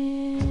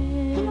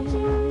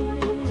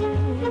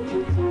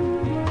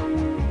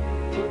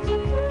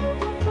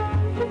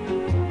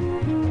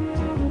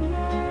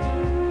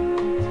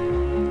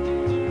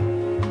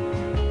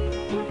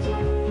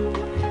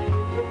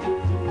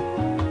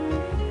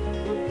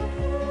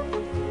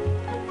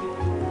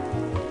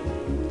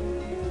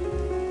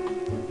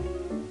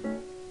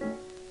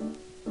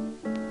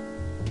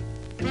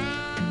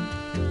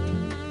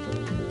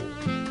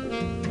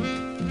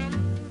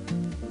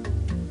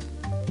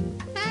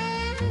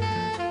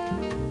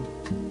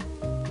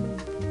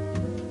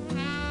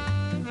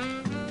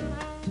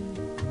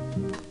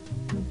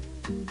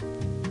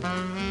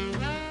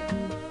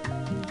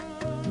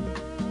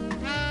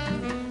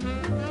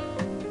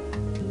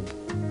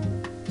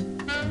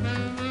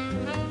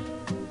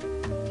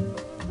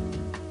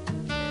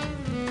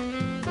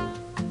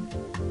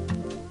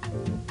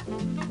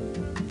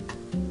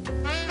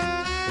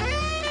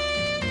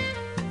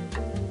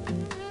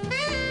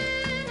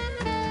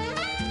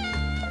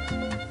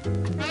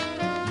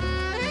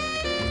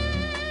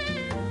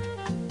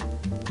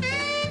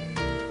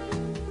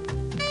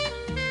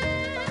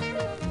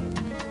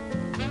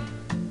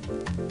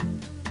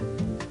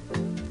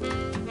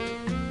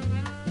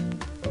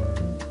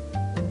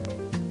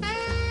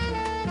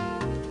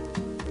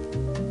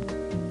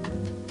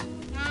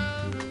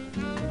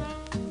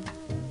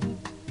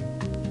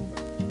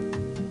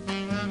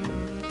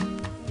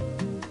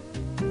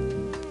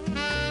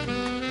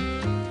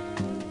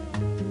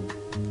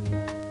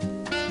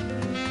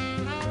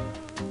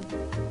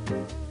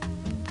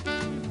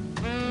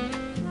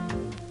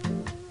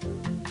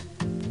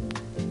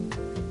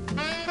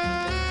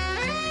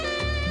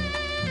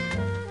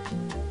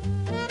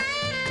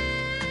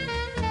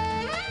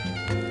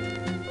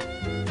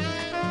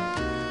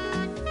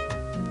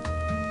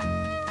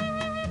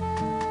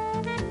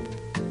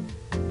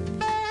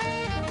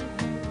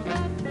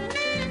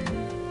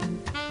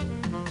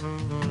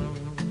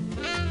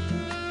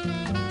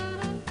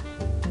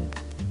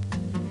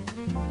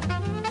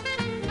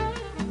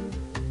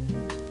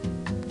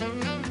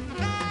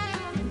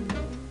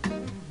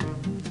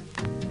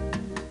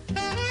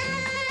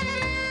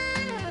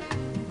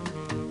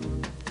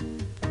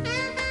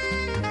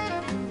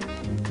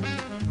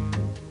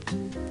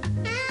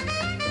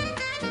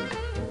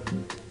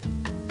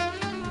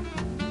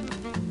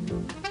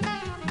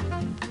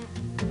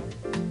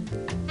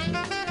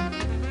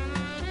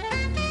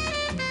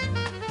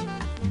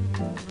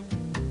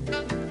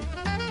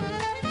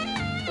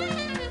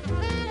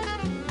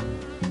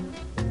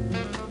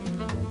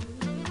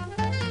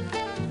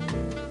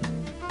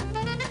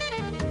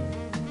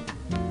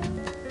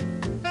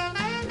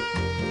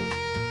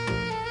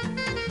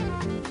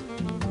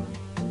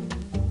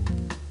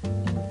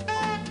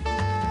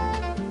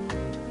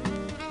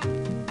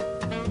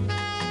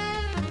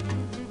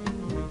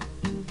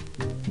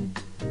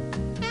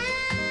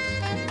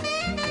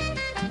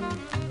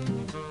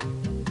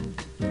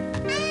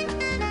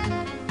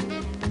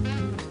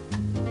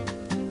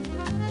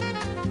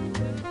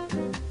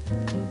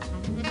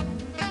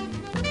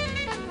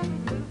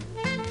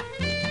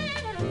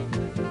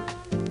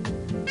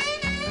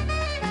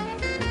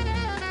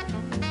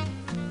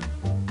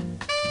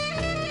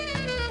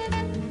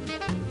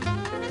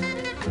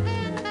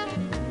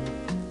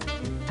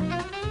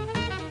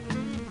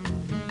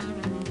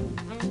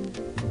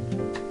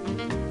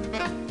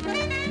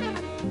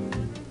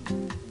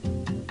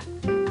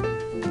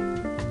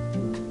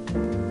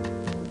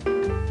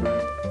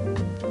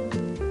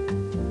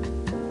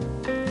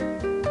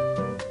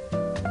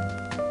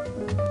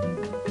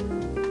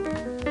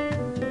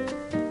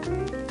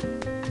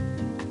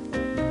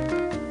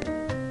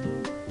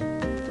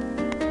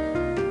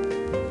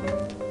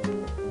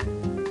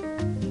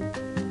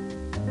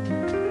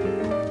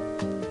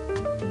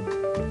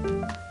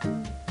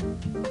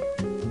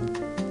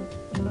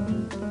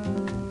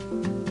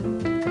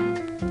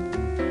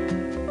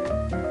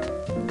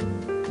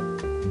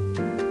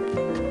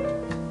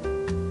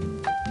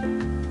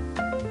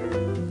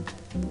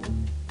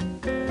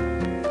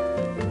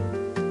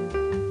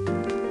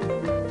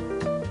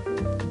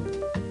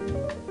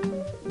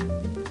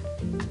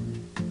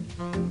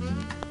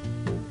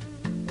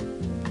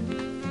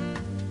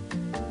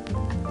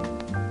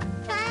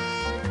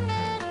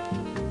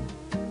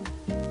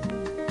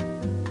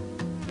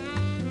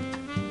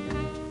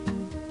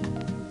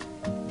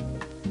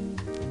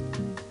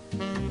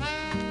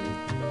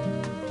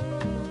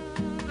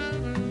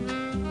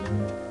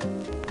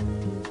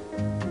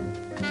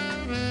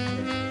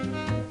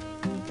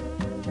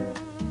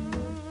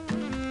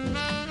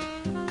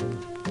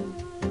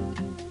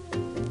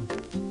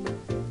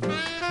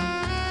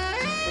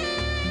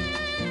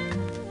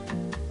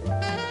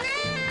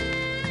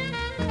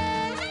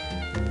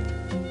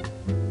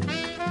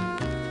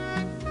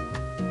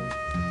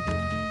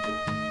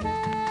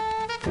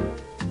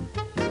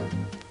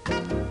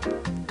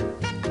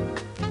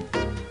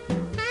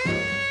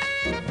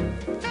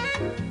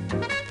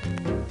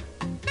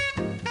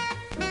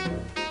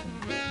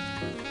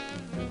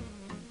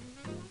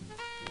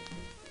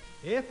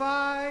 If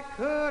I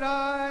could,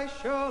 I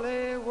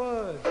surely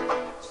would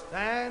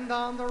stand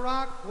on the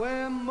rock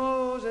where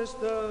Moses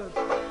stood.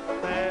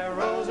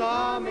 Pharaoh's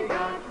army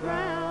got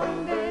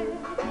drowned.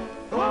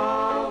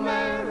 Oh,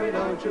 Mary,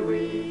 don't you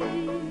weep.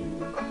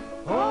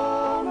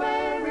 Oh,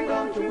 Mary,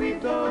 don't you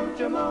weep, don't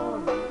you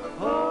mourn.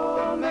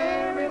 Oh,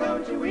 Mary,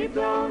 don't you weep,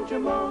 don't you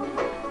mourn.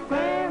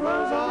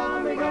 Pharaoh's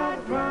army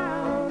got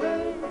drowned.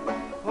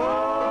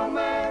 Oh,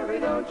 Mary,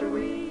 don't you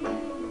weep.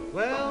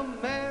 Well,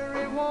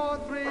 Mary wore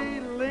 3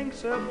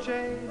 links of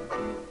chain.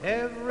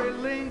 Every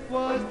link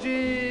was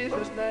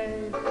Jesus'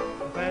 name.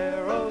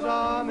 Pharaoh's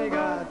army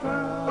got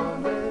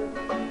drowned.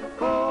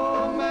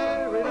 Oh,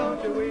 Mary,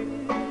 don't you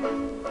weep.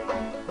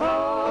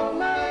 Oh,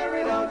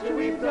 Mary, don't you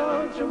weep,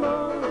 don't you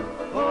mourn.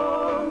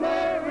 Oh,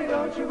 Mary,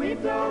 don't you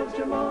weep, don't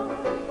you mourn.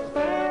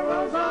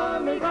 Pharaoh's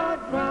army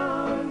got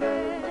drowned.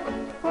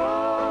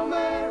 Oh,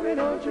 Mary,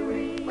 don't you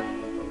weep.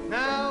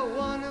 Now,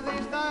 one of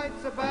these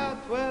nights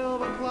about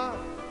 12 o'clock,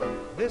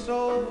 this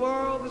old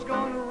world is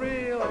going to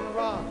reel and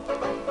rock.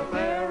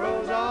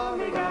 Pharaoh's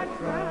army got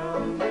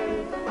drowned.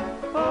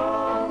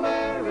 Oh,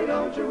 Mary,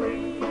 don't you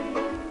weep.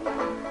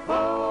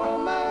 Oh,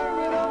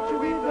 Mary, don't you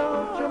weep,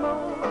 don't you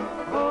mourn.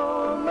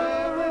 Oh,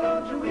 Mary,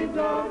 don't you weep,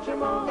 don't you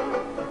mourn.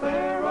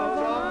 Pharaoh's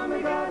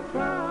army got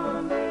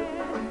drowned.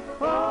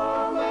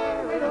 Oh,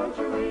 Mary, don't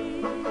you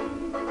weep.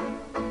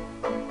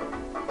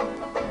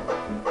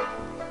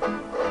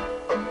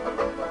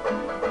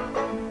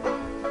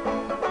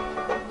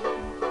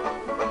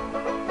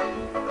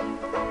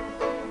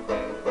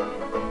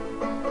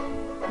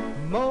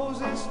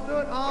 Moses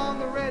stood on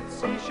the Red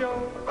Sea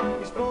shore.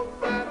 He smote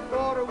that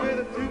water with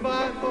a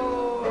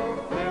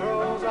 2x4.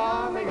 Pharaoh's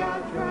army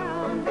got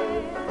drowned.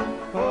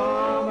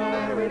 Oh,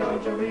 Mary,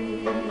 don't you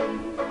weep.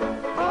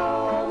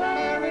 Oh,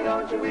 Mary,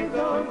 don't you weep,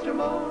 don't you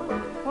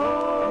mourn.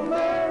 Oh,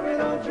 Mary,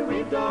 don't you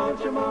weep, don't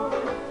you mourn.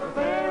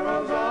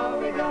 Pharaoh's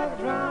army got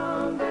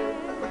drowned.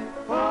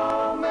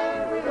 Oh,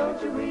 Mary,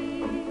 don't you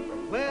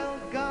weep. Well,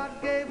 God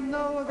gave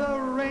Noah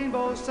the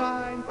rainbow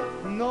sign.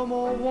 No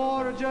more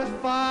water, just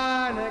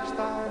fire next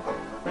time.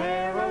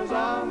 Pharaoh's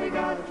army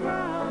got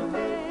drowned.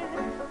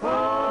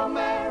 Oh,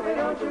 Mary,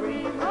 don't you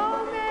weep.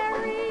 Oh,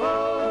 Mary.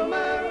 Oh,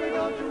 Mary,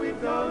 don't you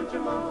weep, don't you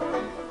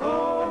mourn.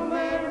 Oh,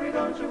 Mary,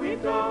 don't you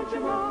weep, don't you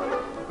mourn.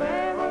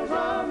 Pharaoh's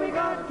army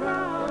got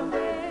drowned.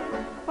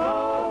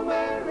 Oh,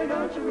 Mary,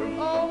 don't you weep.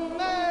 Oh,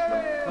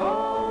 Mary.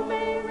 Oh,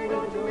 Mary,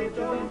 don't you weep,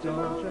 don't you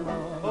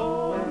mourn.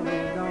 Oh,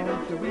 Mary,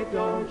 don't you weep,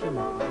 don't you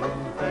mourn.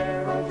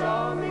 Pharaoh's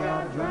army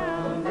got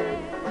drowned.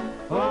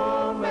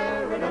 Oh,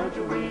 Mary, don't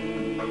you weep.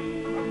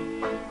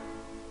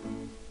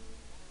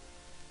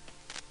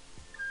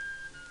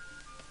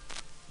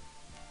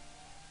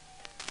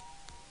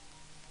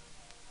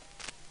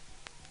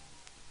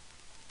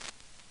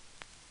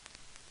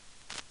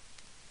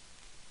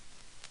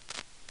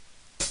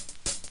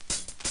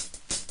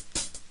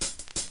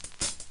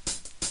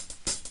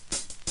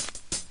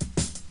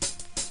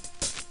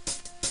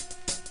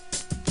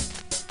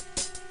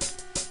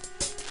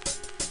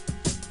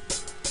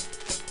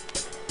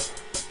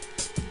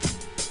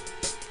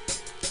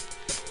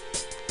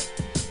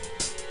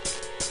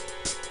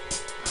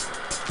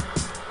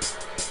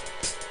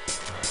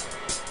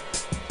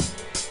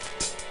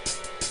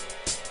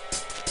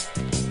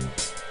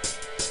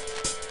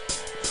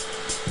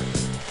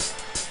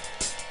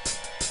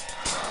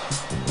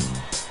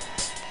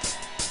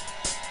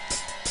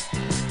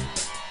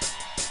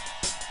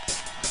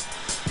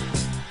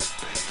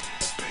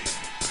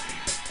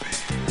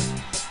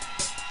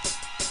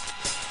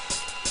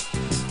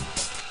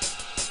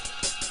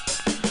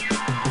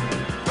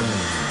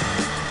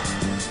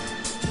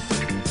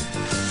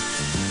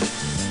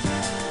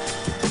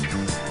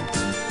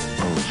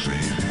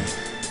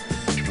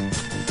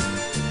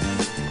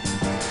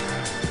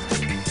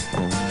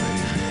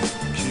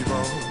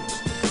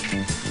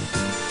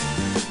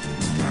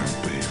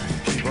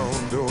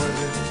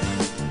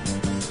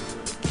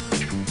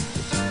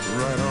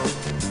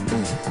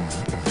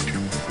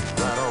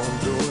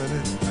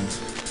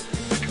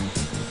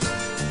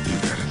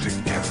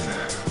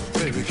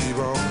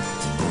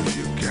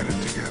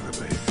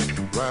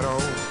 right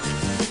on.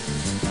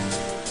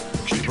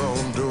 Keep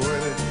on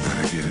doing it. Let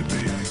her get it,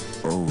 baby.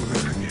 Oh,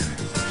 let her get it.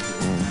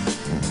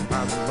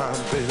 My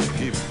baby,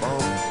 keep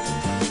on.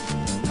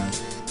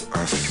 I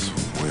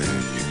swear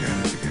you got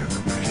it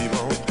together, man. Keep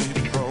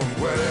on,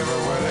 whatever.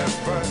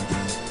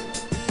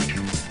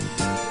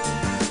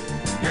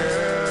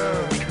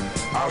 Girl,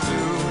 I'll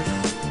do it.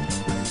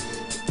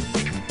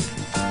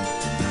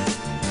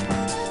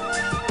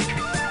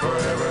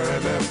 Forever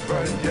and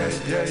ever,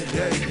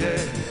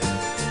 yeah.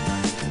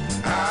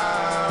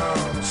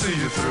 I'll see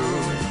you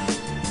through.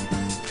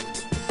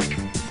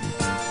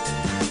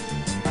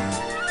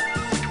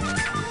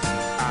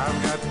 I've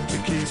got to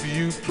keep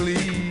you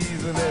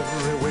pleased in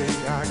every way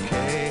I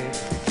can.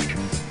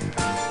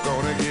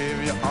 Gonna give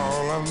you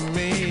all of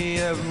me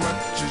as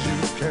much as you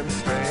can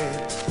stand.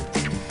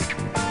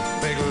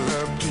 Make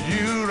love to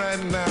you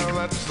right now,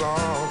 that's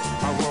all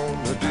I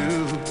wanna do.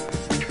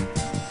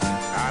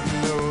 I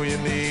know you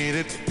need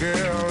it,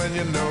 girl, and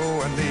you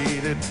know I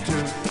needed to.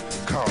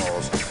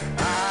 'Cause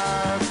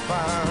I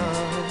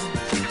found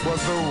what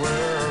the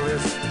world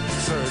is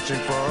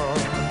searching for.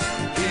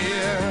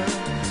 Here,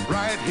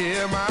 right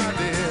here, my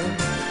dear,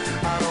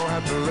 I don't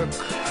have to look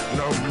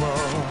no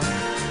more.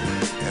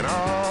 And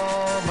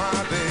all my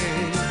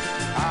days,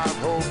 I've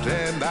hoped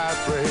and I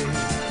prayed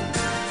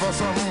for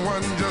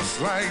someone just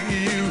like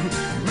you.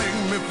 Make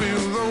me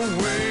feel the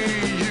way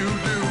you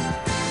do.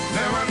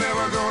 Never,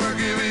 never gonna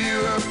give you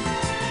up.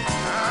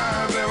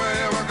 I'm never,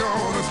 ever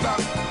gonna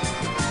stop.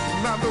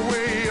 Not the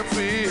way I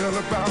feel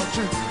about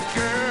you.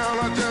 Girl,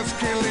 I just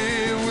can't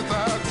live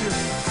without you.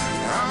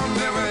 I'm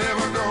never,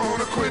 ever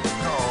gonna quit,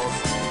 'cause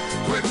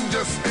quitting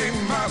just ain't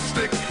my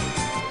stick.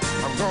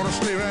 I'm gonna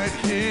stay right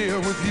here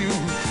with you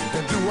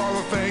and do all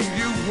the things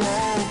you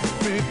want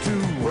me to.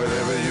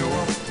 Whatever you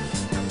want.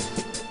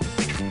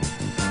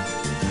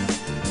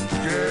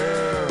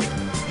 Girl,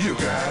 you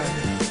got it.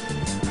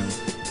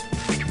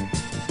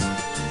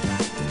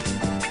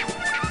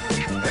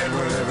 And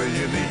whatever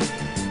you need.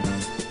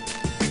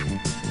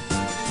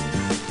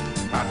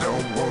 I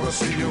don't wanna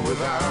see you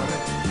without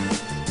it.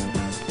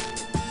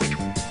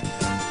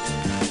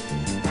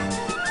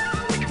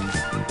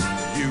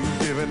 You've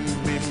given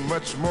me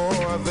much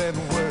more than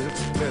words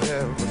could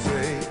ever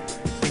say.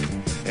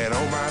 And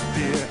oh my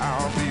dear,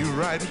 I'll be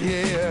right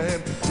here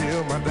until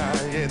my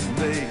dying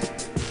day.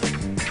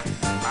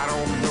 I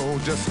don't know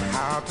just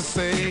how to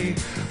say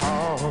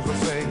all the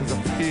things I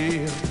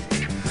feel.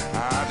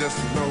 I just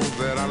know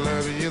that I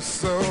love you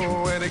so,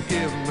 and it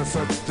gives me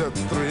such a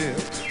thrill.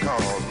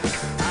 'Cause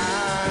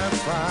I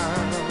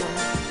found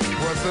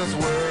what this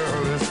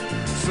world is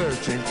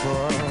searching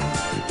for.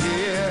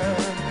 Yeah,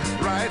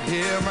 right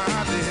here, my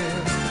dear,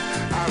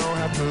 I don't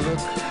have to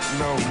look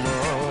no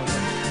more.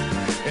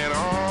 In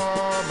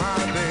all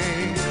my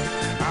days,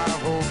 I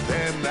hope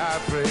and I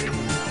pray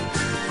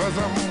for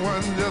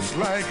someone just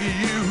like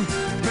you.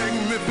 Make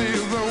me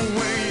feel the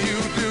way you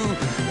do.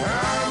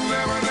 I'm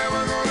never,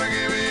 never gonna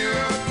give you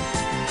up.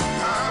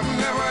 I'm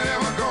never,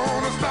 ever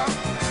gonna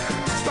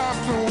stop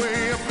the way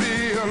I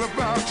feel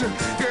about you.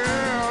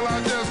 Girl, I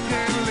just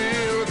can't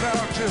live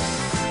without you.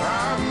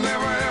 I'm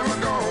never, ever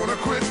gonna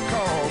quit,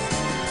 'cause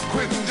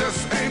quitting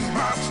just ain't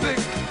my stick.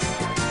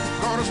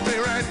 Gonna stay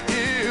right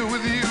here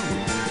with you,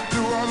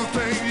 do all the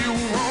things you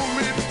want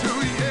me to,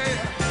 yeah.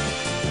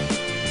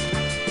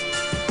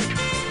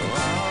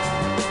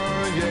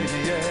 Oh, yeah,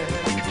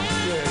 yeah.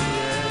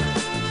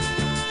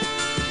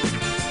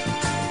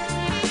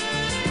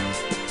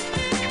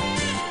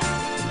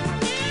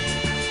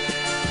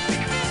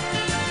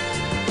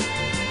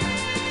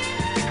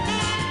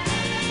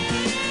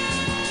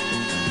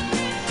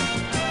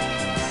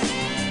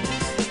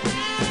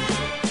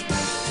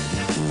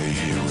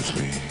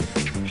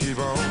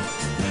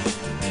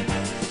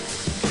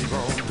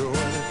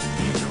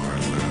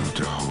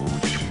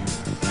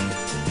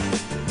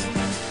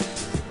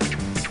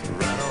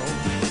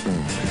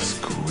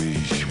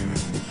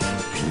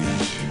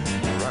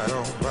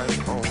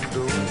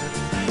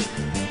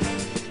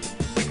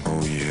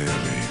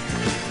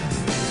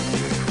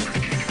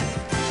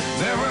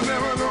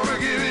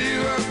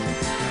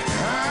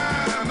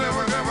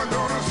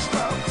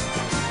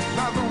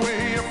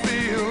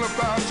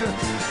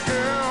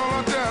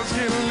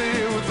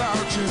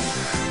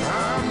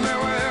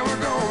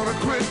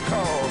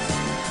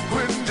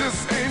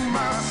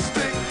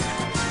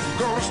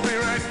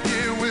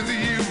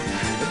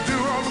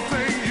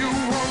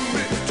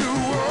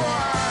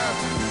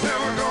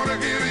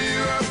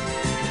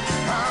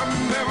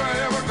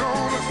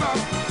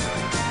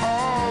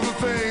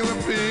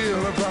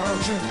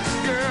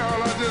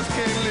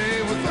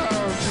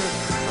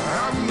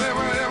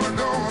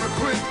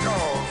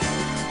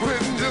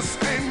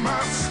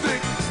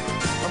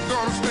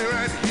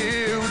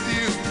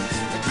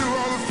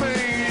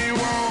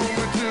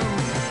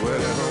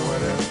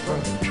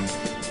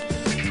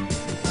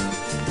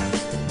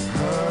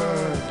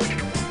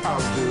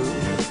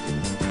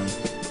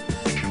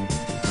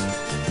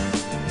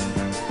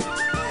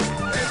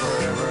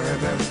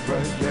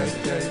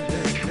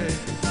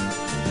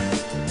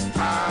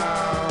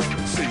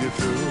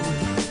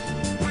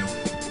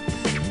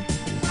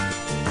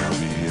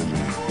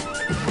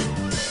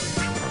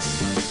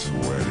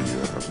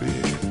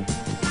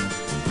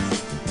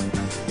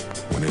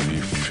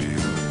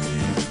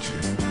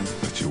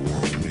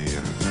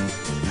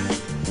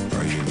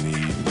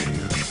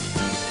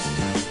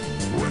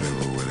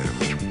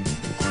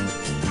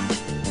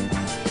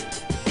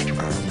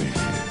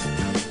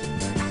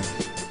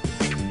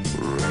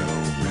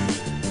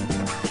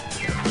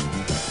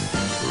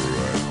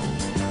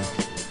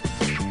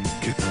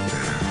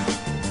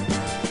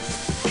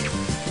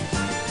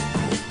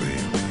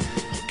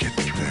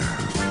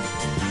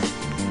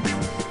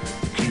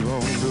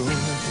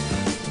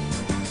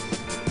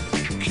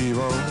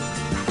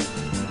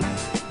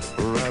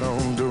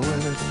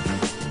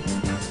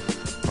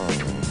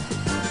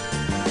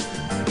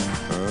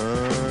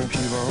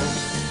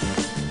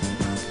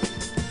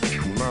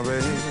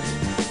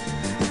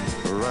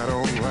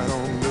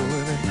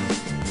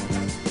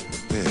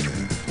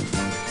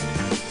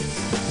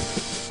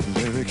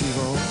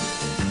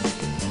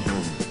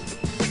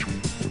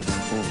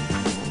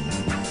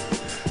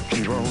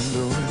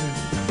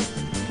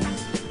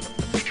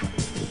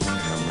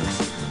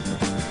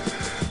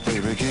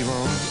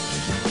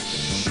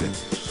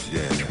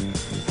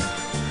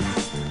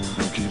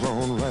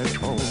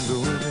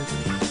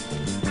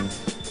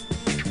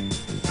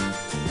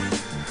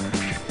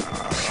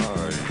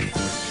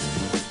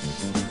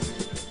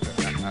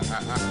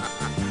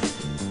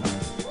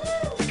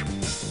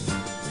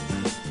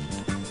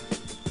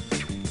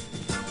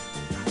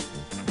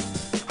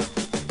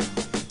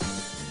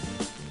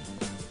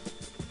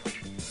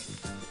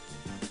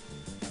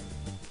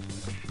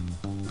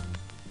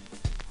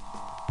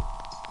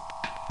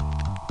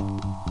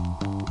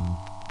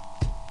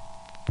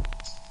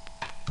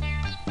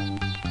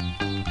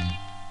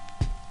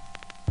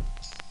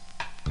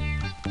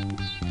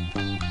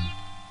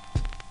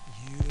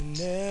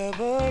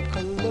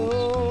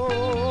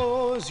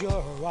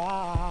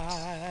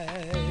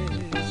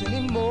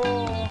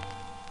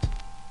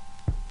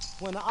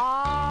 when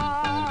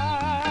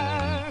I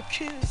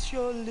kiss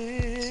your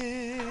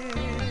lips,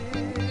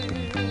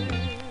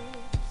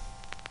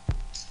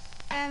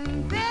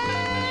 and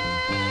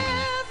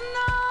there's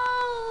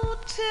no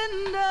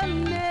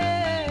tenderness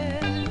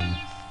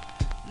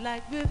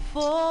like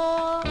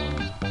before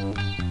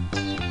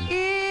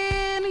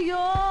in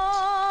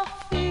your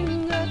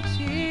fingertips.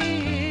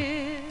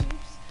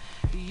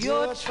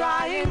 You're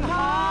trying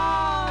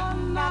hard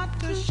not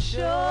to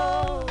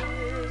show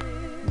it,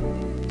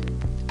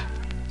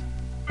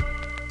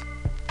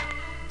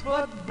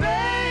 but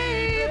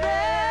baby,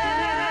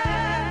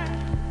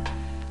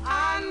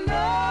 I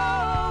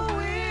know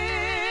it.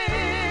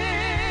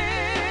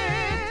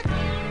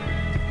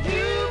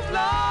 You've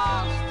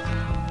lost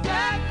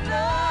that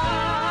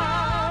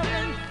love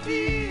and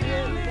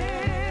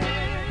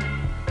feeling.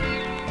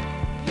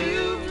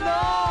 You've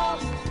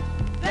lost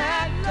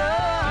that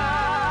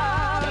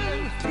love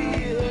and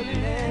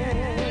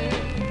feeling.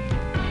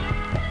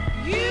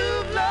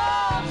 You've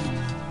lost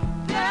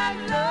that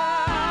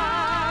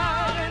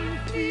love and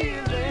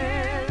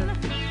feeling.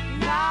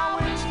 Now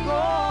it's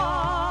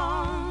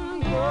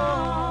gone,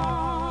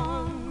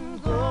 gone,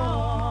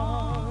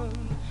 gone.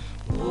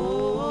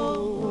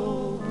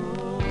 Oh,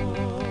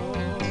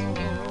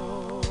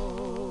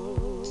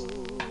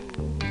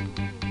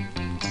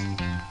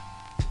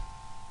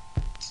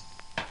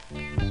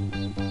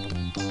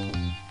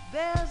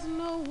 there's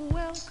no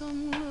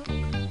welcome look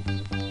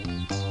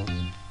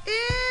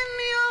in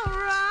your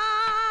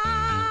eyes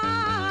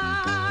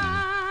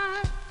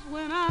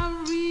when I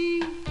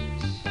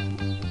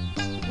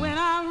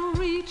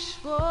reach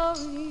for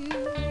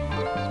you.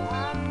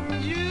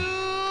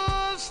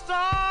 you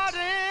starting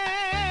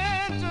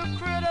to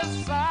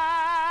criticize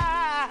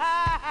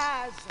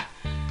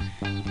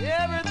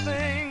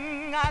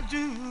everything I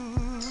do.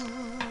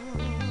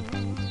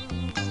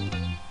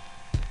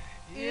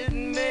 It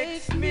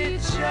makes me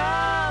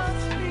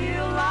just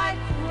feel like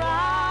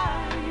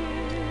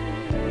crying,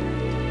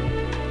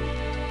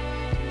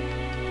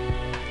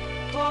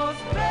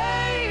 'cause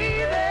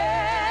baby,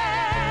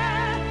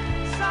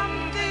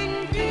 something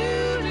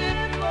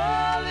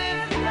beautiful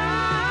is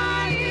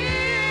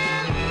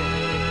dying.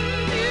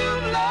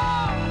 You've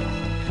lost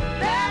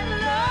that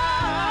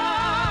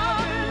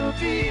love and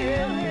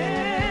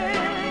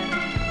feeling.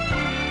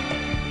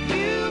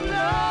 You've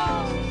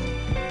lost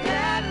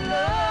that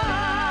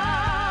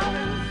love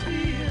and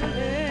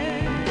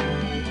feeling.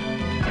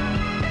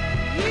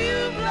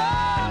 You've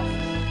lost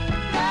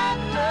that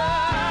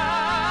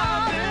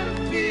love and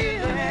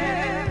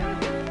feeling.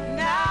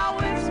 Now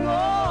it's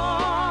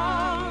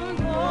gone,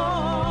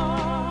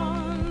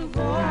 gone,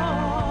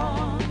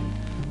 gone.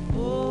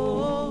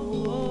 Oh,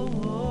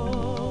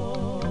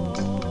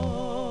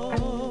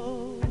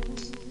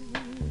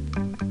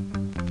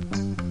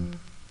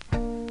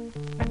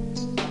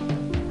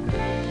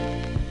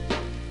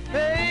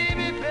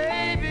 baby,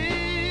 baby,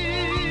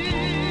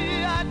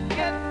 I'd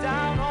get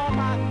down on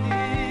my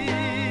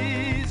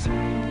knees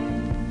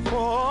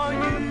for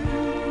you.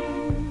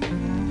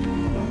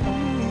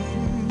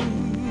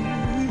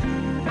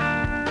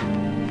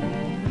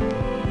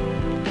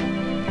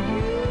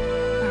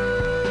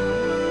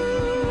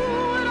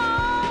 Would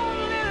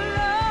only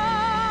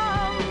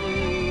love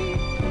me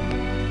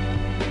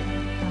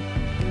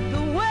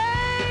the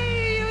way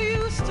you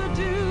used to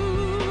do.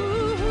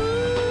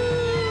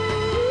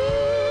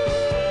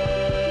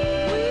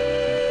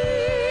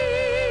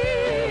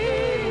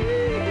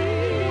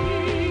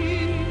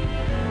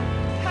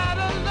 Had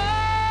a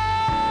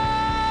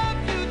love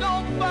you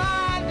don't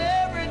find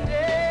every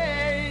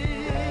day,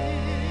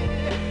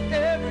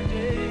 every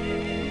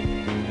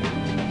day.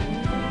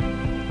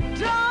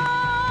 Don't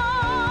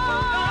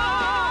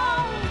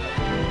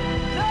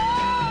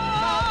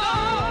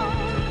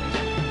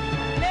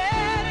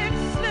let it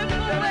slip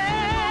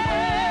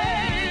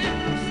away,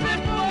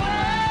 slip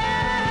away.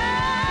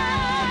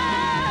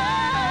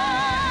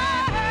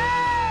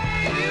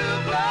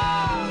 You've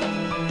lost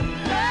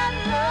that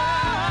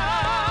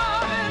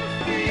love and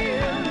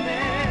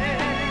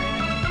feeling.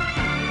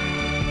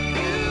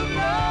 You've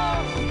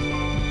lost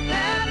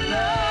that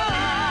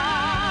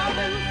love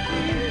and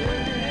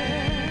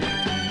feeling.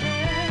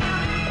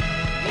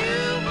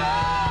 You've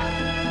lost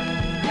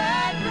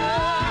that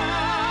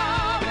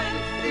love and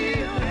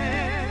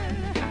feeling.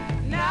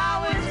 Now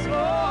it's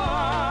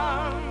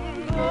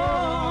gone,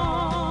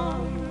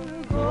 gone,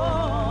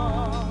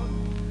 gone.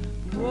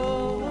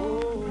 Whoa.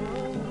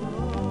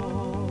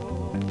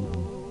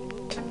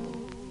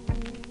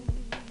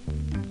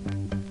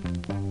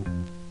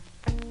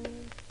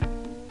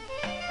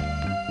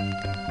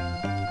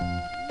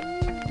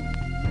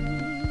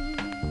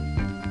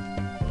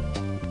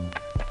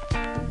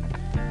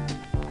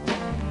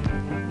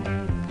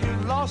 You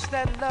lost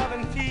that love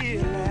and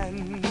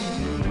feeling.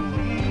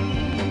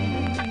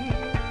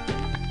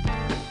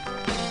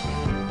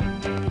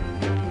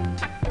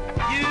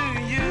 You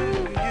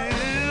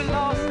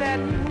lost that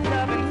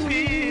love and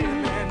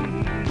feeling.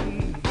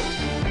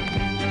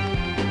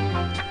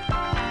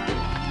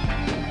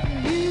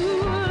 You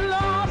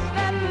lost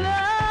that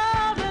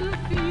love and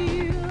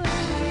feeling.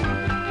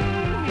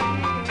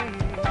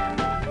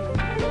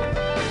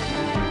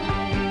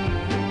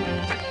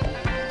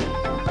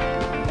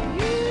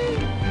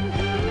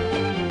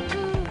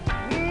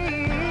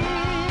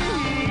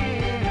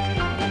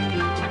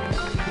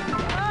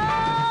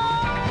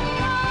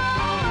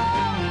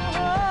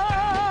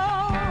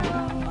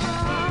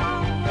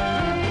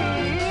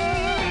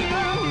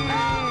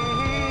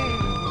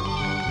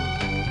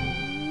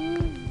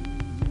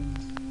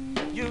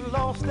 You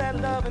lost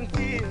that love and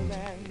feeling.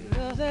 You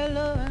lost that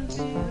love and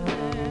feeling.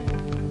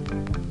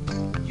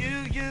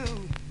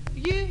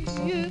 You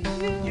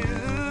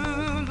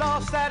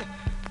lost that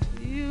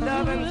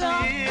love and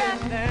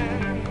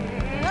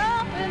feeling.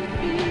 Love and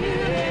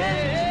feeling.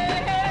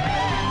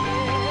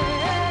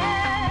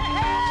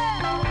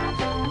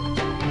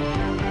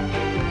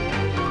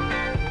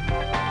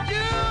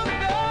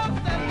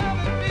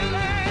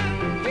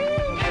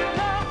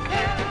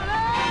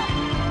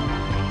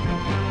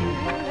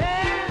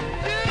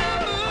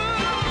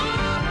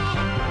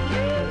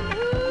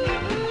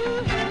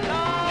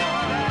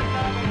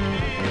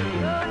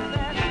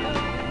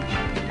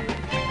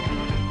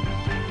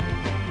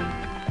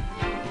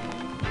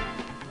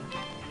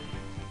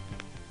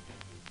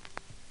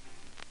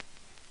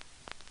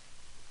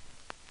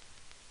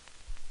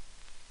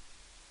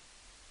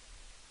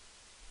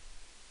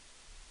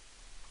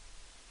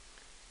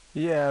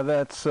 Yeah,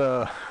 that's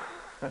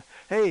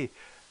hey,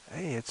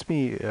 it's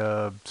me.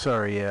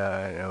 Sorry,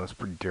 yeah, I was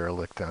pretty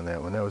derelict on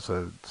that one. That was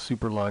a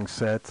super long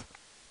set,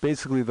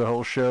 basically the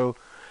whole show.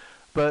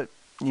 But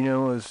you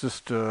know, it was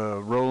just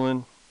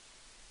rolling,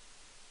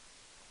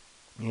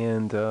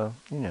 and I'm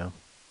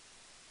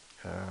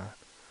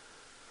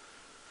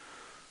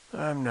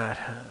not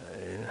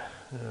in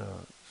a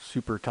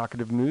super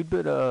talkative mood,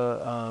 but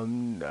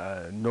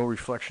no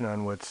reflection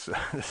on what's.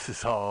 This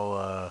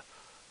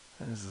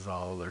is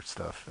all other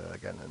stuff.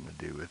 Got nothing to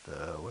do with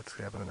what's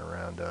happening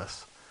around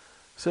us.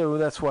 So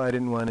that's why I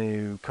didn't want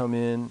to come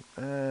in.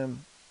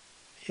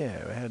 Yeah,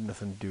 it had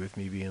nothing to do with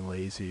me being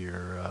lazy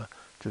or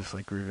just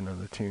like grooving on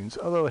the tunes.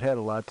 Although it had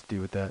a lot to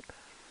do with that.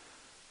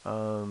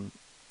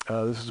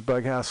 This is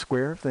Bughouse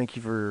Square. Thank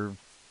you for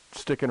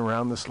sticking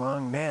around this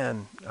long.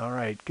 Man, all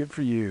right, good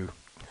for you.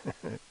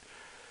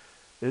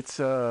 It's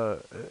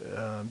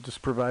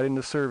just providing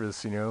the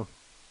service, you know.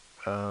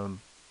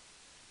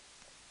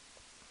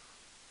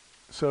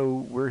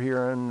 So we're here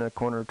on the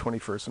corner of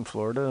 21st and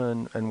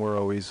Florida, and we're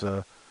always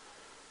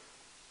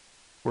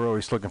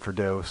looking for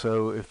dough.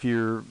 So if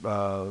you're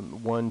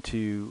one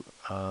to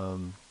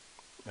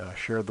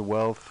share the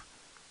wealth,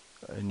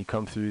 and you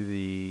come through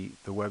the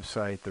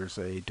website, there's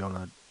a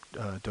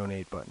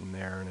donate button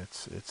there, and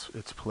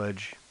it's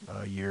pledge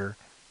year.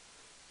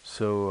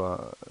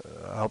 So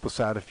help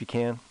us out if you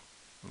can.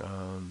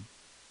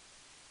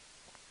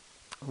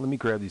 Let me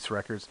grab these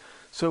records.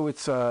 So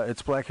it's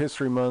Black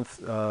History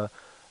Month.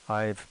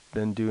 I've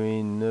been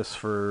doing this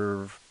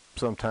for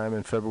some time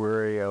in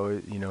February. I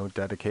would,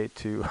 dedicate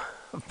to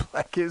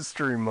Black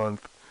History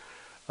Month.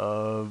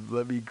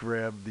 Let me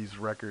grab these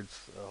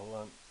records. Hold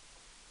on.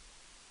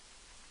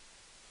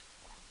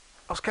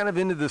 I was kind of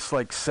into this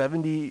like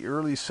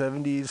early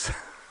 70s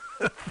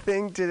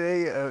thing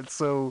today.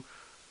 So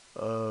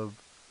I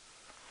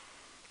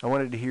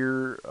wanted to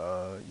hear,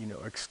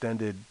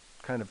 extended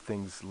kind of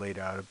things laid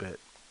out a bit.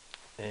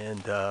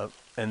 And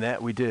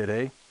that we did,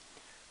 eh?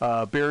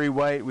 Barry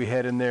White, we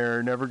had in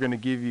there, Never Gonna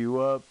Give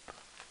You Up,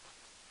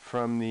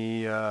 from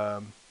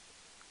the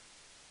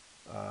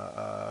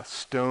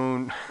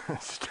Stone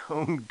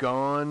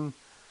Gone.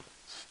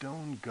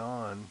 Stone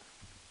Gone.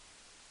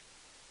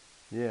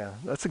 Yeah,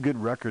 that's a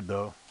good record,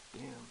 though.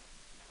 Damn. All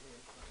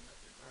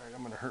right, I'm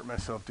going to hurt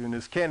myself doing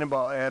this.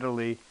 Cannonball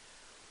Adderley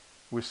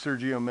with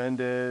Sergio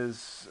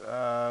Mendes.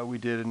 We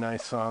did a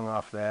nice song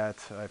off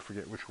that. I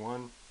forget which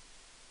one.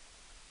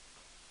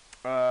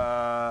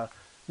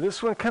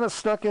 This one kind of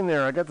snuck in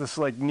there. I got this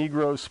like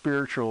Negro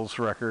Spirituals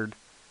record,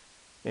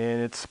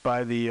 and it's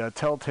by the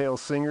Telltale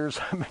Singers.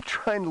 I've been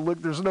trying to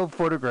look. There's no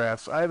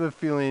photographs. I have a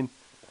feeling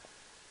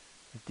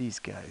that these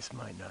guys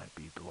might not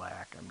be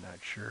black. I'm not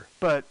sure,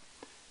 but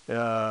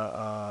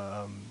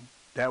that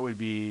would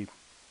be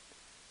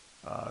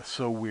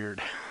so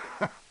weird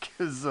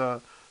because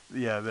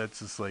that's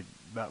just like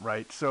not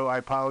right. So I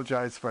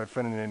apologize if I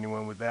offended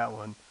anyone with that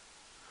one,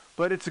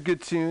 but it's a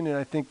good tune, and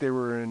I think they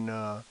were in.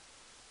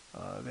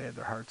 They had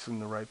their hearts in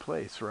the right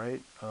place,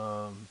 right?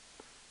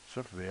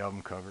 Except for the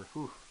album cover.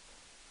 Whew.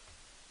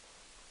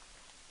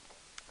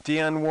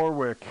 Dionne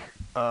Warwick.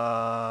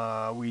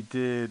 We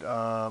did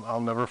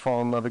I'll Never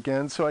Fall in Love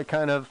Again. So I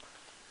kind of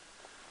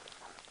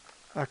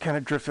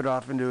drifted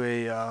off into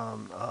a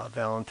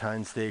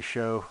Valentine's Day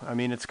show. I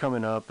mean, it's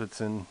coming up.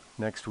 It's in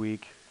next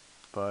week.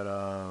 But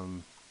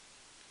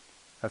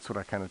that's what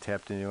I kind of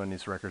tapped into on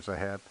these records I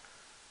have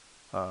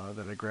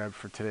that I grabbed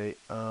for today.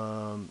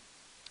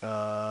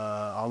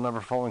 I'll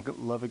Never Fall in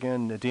Love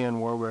Again, Dionne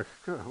Warwick.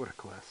 God, what a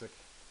classic.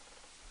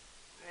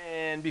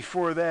 And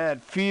before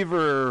that,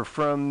 Fever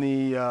from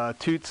the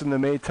Toots and the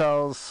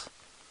Maytals.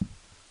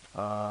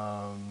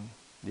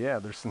 Yeah,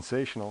 they're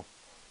sensational.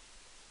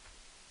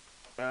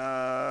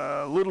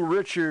 Little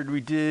Richard,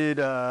 we did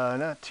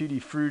not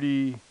Tutti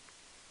Frutti.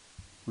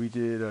 We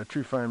did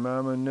True Fine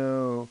Mama,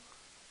 no.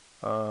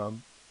 Oh,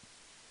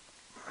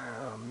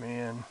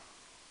 man.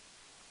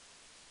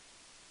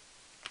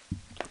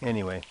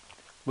 Anyway.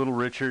 Little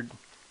Richard,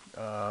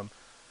 yeah,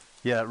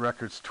 that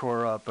record's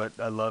tore up, but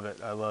I love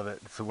it. I love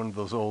it. It's one of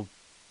those old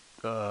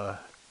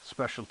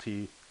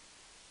specialty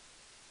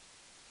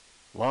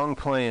long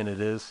playing.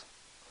 It is.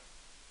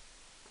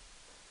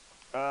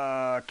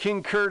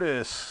 King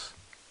Curtis.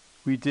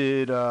 We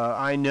did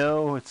I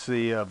Know. It's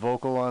the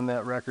vocal on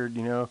that record,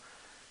 you know.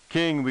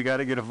 King, we got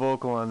to get a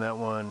vocal on that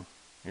one.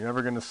 You're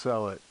never going to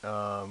sell it.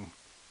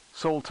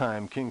 Soul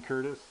Time, King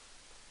Curtis.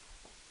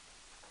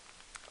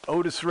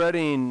 Otis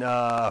Redding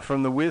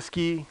from the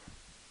Whiskey.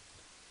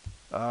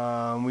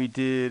 We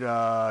did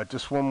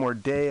Just One More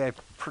Day, I'm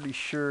pretty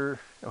sure.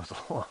 That was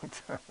a long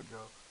time ago.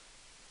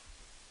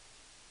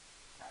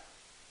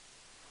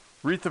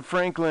 Aretha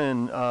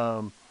Franklin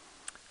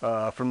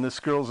from This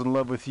Girl's in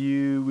Love with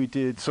You. We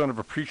did Son of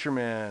a Preacher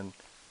Man.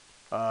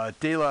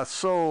 De La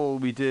Soul,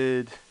 we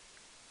did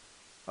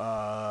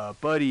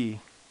Buddy.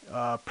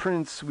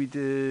 Prince, we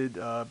did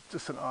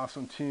just an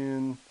awesome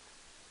tune.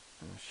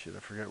 Oh, shit, I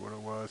forget what it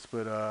was,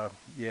 but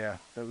yeah,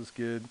 that was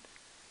good.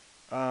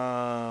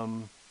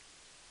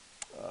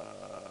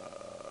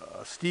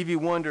 Stevie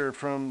Wonder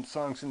from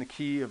Songs in the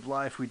Key of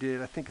Life, we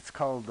did. I think it's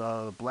called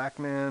The Black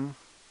Man.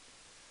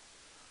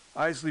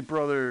 Isley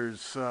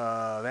Brothers,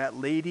 That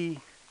Lady.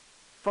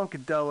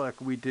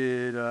 Funkadelic, we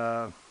did.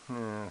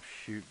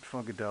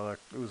 Funkadelic.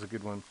 It was a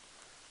good one.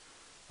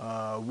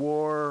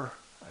 War,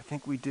 I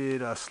think we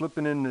did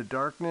Slipping in the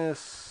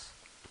Darkness.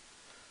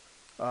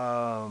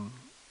 The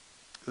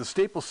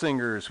Staple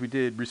Singers, we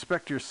did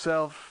Respect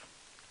Yourself.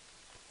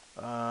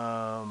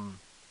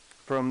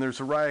 From There's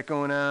a Riot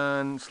Going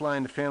On, Sly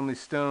and the Family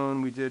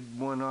Stone, we did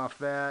one off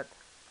that.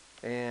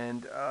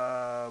 And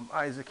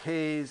Isaac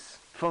Hayes,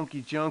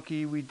 Funky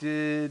Junkie, we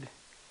did.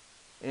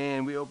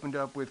 And we opened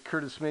up with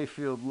Curtis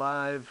Mayfield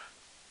Live,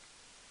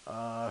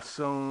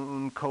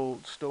 Stone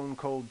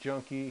Cold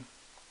Junkie.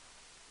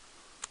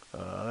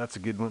 That's a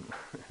good one.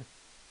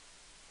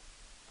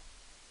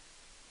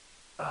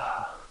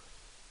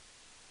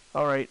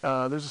 All right,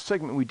 there's a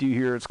segment we do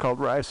here. It's called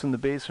Rise from the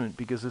Basement,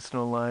 because it's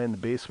no lie, in the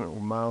basement we're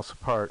miles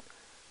apart.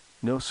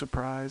 No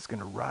surprise,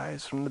 gonna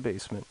rise from the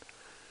basement.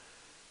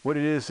 What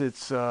it is,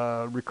 it's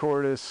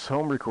recordist,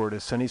 home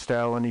recordist, any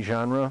style, any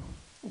genre.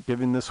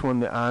 Giving this one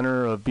the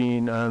honor of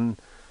being on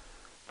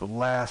the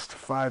last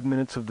 5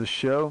 minutes of the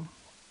show.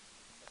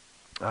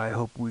 I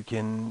hope we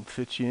can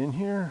fit you in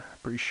here.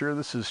 Pretty sure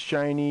this is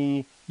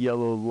Shiny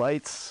Yellow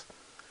Lights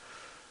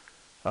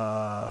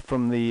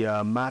from the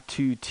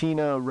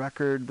Matutina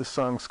record. The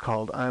song's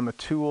called I'm a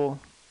Tool.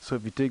 So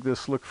if you dig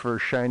this, look for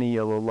Shiny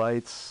Yellow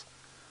Lights.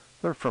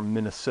 They're from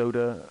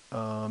Minnesota.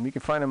 You can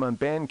find them on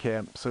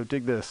Bandcamp. So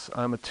dig this,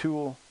 I'm a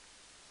Tool.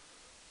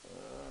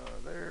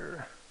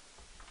 There.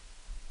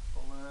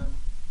 Hold on.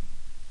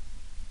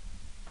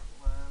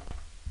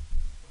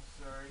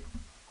 Sorry.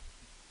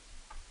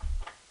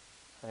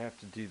 I have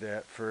to do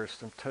that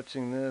first. I'm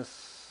touching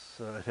this.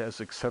 It has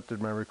accepted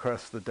my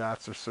request. The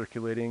dots are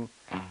circulating.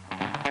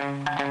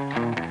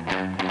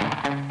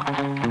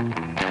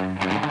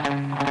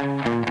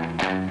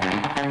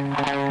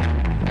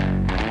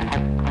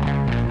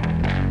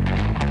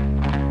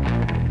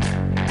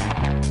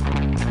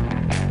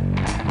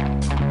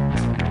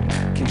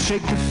 Can't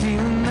shake the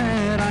feeling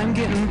that I'm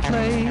getting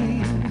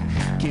played.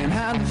 Can't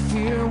hide the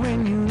fear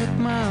when you look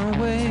my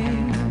way.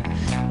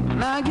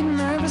 When I get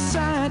nervous,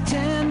 I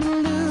tend to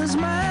lose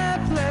my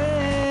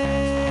place.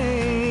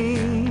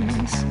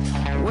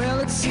 Well,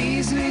 it's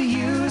easy to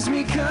use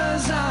me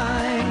 'cause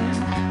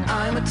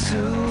I'm a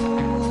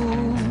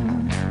tool.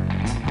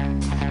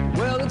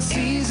 Well, it's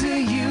easy to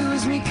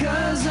use me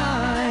 'cause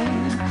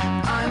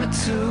I'm a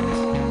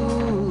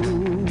tool.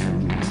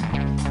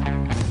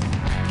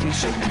 Can't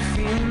shake the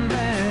feeling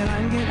that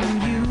I'm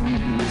getting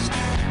used.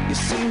 You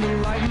seem to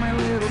like my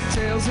little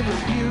tales of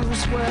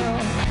abuse. Well,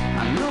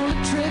 I know the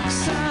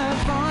tricks I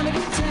wanted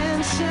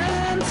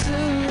attention to.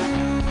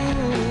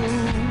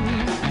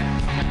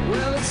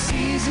 Well, it's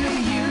easy to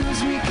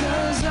use me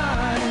 'cause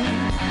I'm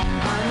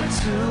a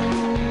tool.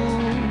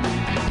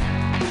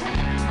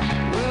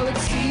 Well,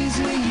 it's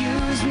easy to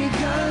use me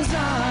 'cause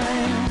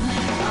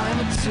I'm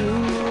a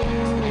tool.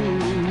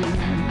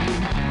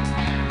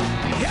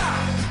 Yeah!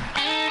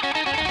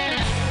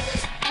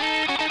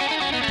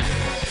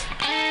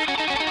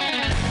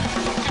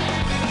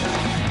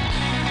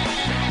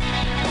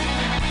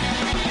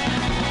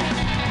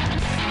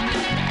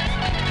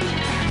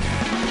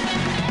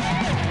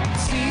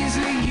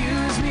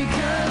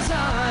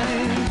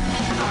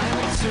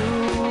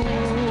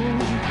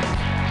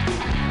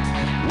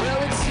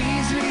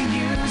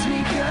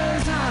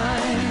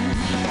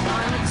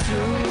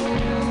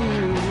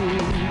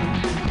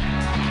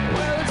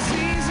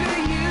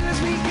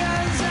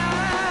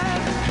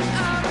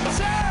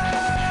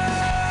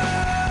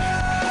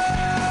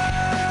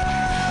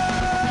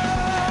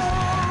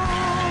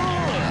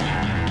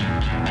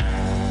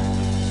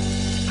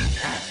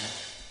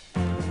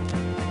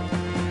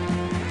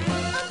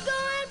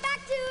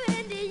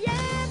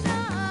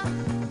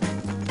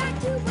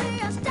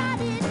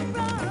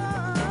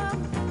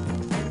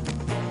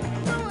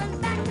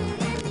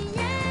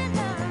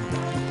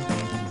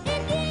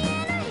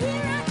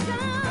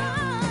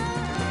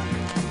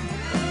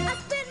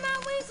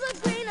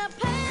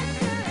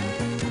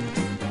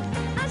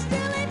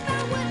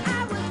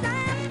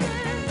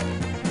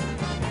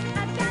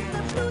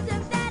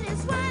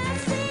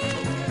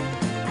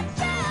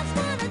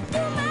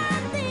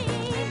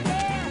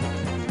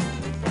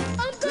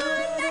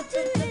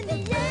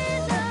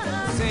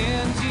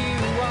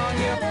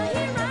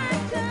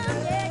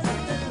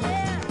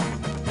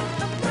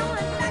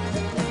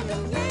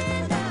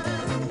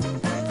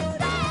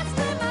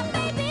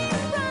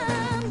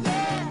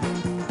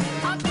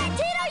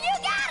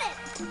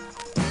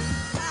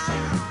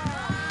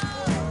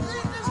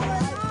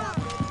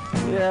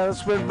 Yeah,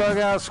 that's been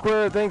Bughouse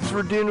Square. Thanks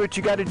for doing what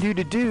you got to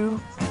do.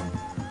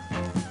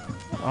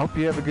 I hope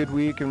you have a good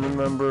week, and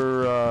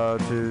remember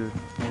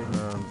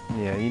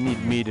you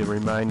need me to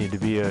remind you to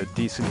be a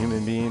decent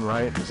human being,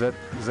 right? Is that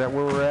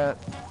where we're at?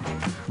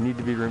 You need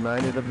to be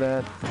reminded of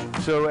that.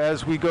 So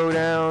as we go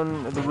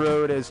down the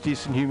road as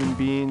decent human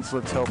beings,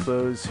 let's help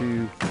those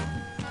who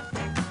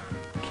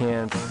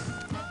can't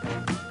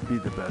be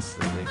the best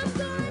that they can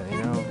be.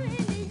 You know,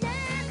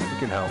 we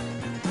can help.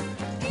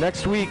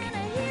 Next week,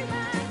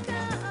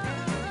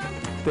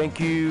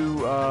 thank you,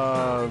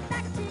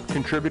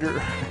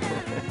 contributor.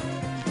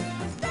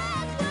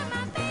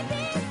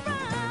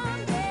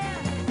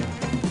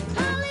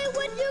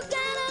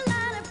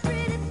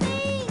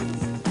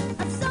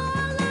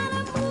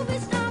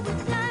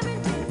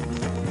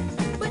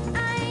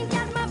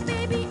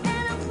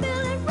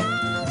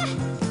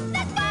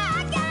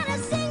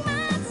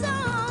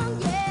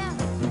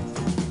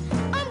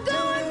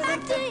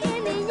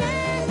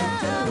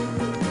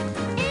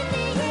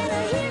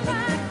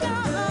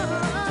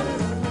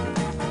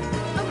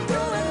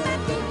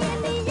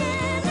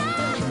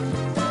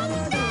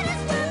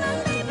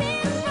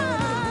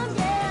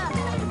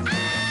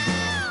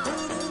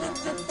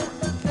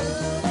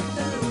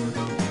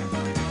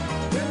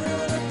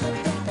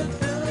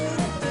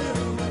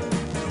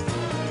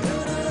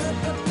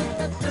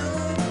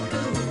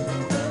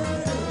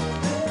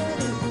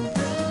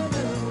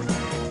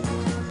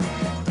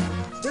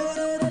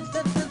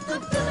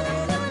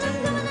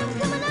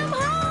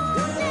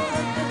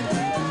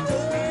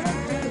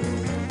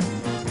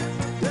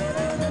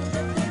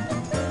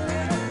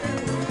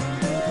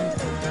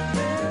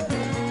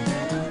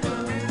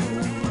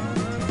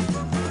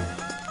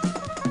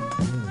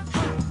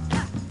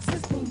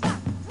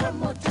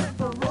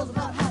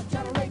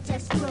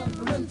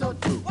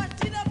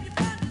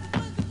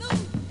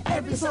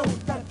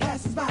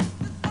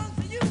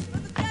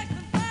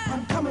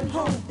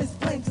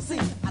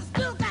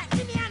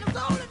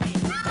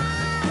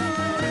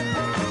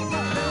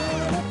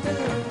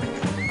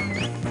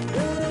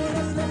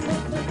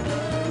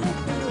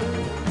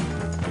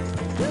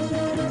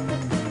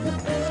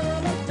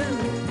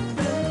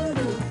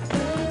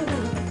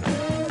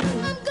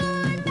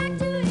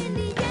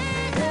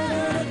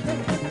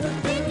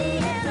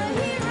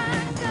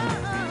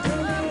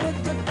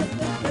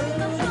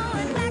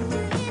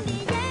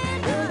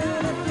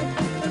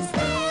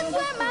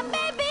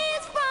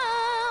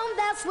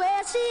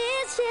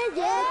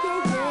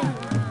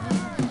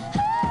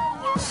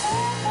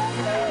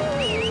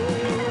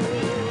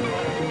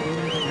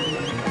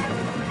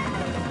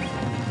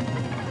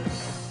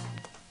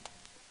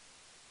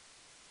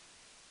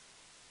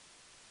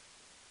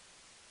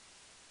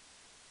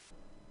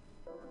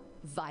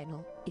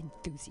 Vinyl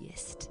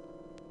enthusiast.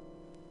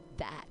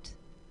 That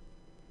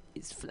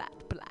is flat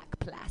black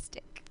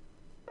plastic.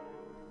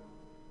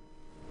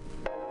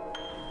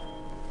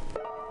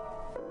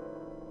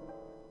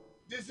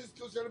 This is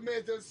Tushar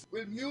Metals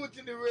with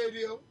Mutiny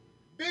Radio.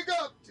 Big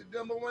up to the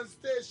 #1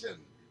 station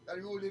that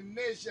rules the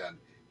nation.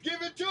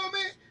 Give it to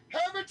me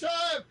every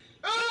time.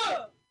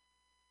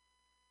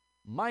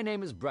 My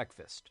name is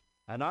Breakfast,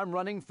 and I'm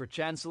running for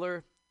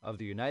Chancellor of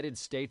the United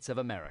States of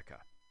America.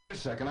 Wait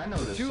a second, I know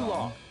this Too song.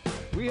 long.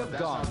 We have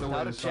That's gone not the way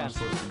without a this song's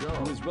chancellor supposed to go.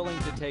 who is willing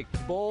to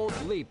take bold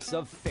leaps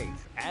of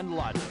faith and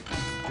logic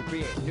to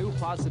create new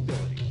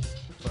possibilities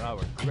for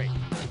our great,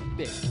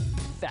 big,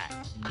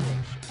 fat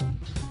nation.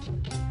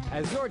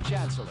 As your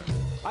chancellor,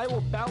 I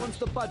will balance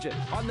the budget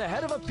on the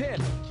head of a pin,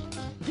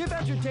 give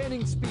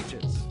entertaining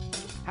speeches,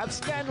 have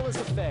scandalous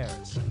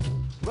affairs,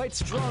 write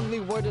strongly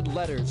worded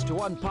letters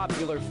to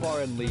unpopular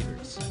foreign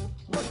leaders,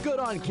 look good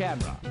on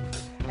camera,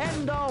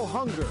 end all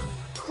hunger,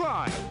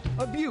 crime,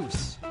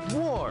 abuse,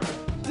 war,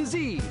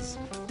 disease,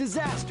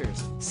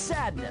 disasters,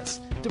 sadness,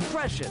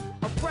 depression,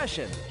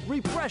 oppression,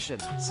 repression,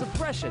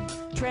 suppression,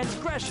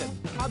 transgression,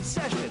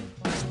 obsession,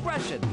 expression,